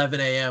 Thursday at 11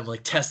 a.m.,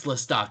 like Tesla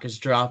stock is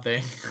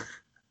dropping."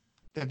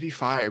 that'd be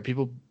fire.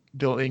 People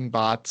building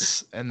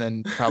bots and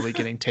then probably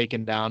getting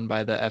taken down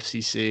by the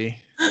FCC.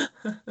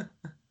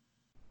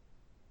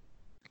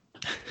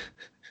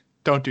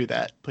 Don't do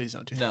that. Please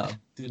don't do that. No,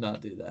 do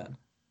not do that.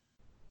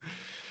 But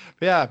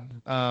yeah,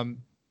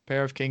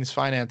 Pair of Kings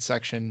finance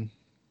section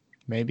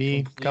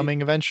maybe Complete.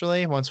 coming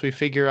eventually once we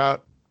figure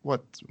out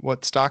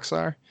what stocks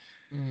are.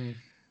 Mm.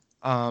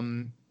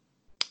 Um,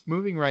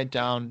 Moving right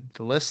down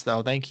the list,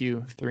 though, thank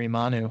you, Three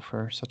Manu,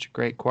 for such a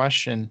great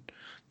question.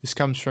 This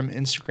comes from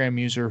Instagram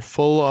user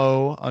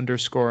fullo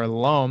underscore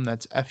loam.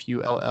 That's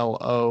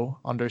FULLO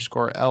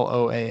underscore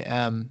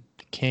LOAM,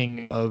 the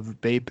king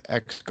of Bape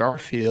X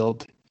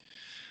Garfield.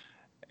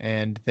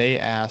 And they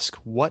ask,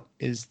 what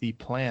is the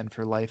plan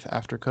for life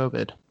after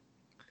COVID?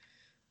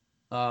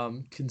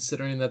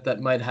 Considering that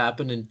that might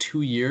happen in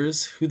 2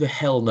 years, who the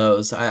hell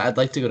knows? I'd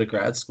like to go to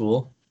grad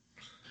school.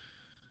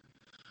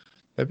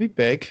 That'd be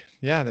big.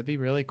 Yeah, that'd be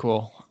really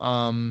cool.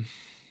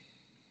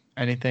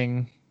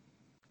 Anything,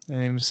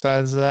 anything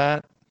besides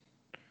that?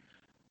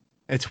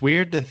 It's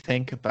weird to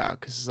think about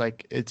because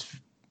like it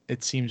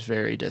seems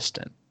very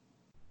distant.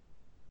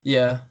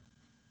 Yeah,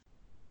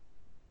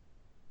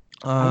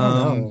 I don't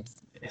Um, know.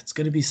 It's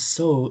gonna be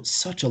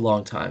such a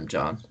long time,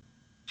 John.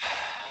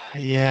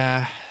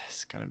 yeah,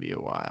 it's gonna be a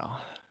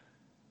while.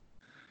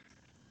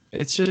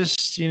 It's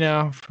just,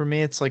 for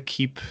me, it's like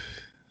keep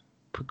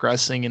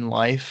progressing in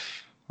life.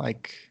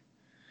 Like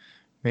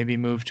maybe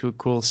move to a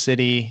cool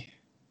city,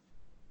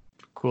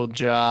 cool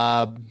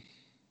job,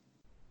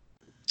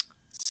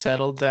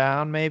 settle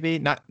down, maybe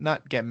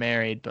not get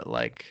married, but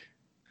like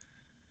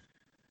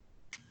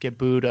get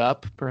booed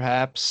up,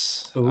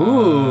 perhaps.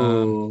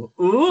 Ooh,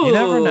 You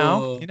never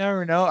know. ooh, You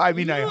never know. I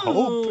mean, I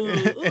hope ooh,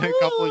 in a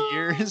couple ooh.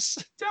 years.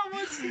 John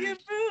wants to get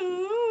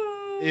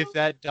If booed.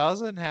 that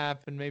doesn't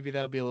happen, maybe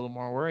that'll be a little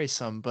more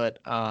worrisome. But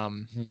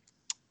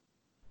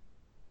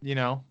you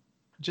know,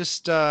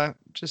 just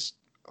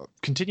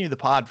continue the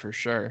pod for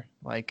sure.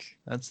 Like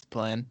that's the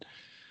plan.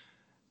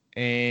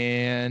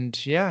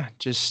 And yeah,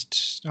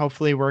 just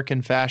hopefully work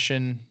in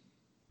fashion.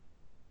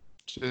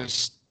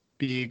 Just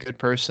be a good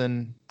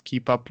person.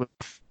 Keep up with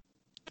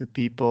the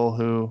people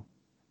who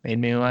made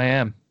me who I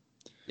am.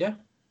 Yeah.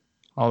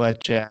 All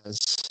that jazz.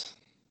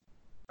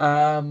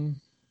 Um,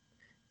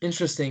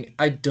 Interesting.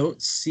 I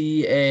don't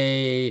see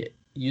a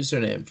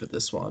username for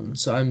this one,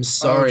 so I'm Oh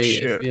sorry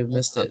if shoot. we have Hold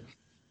missed on. it.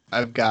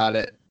 I've got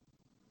it.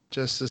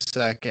 Just a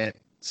second.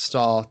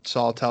 Stall,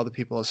 tell the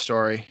people a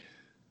story.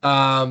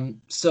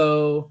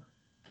 So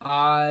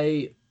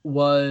I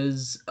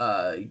was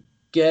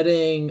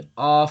getting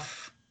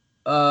off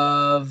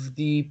of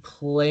the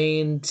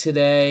plane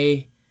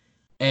today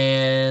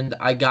and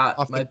I got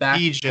Off my the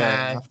PJ,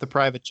 backpack. off the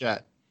private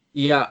jet.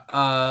 Yeah,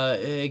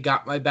 I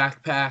got my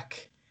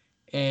backpack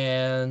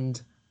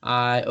and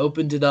I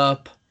opened it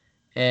up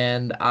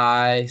and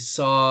I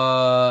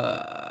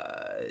saw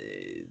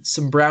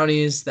some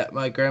brownies that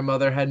my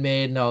grandmother had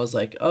made and I was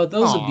like, "Oh,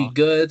 those would be Aw.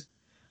 good."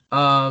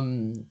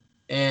 Um,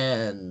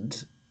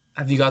 and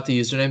have you got the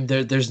username?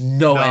 There's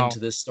no end No, to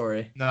this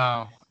story.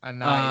 no,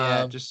 not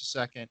yet. Um, Just a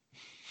second.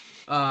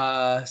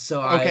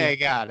 so Okay,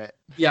 got it.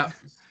 yeah.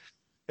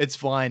 It's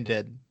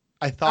blinded.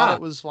 I thought Ah,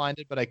 it was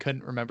blinded, but I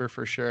couldn't remember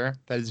for sure.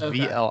 That is okay.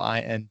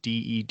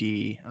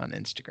 VLINDED on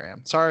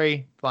Instagram.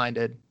 Sorry,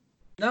 blinded.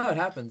 No, it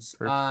happens.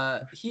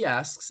 For He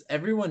asks,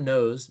 everyone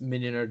knows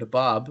Minion or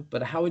Bob,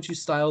 but how would you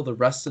style the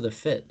rest of the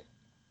fit?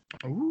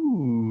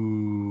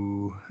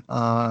 Ooh,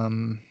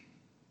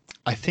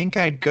 I think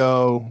I'd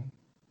go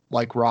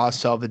like raw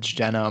selvage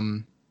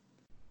denim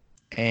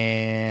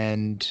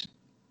and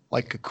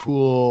like a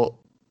cool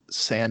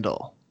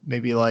sandal,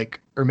 maybe like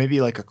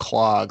a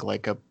clog,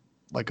 like a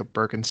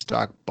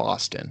Birkenstock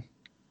Boston.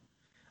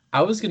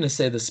 I was gonna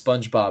say the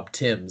SpongeBob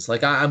Tims.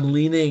 Like I'm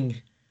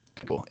leaning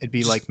Cool. It'd be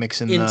just like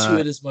mixing into the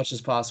it as much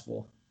as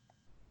possible.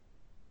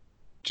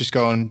 just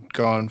going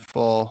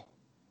full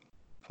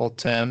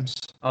Tims.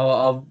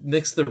 I'll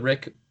mix the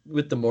Rick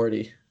with the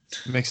Morty.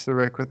 Mix the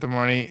Rick with the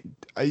Morty.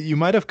 You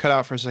might have cut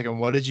out for a second.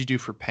 What did you do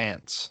for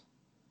pants?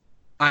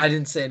 I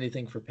didn't say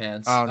anything for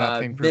pants. Oh,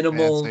 nothing for pants.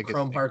 Minimal I get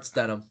Chrome Hearts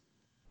denim.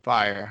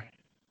 fire.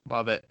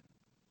 Love it.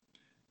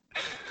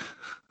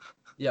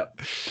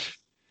 Yep,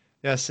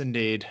 Yes,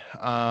 indeed.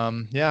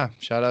 Yeah.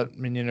 Shout out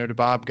Minion or to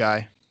Bob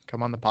guy.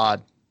 Come on the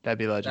pod. That'd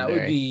be that would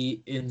legendary.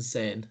 be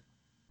insane.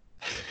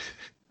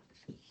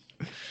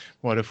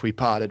 What if we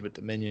potted with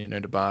the Minion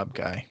or to Bob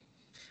guy?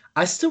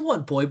 I still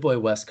want Boy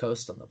West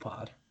Coast on the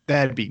pod.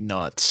 That'd be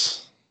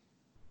nuts.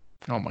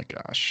 Oh my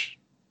gosh.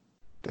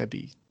 That'd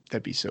be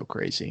so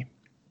crazy.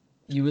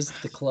 You was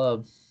at the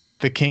club.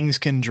 The Kings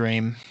can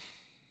dream.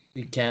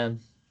 You can.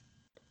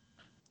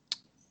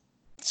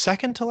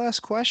 Second to last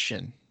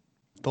question.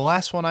 The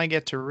last one I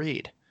get to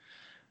read.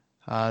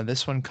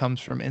 This one comes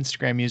from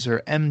Instagram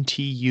user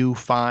MTU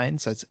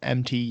Finds. That's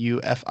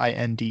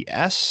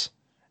MTUFINDS.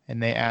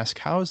 And they ask,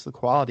 how is the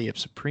quality of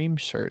Supreme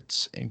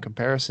shirts in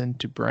comparison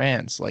to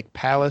brands like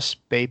Palace,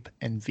 Bape,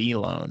 and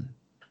V-Lone?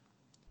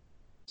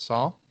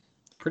 Saul?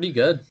 Pretty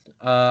good.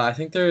 I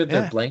think their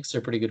Yeah. blanks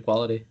are pretty good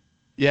quality.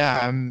 Yeah,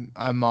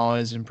 I'm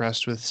always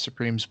impressed with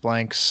Supreme's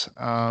blanks.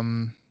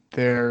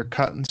 Their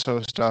cut and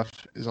sew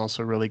stuff is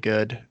also really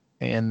good,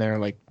 and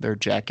their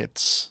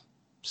jackets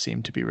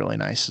seem to be really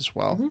nice as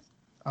well. Hmm.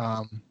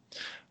 Um,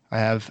 I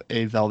have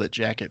a velvet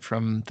jacket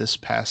from this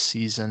past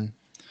season.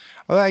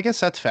 Well, I guess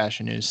that's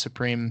fashion news.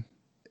 Supreme,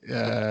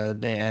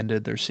 they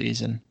ended their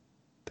season.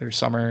 Their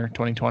summer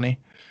 2020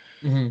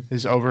 Hmm.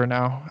 is over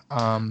now.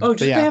 Oh, But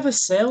did they yeah, have a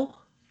sale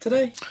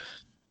today?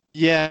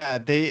 yeah,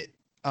 they've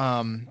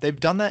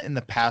done that in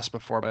the past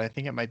before, but I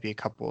think it might be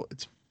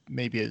it's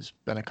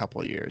been a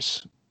couple of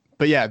years.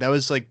 But yeah, that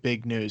was like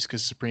big news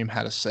because Supreme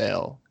had a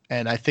sale,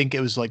 and I think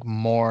it was like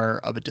more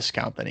of a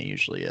discount than it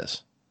usually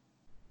is.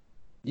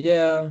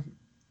 Yeah,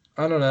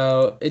 I don't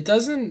know. It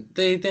doesn't.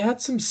 They had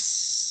some.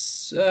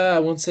 I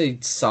won't say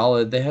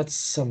solid. They had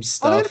some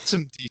Oh, they had stuff.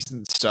 some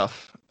decent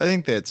stuff. I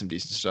think they had some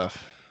decent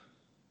stuff.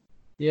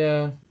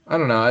 Yeah, I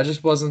don't know. I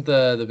just wasn't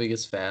the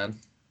biggest fan.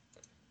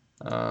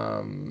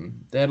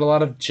 They had a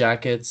lot of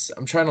jackets.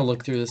 I'm trying to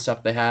look through the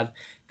stuff they had.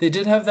 They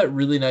did have that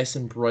really nice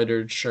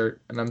embroidered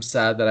shirt, and I'm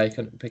sad that I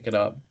couldn't pick it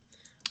up.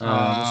 Which is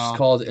Uh,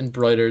 called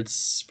embroidered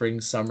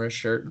spring summer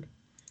shirt.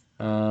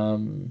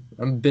 I'm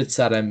a bit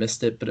sad I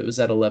missed it, but it was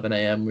at 11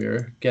 a.m. We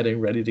were getting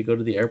ready to go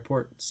to the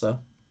airport,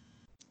 so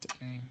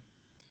Dang.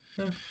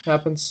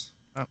 happens.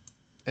 Oh,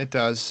 it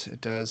does.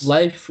 It does.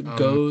 Life Um,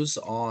 goes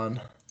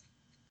on.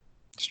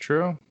 it's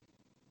true.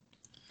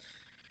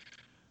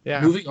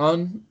 Yeah. Moving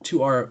on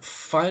to our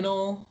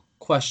final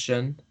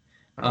question.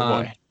 Oh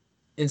Um, boy.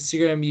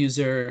 Instagram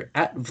user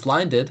at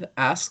Blinded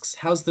asks,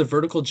 "How's the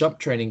vertical jump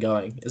training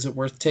going? Is it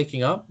worth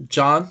taking up?"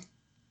 John,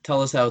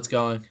 tell us how it's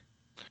going.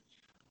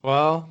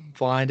 Well,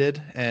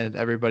 Blinded and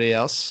everybody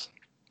else,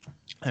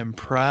 I'm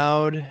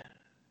proud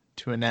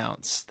to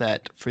announce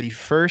that for the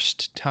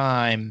first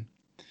time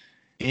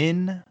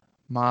in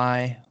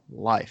my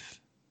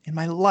in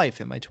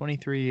my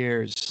 23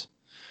 years,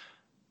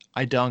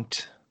 I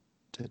dunked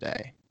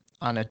today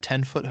on a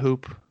 10-foot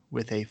hoop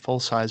with a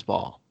full-size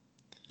ball.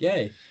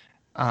 Yay.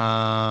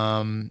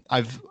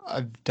 I've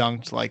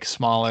dunked like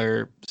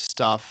smaller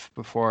stuff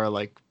before,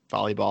 like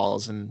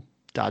volleyballs and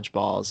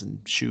dodgeballs and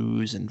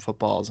shoes and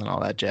footballs and all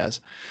that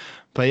jazz.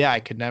 But yeah, I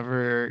could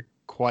never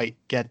quite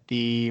get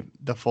the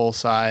full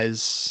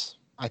size.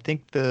 I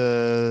think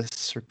the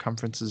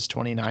circumference is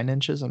 29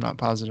 inches. I'm not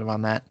positive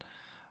on that,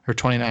 or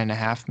 29 and a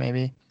half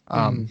maybe.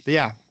 Mhm. But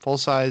yeah, full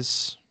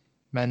size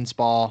men's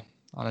ball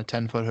on a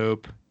 10-foot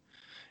hoop,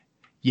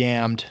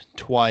 yammed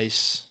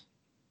twice.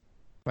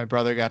 My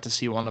brother got to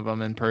see one of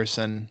them in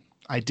person.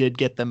 I did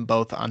get them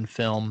both on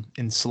film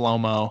in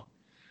slow-mo,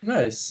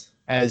 Nice.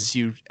 as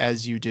you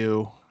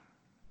do,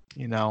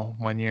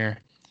 when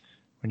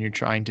you're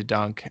trying to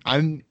dunk.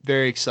 I'm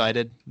very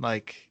excited.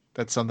 Like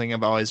that's something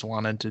I've always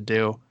wanted to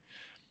do.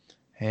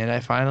 And I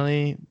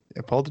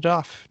pulled it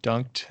off,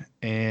 dunked,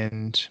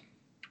 and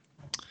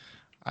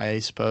I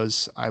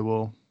suppose I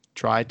will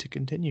try to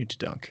continue to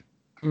dunk.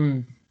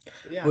 Mm.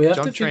 But yeah, We have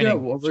to jump figure out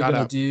training. what we're Shout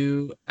gonna out.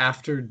 do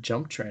after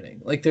jump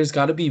training. Like, there's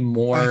got to be I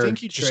more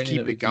think you just training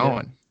that keep we it can do.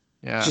 going.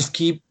 Yeah. Just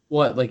keep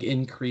what, like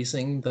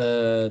increasing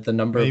the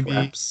number of Maybe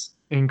reps.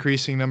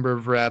 increasing number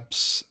of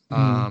reps,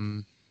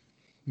 Mhm.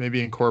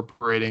 maybe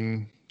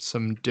incorporating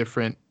some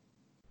different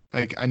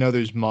Like I know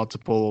there's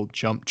multiple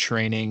jump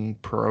training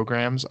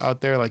programs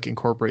out there, like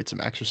incorporate some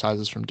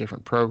exercises from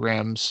different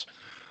programs.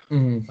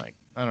 Hmm. Like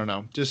I don't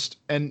know, just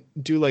and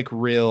do like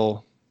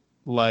real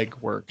leg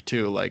work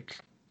too, like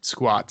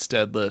squats,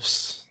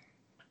 deadlifts,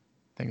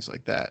 things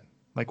like that,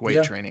 like weight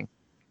Yeah. training.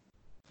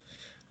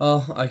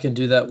 Well, I can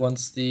do that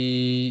once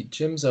the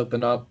gyms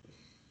open up.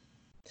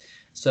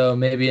 So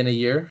maybe in a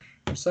year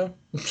or so.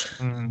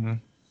 Hmm.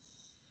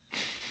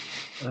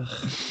 Ugh.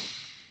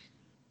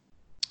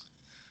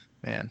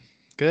 Man,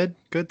 good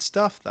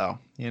stuff though.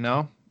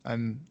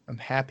 I'm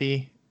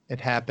happy it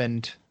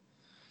happened.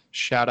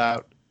 Shout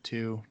out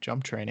to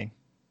jump training.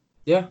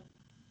 Yeah.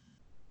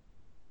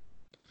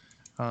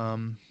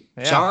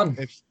 Yeah, John,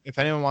 if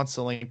anyone wants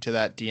the link to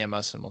that, DM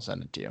us and we'll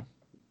send it to you.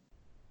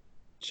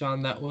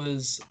 John, that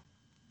was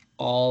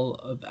all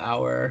of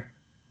our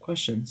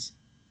questions.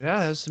 Yeah,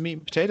 that's the meat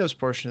and potatoes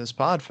portion of this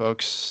pod,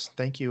 folks.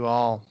 Thank you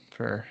all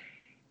for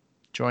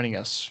joining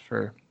us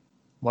for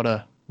what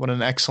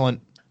an excellent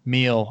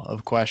meal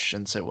of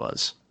questions it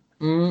was.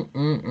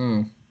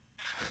 Mm-mm-mm.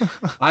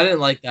 I didn't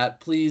like that.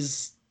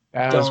 Please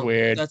That was don't.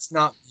 weird. That's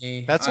not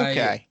me. That's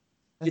okay.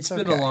 It's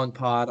That's been a okay. long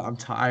pod. I'm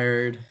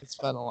tired. It's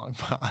been a long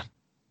pod.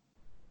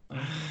 Ugh.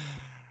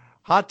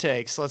 Hot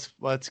takes.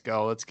 Let's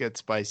go. Let's get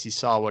spicy.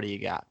 Saul, what do you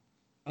got?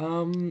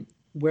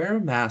 Wear a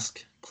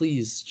mask,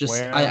 please. Just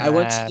Wear a I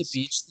went to the mask.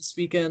 beach this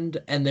weekend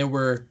and there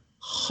were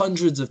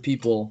hundreds of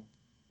people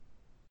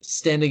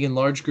standing in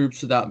large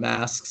groups without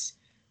masks,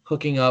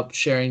 hooking up,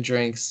 sharing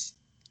drinks,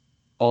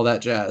 all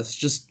that jazz.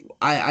 Just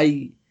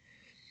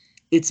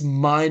it's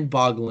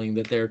mind-boggling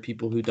that there are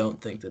people who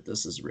don't think that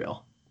this is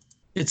real.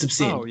 It's Oh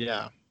obscene.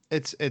 yeah.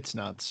 It's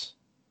nuts.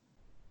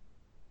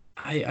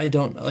 I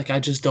don't like I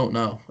just don't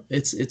know.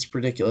 It's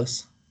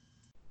ridiculous.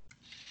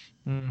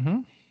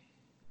 Mm-hmm.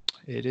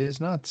 It is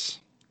nuts.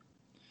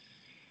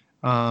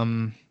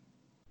 Um,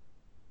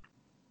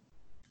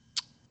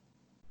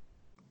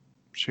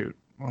 shoot.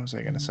 What was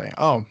I gonna say?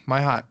 Oh,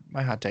 my hot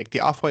take.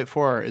 The Off-White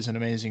 4 is an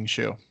amazing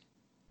shoe.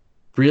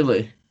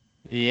 Really?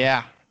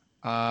 Yeah.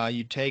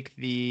 You take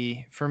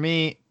for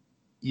me,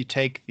 you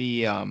take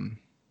the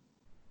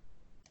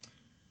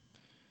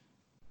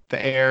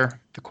air,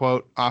 the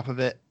quote off of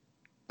it.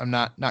 I'm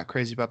not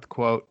crazy about the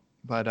quote,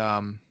 but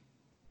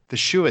the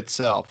shoe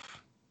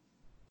itself,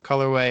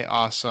 colorway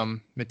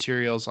awesome,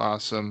 materials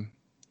awesome.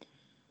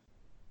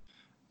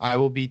 I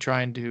will be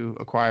trying to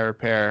acquire a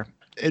pair.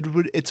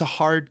 It's a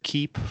hard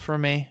keep for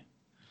me.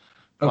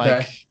 Okay.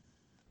 Like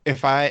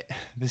if I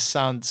this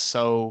sounds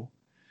so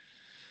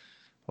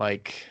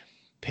like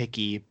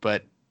picky,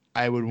 but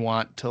I would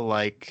want to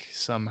like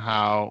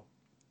somehow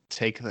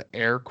take the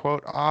air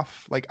quote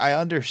off. Like I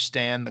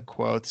understand the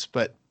quotes,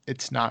 but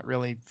it's not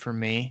really for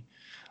me.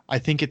 I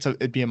think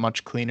it'd be a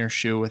much cleaner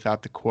shoe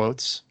without the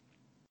quotes.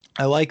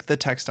 I like the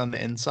text on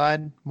the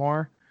inside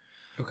more,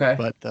 Okay.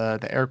 but the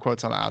air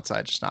quotes on the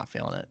outside, just not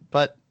feeling it.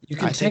 But You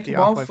can I take take the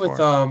them off white off with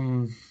four.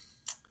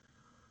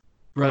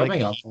 Or like a rubbing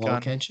heat alcohol,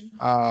 gun. can't you?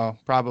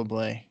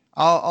 Probably.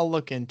 I'll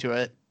look into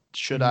it.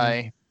 Should Hmm.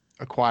 I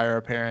acquire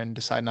a pair and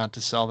decide not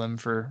to sell them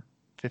for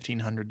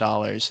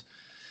 $1,500?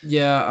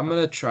 Yeah, I'm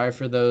gonna try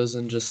for those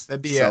and just sell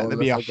That'd them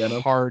be if a I get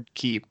them. hard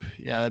keep.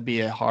 Yeah, that'd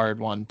be a hard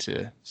one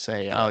to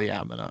say, oh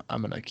Yeah. yeah,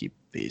 I'm gonna keep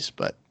these.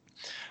 But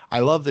I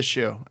love the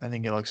shoe. I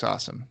think it looks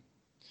awesome.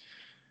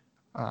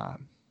 Uh,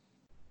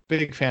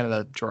 Big fan of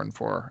the Jordan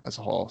 4 as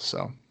a whole.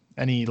 So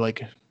any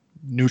like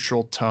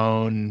neutral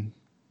tone,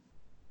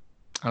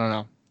 I don't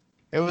know.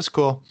 It was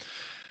cool.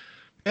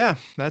 Yeah,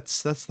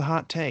 that's the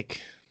hot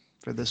take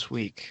for this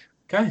week.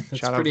 Okay, that's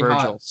Shout out pretty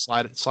hot. Virgil.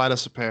 Slide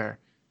us a pair.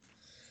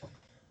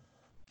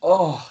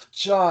 Oh,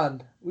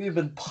 John, we've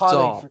been It's potting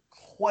all. for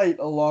quite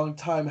a long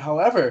time.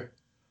 However,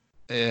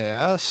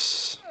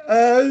 Yes.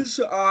 as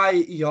I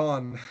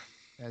yawn,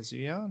 As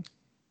you yawn.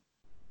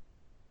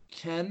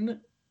 can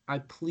I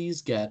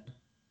please get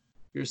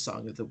your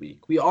song of the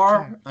week? We Okay.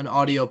 are an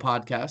audio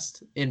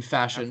podcast in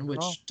fashion, After all.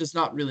 which does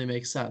not really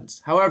make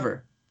sense.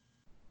 However,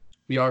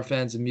 we are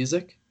fans of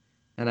music,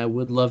 and I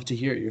would love to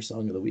hear your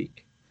song of the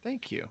week.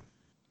 Thank you.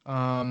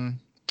 Um,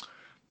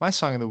 my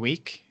song of the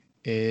week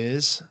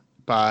is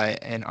by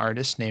an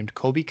artist named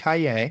Colby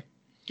Kaye.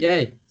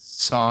 Yay!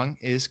 Song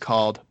is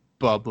called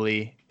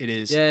Bubbly. It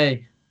is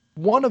Yay!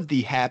 one of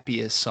the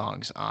happiest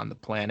songs on the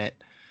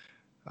planet.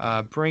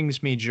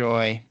 Brings me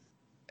joy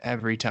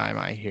every time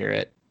I hear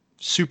it.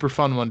 Super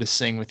fun one to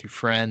sing with your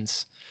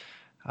friends.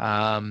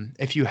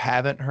 If you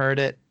haven't heard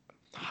it,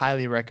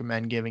 highly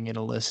recommend giving it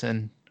a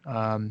listen.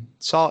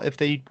 Saul, if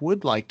they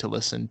would like to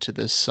listen to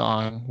this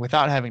song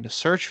without having to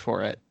search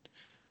for it,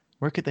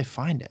 where could they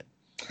find it?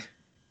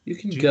 You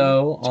can Do you?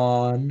 go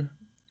on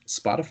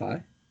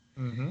Spotify.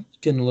 Mm-hmm. You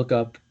can look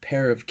up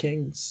Pair of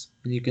Kings,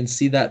 and you can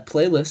see that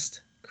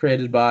playlist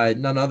created by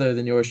none other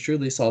than yours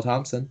truly, Saul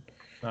Thompson.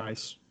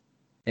 Nice.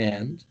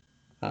 And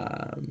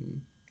I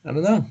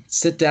don't know,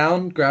 sit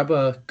down, grab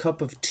a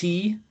cup of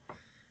tea,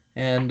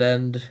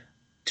 and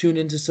tune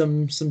into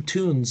some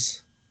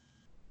tunes.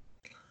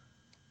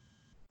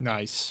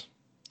 Nice.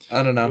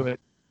 I don't know. Do it.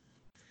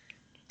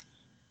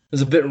 It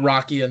was a bit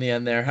rocky in the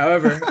end there.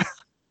 However,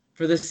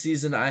 for this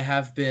season, I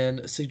have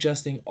been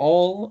suggesting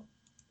all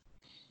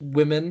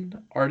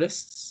women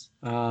artists.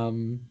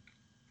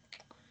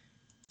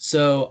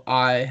 So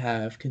I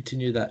have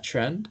continued that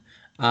trend.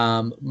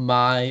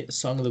 My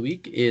song of the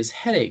week is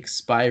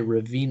Headaches by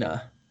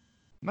Ravina.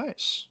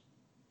 Nice.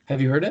 Have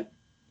you heard it?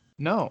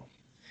 No.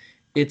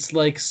 It's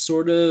like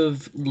sort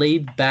of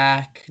laid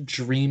back,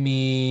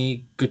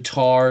 dreamy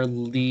guitar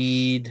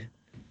lead.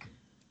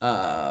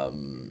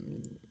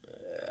 Um,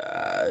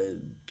 uh,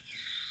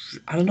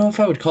 I don't know if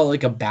I would call it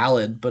like a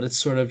ballad, but it's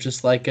sort of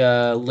just like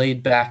a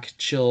laid back,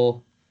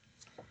 chill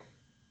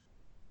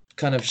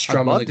kind of I'd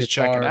strum on love the to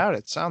check it guitar. out.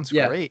 It sounds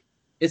Yeah, great.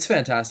 it's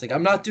fantastic.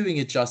 I'm not doing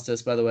it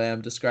justice, by the way.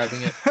 I'm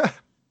describing it,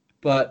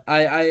 but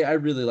I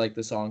really like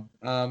the song.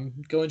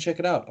 Go and check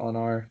it out on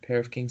our Pair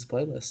of Kings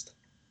playlist.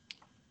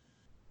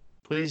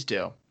 Please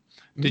do.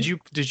 Did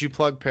Mhm. you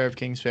plug Pair of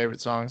King's favorite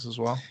songs as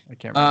well? I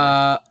can't remember.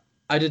 Uh,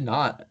 I did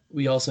not.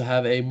 We also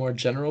have a more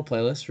general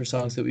playlist for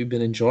songs that we've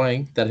been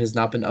enjoying that has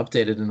not been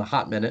updated in a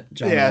hot minute.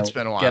 John and Yeah, I it's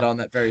will been a get while. on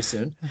that very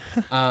soon.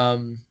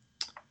 Um,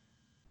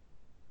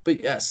 but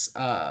yes,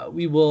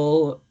 we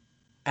will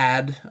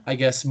add, I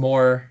guess,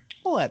 more,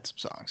 We'll add some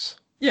songs.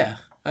 yeah,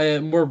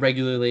 more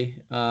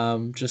regularly,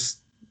 just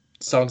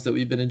songs that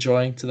we've been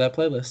enjoying to that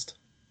playlist.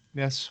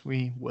 Yes,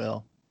 we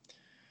will.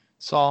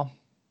 Saul,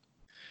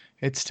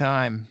 it's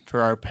time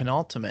for our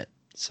penultimate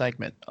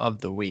segment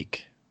of the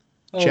week.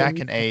 Oh, Jack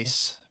and no.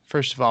 Ace.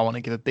 First of all, I want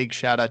to give a big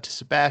shout out to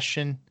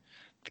Sebastian,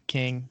 the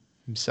king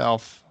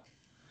himself,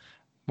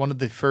 one of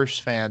the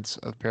first fans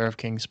of Pair of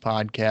Kings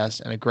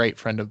podcast and a great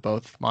friend of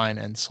both mine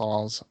and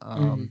Saul's.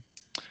 Mhm.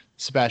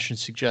 Sebastian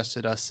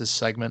suggested us this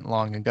segment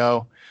long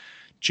ago.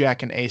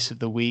 Jack and Ace of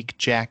the week.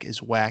 Jack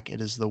is whack.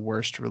 It is the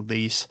worst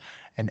release.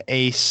 And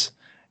Ace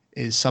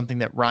is something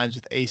that rhymes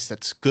with Ace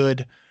that's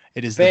good.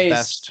 It is the Based.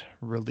 best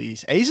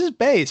release. Ace is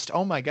based.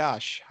 Oh my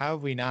gosh. How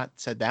have we not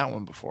said that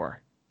one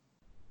before?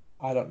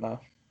 I don't know.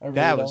 I really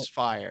That was don't.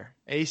 fire.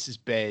 Ace is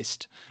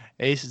based.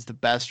 Ace is the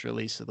best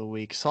release of the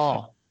week.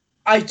 Saul.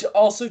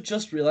 Also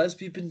just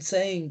realized we've been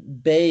saying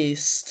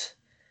based,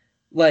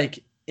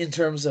 like in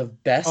terms of Oh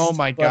best,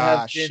 my but have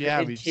gosh. been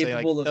Yeah, we say like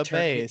incapable of the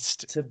turning it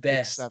based. to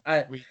best.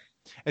 Except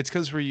it's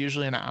because we're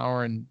usually an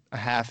hour and a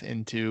half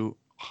into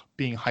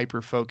being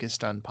hyper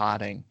focused on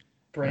potting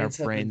and our Brains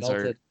have been brains are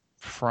melted.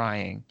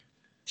 frying.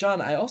 John,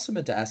 I also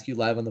meant to ask you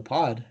live on the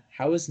pod,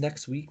 how is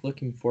next week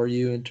looking for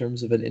you in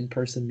terms of an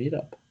in-person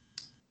meetup?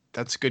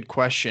 That's a good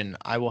question.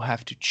 I will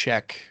have to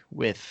check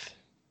with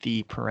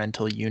the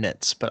parental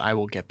units, but I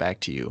will get back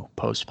to you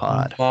post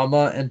pod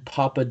Mama and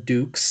Papa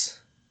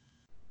Dukes.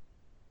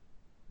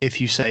 if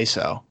you say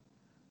so. I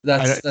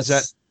That's don't,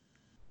 that's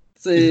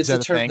is it's a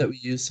that a term that thing? we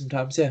use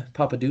sometimes. Yeah,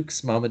 Papa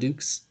Dukes, Mama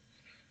Dukes.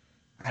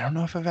 I don't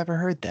know if I've ever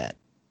heard that.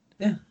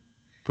 Yeah,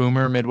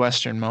 Boomer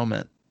Midwestern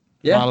moment.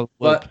 I'm yeah. out of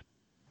the loop.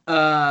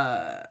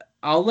 But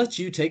I'll let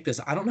you take this.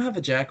 I don't have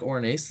a Jack or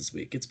an Ace this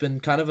week. It's been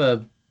kind of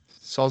a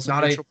Saul's a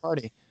not a. neutral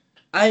party.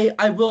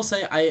 I will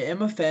say I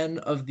am a fan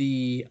of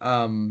the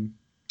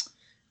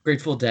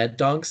Grateful Dead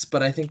dunks,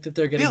 but I think that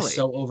they're getting Really?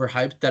 so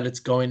overhyped that it's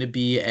going to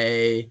be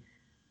a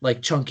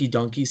like chunky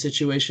donkey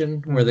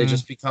situation where they Mm-hmm.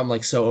 just become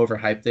like so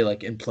overhyped they like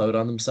implode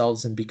on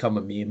themselves and become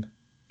a meme.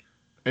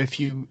 If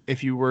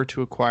you were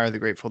to acquire the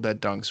Grateful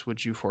Dead dunks,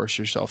 would you force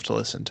yourself to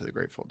listen to the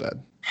Grateful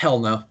Dead? Hell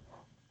no.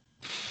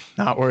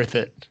 Not worth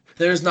it.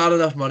 There's not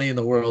enough money in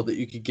the world that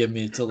you could give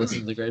me to listen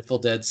to the Grateful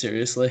Dead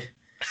seriously.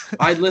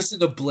 I'd listen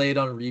to Blade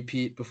on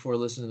repeat before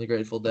listening to the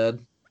Grateful Dead.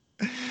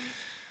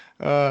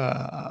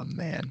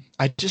 Man,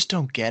 I just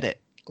don't get it.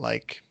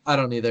 Like, I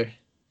don't either.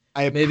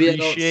 I Maybe I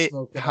don't appreciate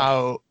smoke enough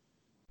how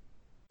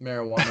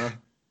marijuana.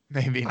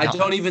 maybe I don't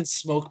not. even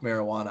smoke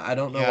marijuana. I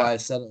don't know Yeah, why I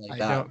said it like I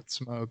that. don't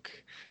smoke,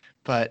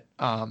 but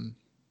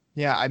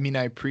yeah, I mean,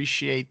 I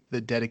appreciate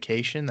the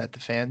dedication that the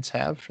fans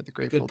have for the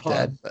Good Grateful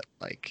Dead, pun. but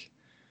like,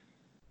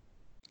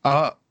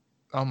 oh,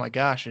 oh my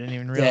gosh, I didn't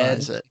even Dead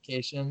realize it.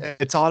 dedication.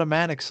 It's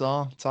automatic,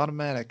 Saul. It's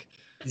automatic.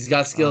 He's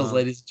got skills, Um,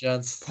 ladies and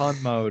gents.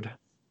 Pun mode.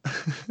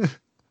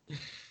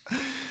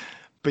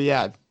 But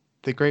yeah,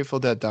 the Grateful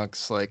Dead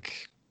dunks,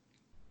 like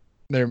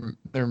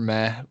they're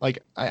meh. Like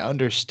I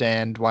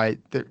understand why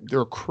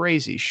they're a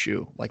crazy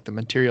shoe, like the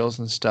materials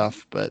and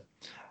stuff, but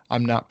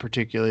I'm not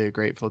particularly a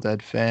Grateful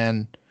Dead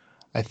fan.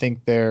 I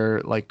think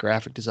their like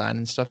graphic design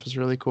and stuff is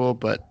really cool,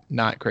 but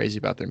not crazy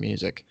about their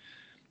music.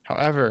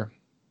 However,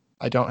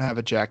 I don't have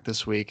a Jack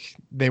this week.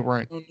 They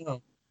weren't Oh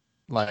no.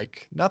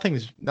 like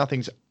nothing's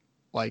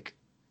like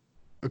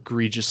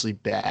egregiously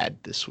bad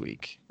this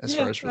week as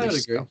far Yeah, as I would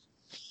releases agree. go.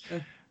 Eh,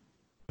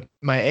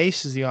 My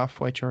ace is the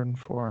Off-White Jordan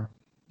 4.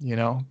 You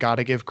know,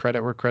 gotta give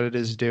credit where credit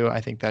is due.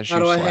 I think that How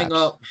shoe do I hang slaps.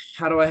 up?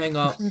 How do I hang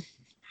up?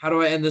 How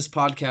do I end this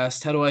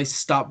podcast? How do I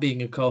stop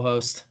being a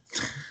co-host?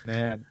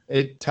 Man,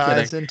 it Kidding.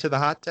 ties into the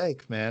hot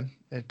take, man.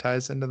 It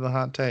ties into the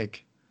hot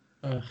take.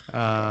 Oh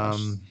gosh.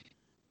 Um,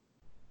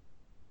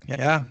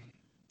 yeah,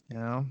 you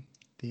know,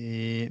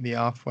 the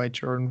Off-White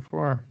Jordan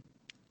 4.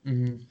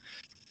 Mhm.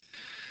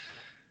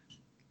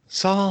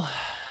 Saul,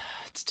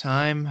 it's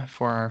time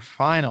for our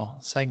final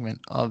segment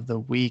of the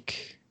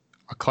week.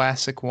 A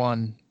classic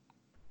one.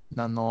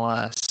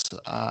 nonetheless.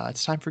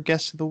 It's time for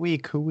guest of the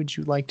week. Who would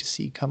you like to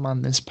see come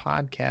on this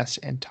podcast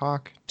and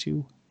talk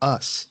to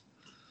us?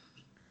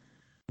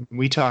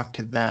 We talk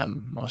to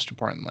them, most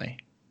importantly.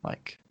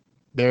 Like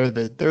they're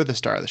the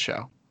star of the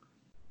show.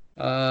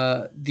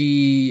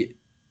 The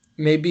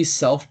maybe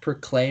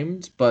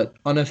self-proclaimed but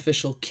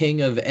unofficial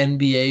king of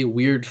NBA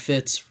weird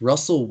fits,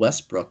 Russell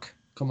Westbrook,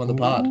 come on the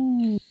pod.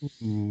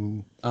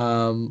 Ooh.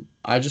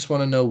 I just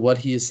want to know what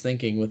he is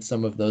thinking with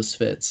some of those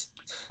fits.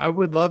 I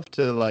would love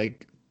to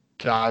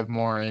dive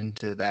more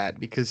into that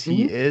because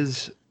he Hmm.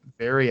 is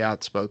very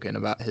outspoken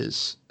about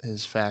his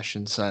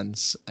fashion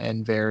sense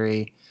and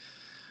very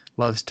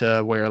loves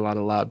to wear a lot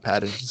of loud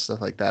patterns and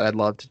stuff like that. I'd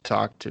love to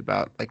talk to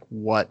about like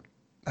what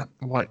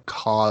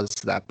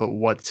caused that, but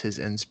what's his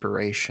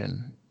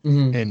inspiration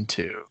Hmm.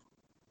 into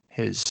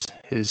his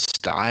his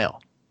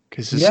style?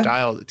 Because his Yeah.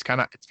 style, it's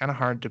kind of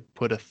hard to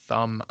put a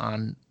thumb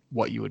on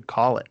what you would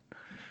call it.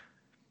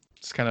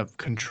 It's kind of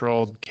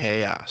controlled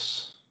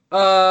chaos.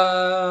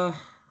 Uh,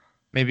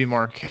 Maybe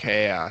more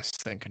chaos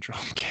than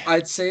controlled I'd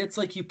chaos. say it's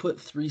like you put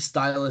three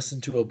stylists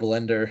into a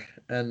blender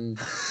and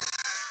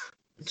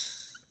it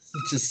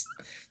just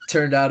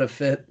turned out a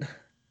fit.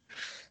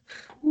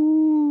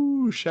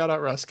 Ooh, shout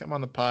out Russ, come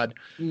on the pod.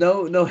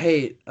 No, no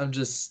hate. I'm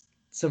just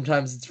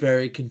sometimes it's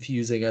very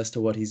confusing as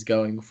to what he's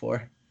going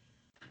for.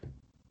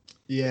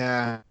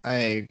 Yeah, I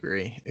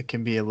agree. It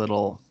can be a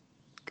little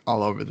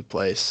all over the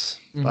place,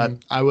 but Hmm.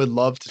 I would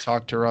love to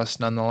talk to Russ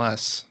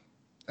nonetheless.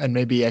 And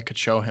maybe I could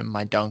show him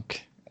my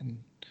dunk and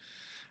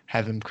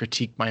have him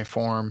critique my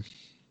form.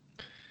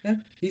 Yeah,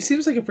 he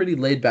seems like a pretty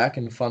laid back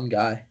and fun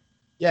guy.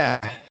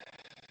 Yeah,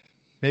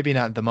 maybe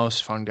not the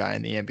most fun guy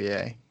in the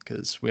NBA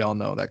because we all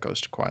know that goes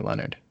to Kawhi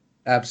Leonard.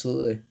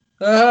 Absolutely.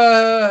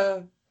 Ah,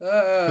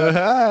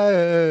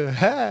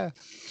 ah.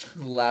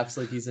 um, Laughs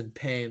like he's in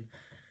pain.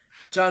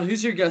 John,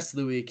 who's your guest of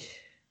the week?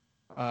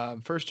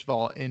 first of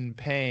all, in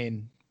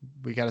pain,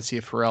 we got to see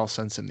if Pharrell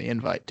sends him the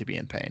invite to be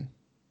in pain.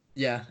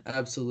 Yeah,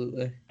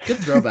 absolutely. Good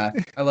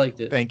throwback. I liked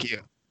it. Thank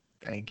you.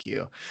 Thank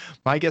you.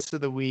 My guest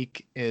of the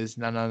week is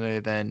none other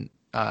than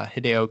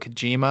Hideo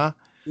Kojima,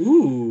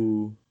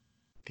 Ooh,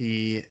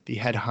 the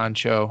head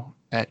honcho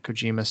at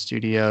Kojima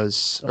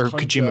Studios the or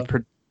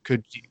huncho.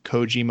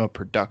 Kojima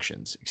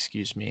Productions,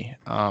 excuse me.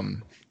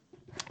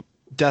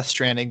 Death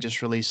Stranding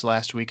just released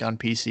last week on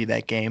PC.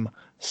 That game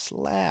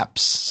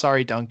slaps.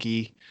 Sorry,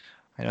 Donkey.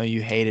 I know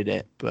you hated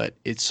it, but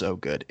it's so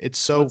good. It's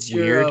so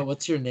weird.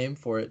 What's your name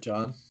for it,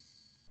 John?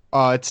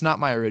 It's not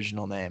my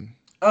original name.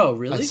 Oh, I,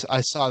 really? s-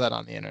 I saw that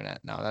on the internet.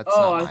 No, that's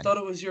Oh, not I mine. thought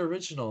it was your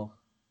original.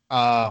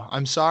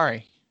 I'm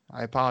sorry.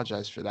 I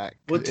apologize for that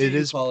What because do it you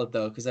is. call it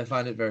though? Because I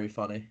find it very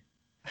funny.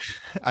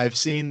 I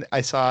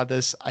saw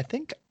this. I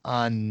think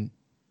on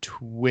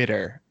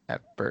Twitter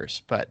at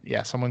first, but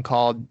yeah, someone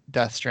called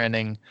Death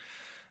Stranding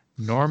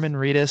Norman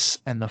Reedus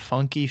and the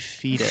Funky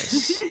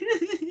Fetus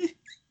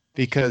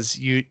because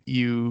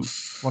you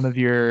one of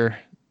your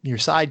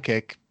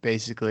sidekick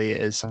basically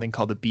is something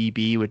called a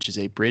BB, which is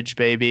a bridge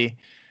baby.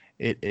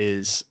 It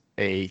is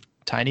a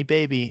tiny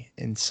baby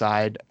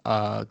inside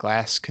a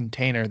glass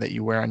container that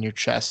you wear on your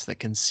chest that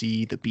can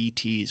see the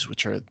BTs,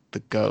 which are the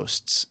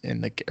ghosts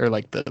in the or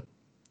like the.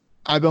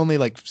 I'm only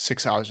like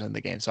 6 hours into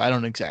the game, so I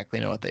don't exactly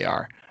know what they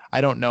are.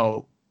 I don't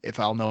know if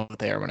I'll know what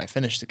they are when I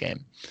finish the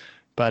game,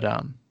 but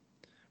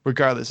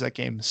regardless, that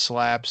game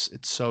slaps.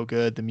 It's so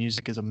good. The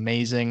music is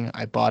amazing.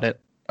 I bought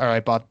the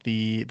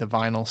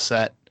vinyl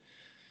set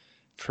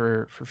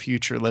for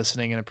future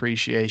listening and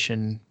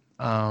appreciation.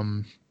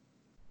 Um,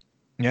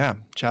 yeah,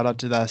 shout out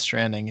to Death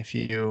Stranding. If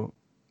you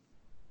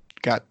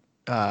got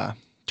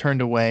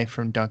turned away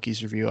from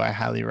Donkey's review, I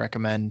highly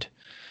recommend.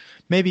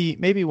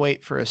 Maybe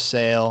wait for a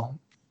sale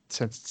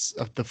since it's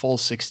of the full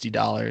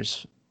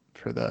 $60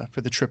 for the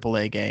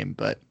AAA game,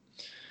 but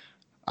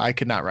I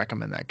could not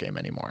recommend that game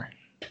anymore.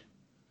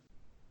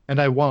 And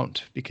I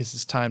won't because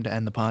it's time to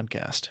end the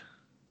podcast.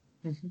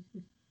 John,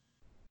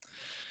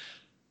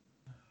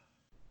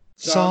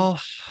 Saul, I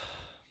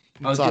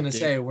what's was up, gonna dude?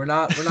 say we're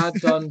not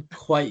done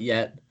quite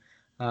yet.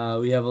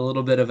 We have a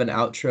little bit of an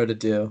outro to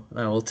do,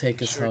 and we'll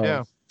take us Sure home.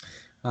 do.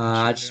 We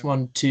I sure just do.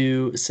 want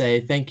to say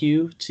thank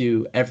you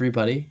to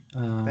everybody,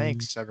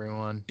 Thanks,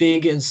 everyone.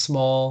 big and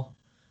small,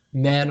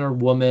 man or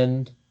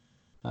woman,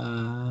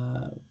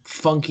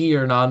 funky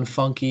or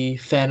non-funky,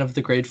 fan of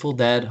the Grateful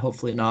Dead,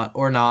 hopefully not,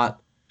 or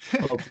not,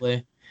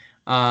 hopefully.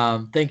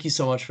 Thank you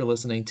so much for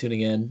listening,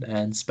 tuning in,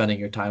 and spending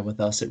your time with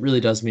us. It really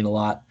does mean a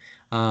lot.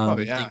 Oh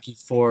yeah. Thank you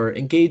for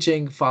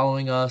engaging,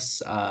 following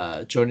us,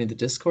 joining the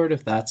Discord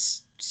if that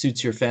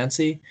suits your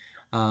fancy.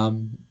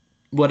 Um,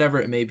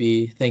 Whatever it may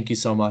be, thank you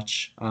so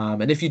much.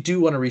 And if you do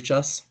want to reach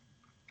us,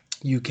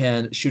 you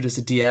can shoot us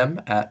a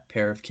DM at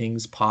Pair of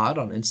Kings Pod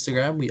on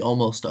Instagram. We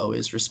almost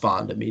always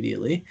respond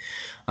immediately.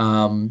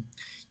 Um,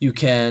 you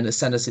can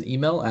send us an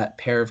email at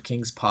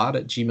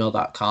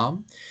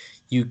pairofkingspod@gmail.com.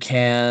 You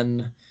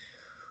can,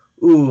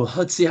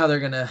 let's see how they're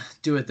gonna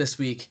do it this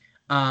week.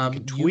 You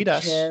can tweet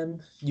us.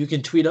 You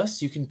can tweet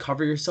us. You can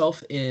cover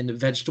yourself in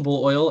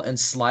vegetable oil and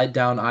slide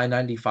down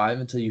I-95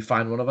 until you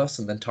find one of us,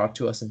 and then talk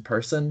to us in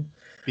person.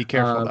 Be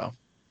careful Um, though.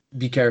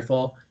 Be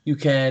careful. You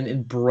can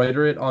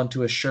embroider it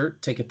onto a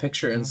shirt, take a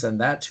picture, and Hmm.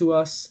 send that to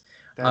us.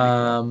 That'd be cool.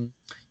 Um,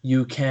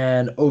 you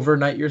can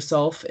overnight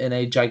yourself in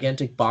a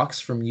gigantic box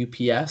from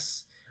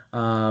UPS.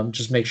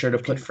 Just make sure to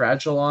You put can,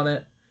 fragile on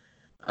it.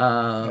 yeah,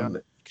 Um,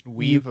 you can you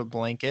weave a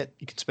blanket.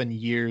 You can spend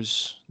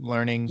years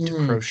learning to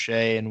mm,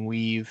 crochet and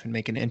weave and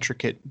make an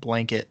intricate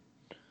blanket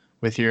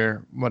with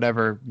your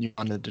whatever you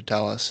wanted to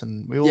tell us,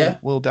 and yeah,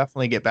 we'll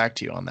definitely get back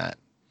to you on that.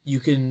 you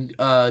can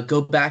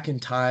go back in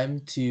time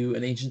to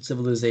an ancient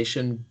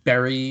civilization,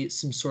 bury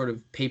some sort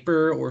of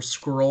paper or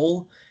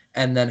scroll,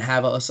 and then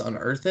have us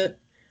unearth it.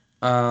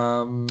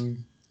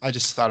 Um, I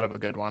just thought of a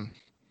good one.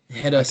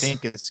 hit I us.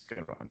 think it's a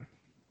good one.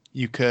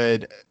 You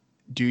could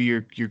do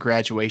your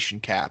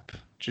graduation cap.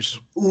 Just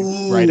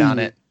write on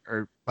Ooh. it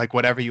or like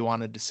whatever you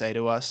wanted to say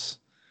to us.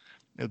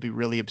 It would be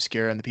really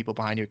obscure, and the people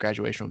behind you at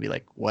graduation would be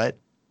like, "What?"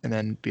 And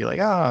then be like,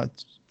 "Oh,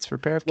 it's for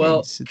Pair of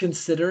Well, Kings."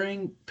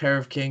 considering Pair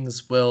of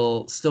Kings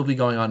will still be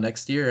going on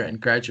next year and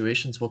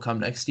graduations will come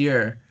next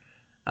year,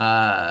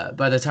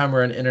 by the time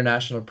we're an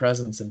international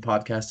presence and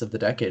podcast of the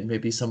decade,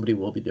 maybe somebody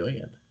will be doing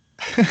it.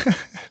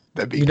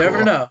 That'd be You never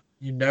cool. know.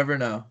 You never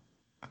know.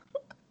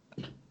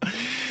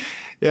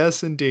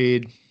 Yes,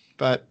 indeed.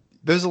 But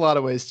there's a lot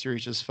of ways to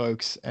reach us,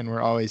 folks, and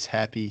we're always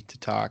happy to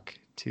talk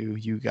to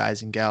you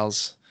guys and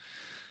gals.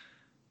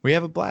 We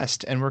have a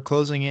blast, and we're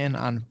closing in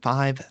on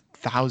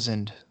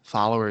 5,000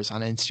 followers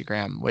on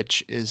Instagram,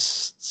 which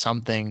is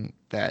something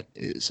that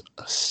is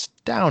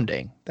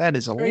astounding. That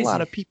is a lot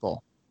Crazy. of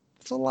people.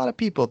 It's a lot of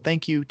people.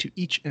 Thank you to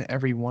each and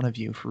every one of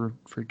you for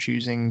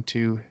choosing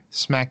to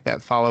smack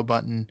that follow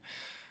button.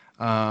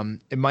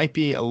 It might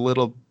be a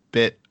little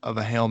bit of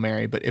a Hail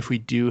Mary, but if we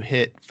do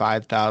hit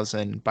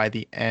 5,000 by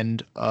the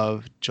end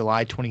of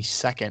July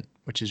 22nd,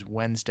 which is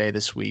Wednesday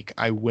this week,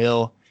 I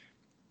will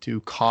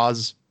do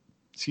cause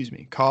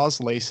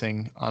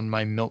lacing on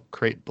my milk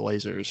crate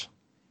blazers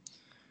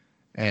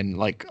and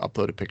like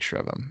upload a picture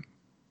of them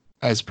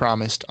as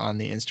promised on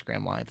the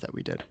Instagram live that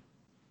we did.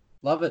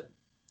 Love it.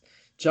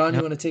 John, you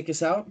Yep. want to take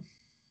us out?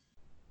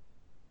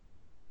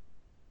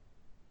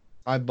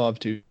 I'd love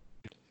to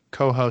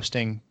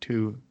co-hosting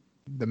to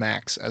the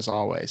max as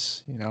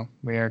always.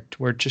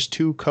 We're just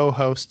two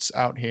co-hosts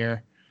out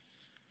here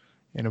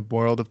in a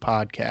world of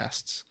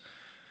podcasts.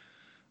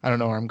 I don't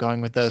know where I'm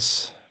going with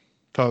this.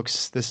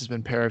 Folks, this has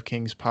been Pair of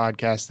Kings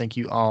podcast. Thank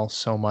you all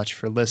so much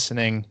for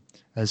listening.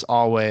 As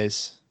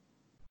always,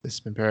 this has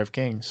been Pair of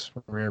Kings,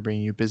 where we are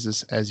bringing you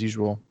business as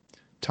usual,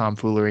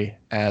 tomfoolery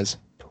as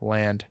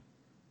planned.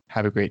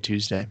 Have a great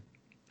Tuesday.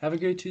 Have a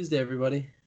great Tuesday, everybody.